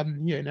all of a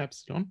sudden here in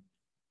epsilon?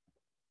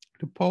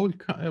 The pole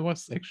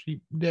was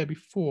actually there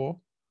before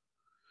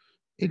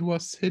it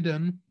was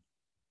hidden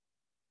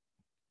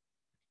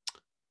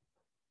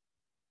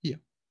here,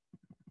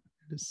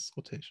 this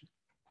rotation.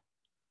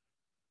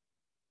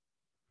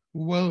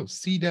 We'll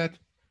see that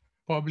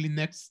probably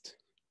next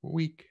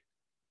week.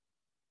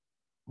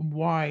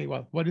 Why?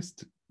 Well, what is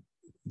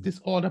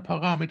this order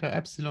parameter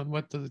epsilon?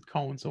 What does it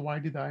count? So why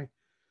did I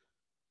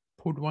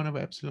put 1 over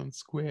epsilon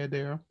square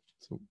there?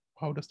 So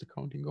how does the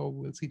counting go?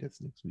 We'll see that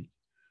next week.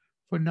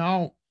 For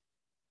now,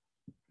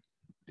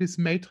 this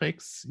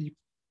matrix,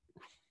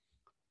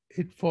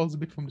 it falls a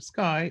bit from the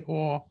sky,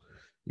 or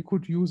you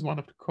could use one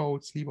of the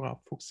codes, Libra,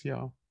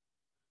 Fuchsia,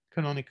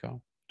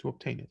 Canonica, to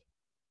obtain it.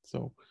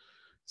 So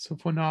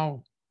for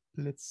now,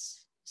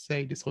 let's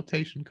say this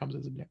rotation comes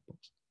as a black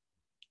box.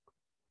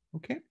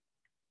 Okay,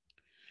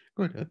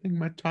 good. I think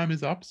my time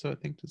is up, so I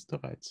think this is the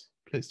right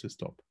place to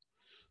stop.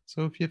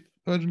 So if you have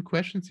urgent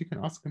questions, you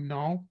can ask them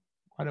now.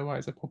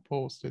 Otherwise, I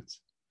propose that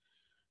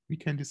we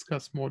can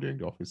discuss more during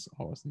the office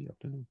hours in the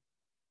afternoon.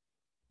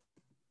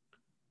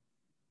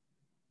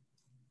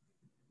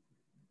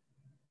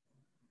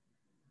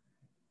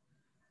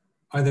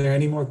 Are there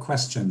any more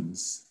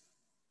questions?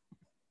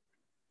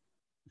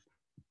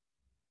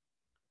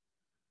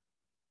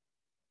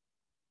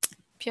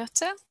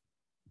 Piotr?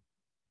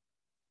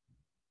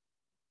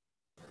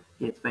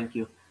 Yes, thank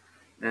you.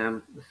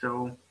 For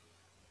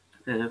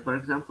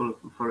example,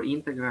 for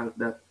integrals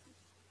that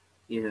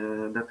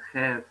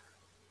have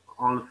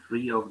all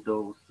 3 of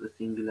those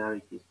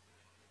singularities,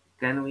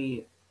 can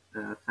we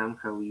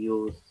somehow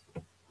use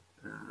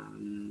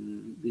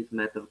this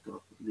method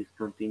of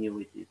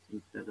discontinuities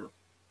instead of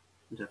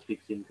just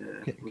fixing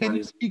the Can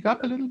you speak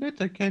up a little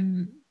bit? I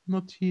can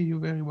not hear you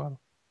very well.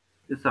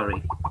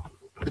 Sorry.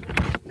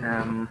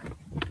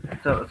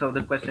 So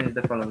the question is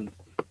the following.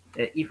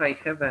 If I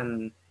have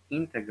an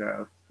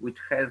integral which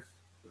has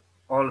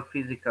all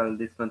physical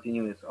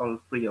discontinuous, all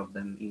 3 of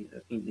them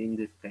in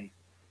this case,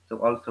 so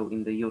also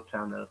in the U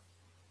channel,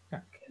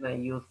 yeah, can I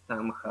use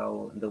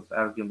somehow those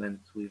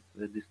arguments with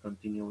the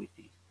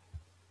discontinuities?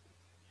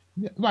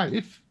 Yeah, well,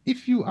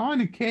 if you are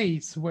in a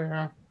case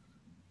where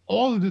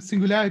all the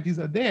singularities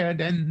are there,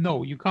 then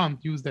no, you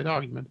can't use that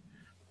argument.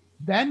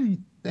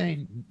 Then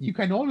you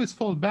can always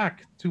fall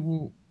back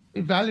to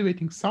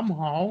evaluating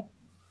somehow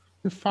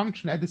the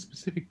function at a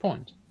specific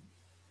point.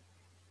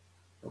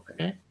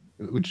 Okay.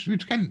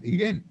 Which can,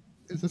 again,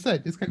 as I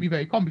said, this can be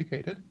very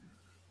complicated,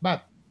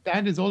 but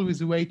that is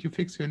always a way to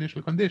fix your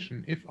initial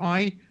condition. If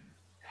I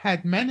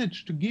had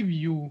managed to give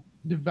you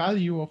the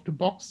value of the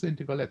box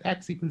integral at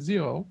x equals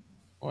 0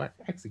 or at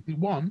x equals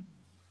 1,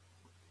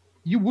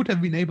 you would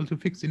have been able to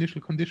fix the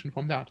initial condition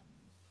from that.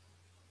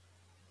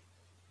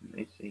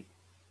 I see.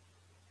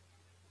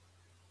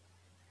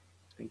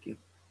 Thank you.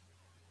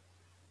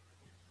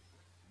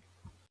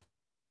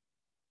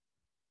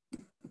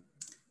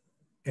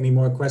 Any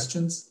more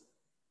questions?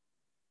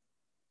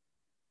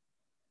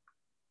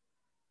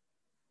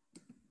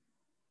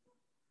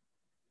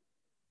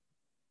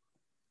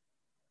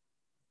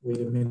 Wait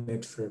a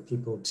minute for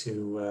people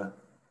to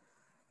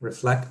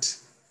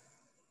reflect.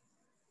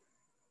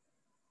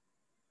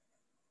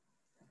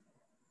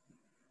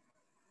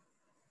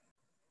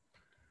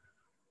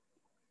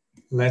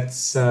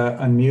 Let's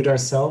unmute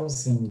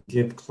ourselves and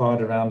give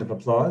Claude a round of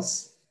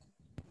applause.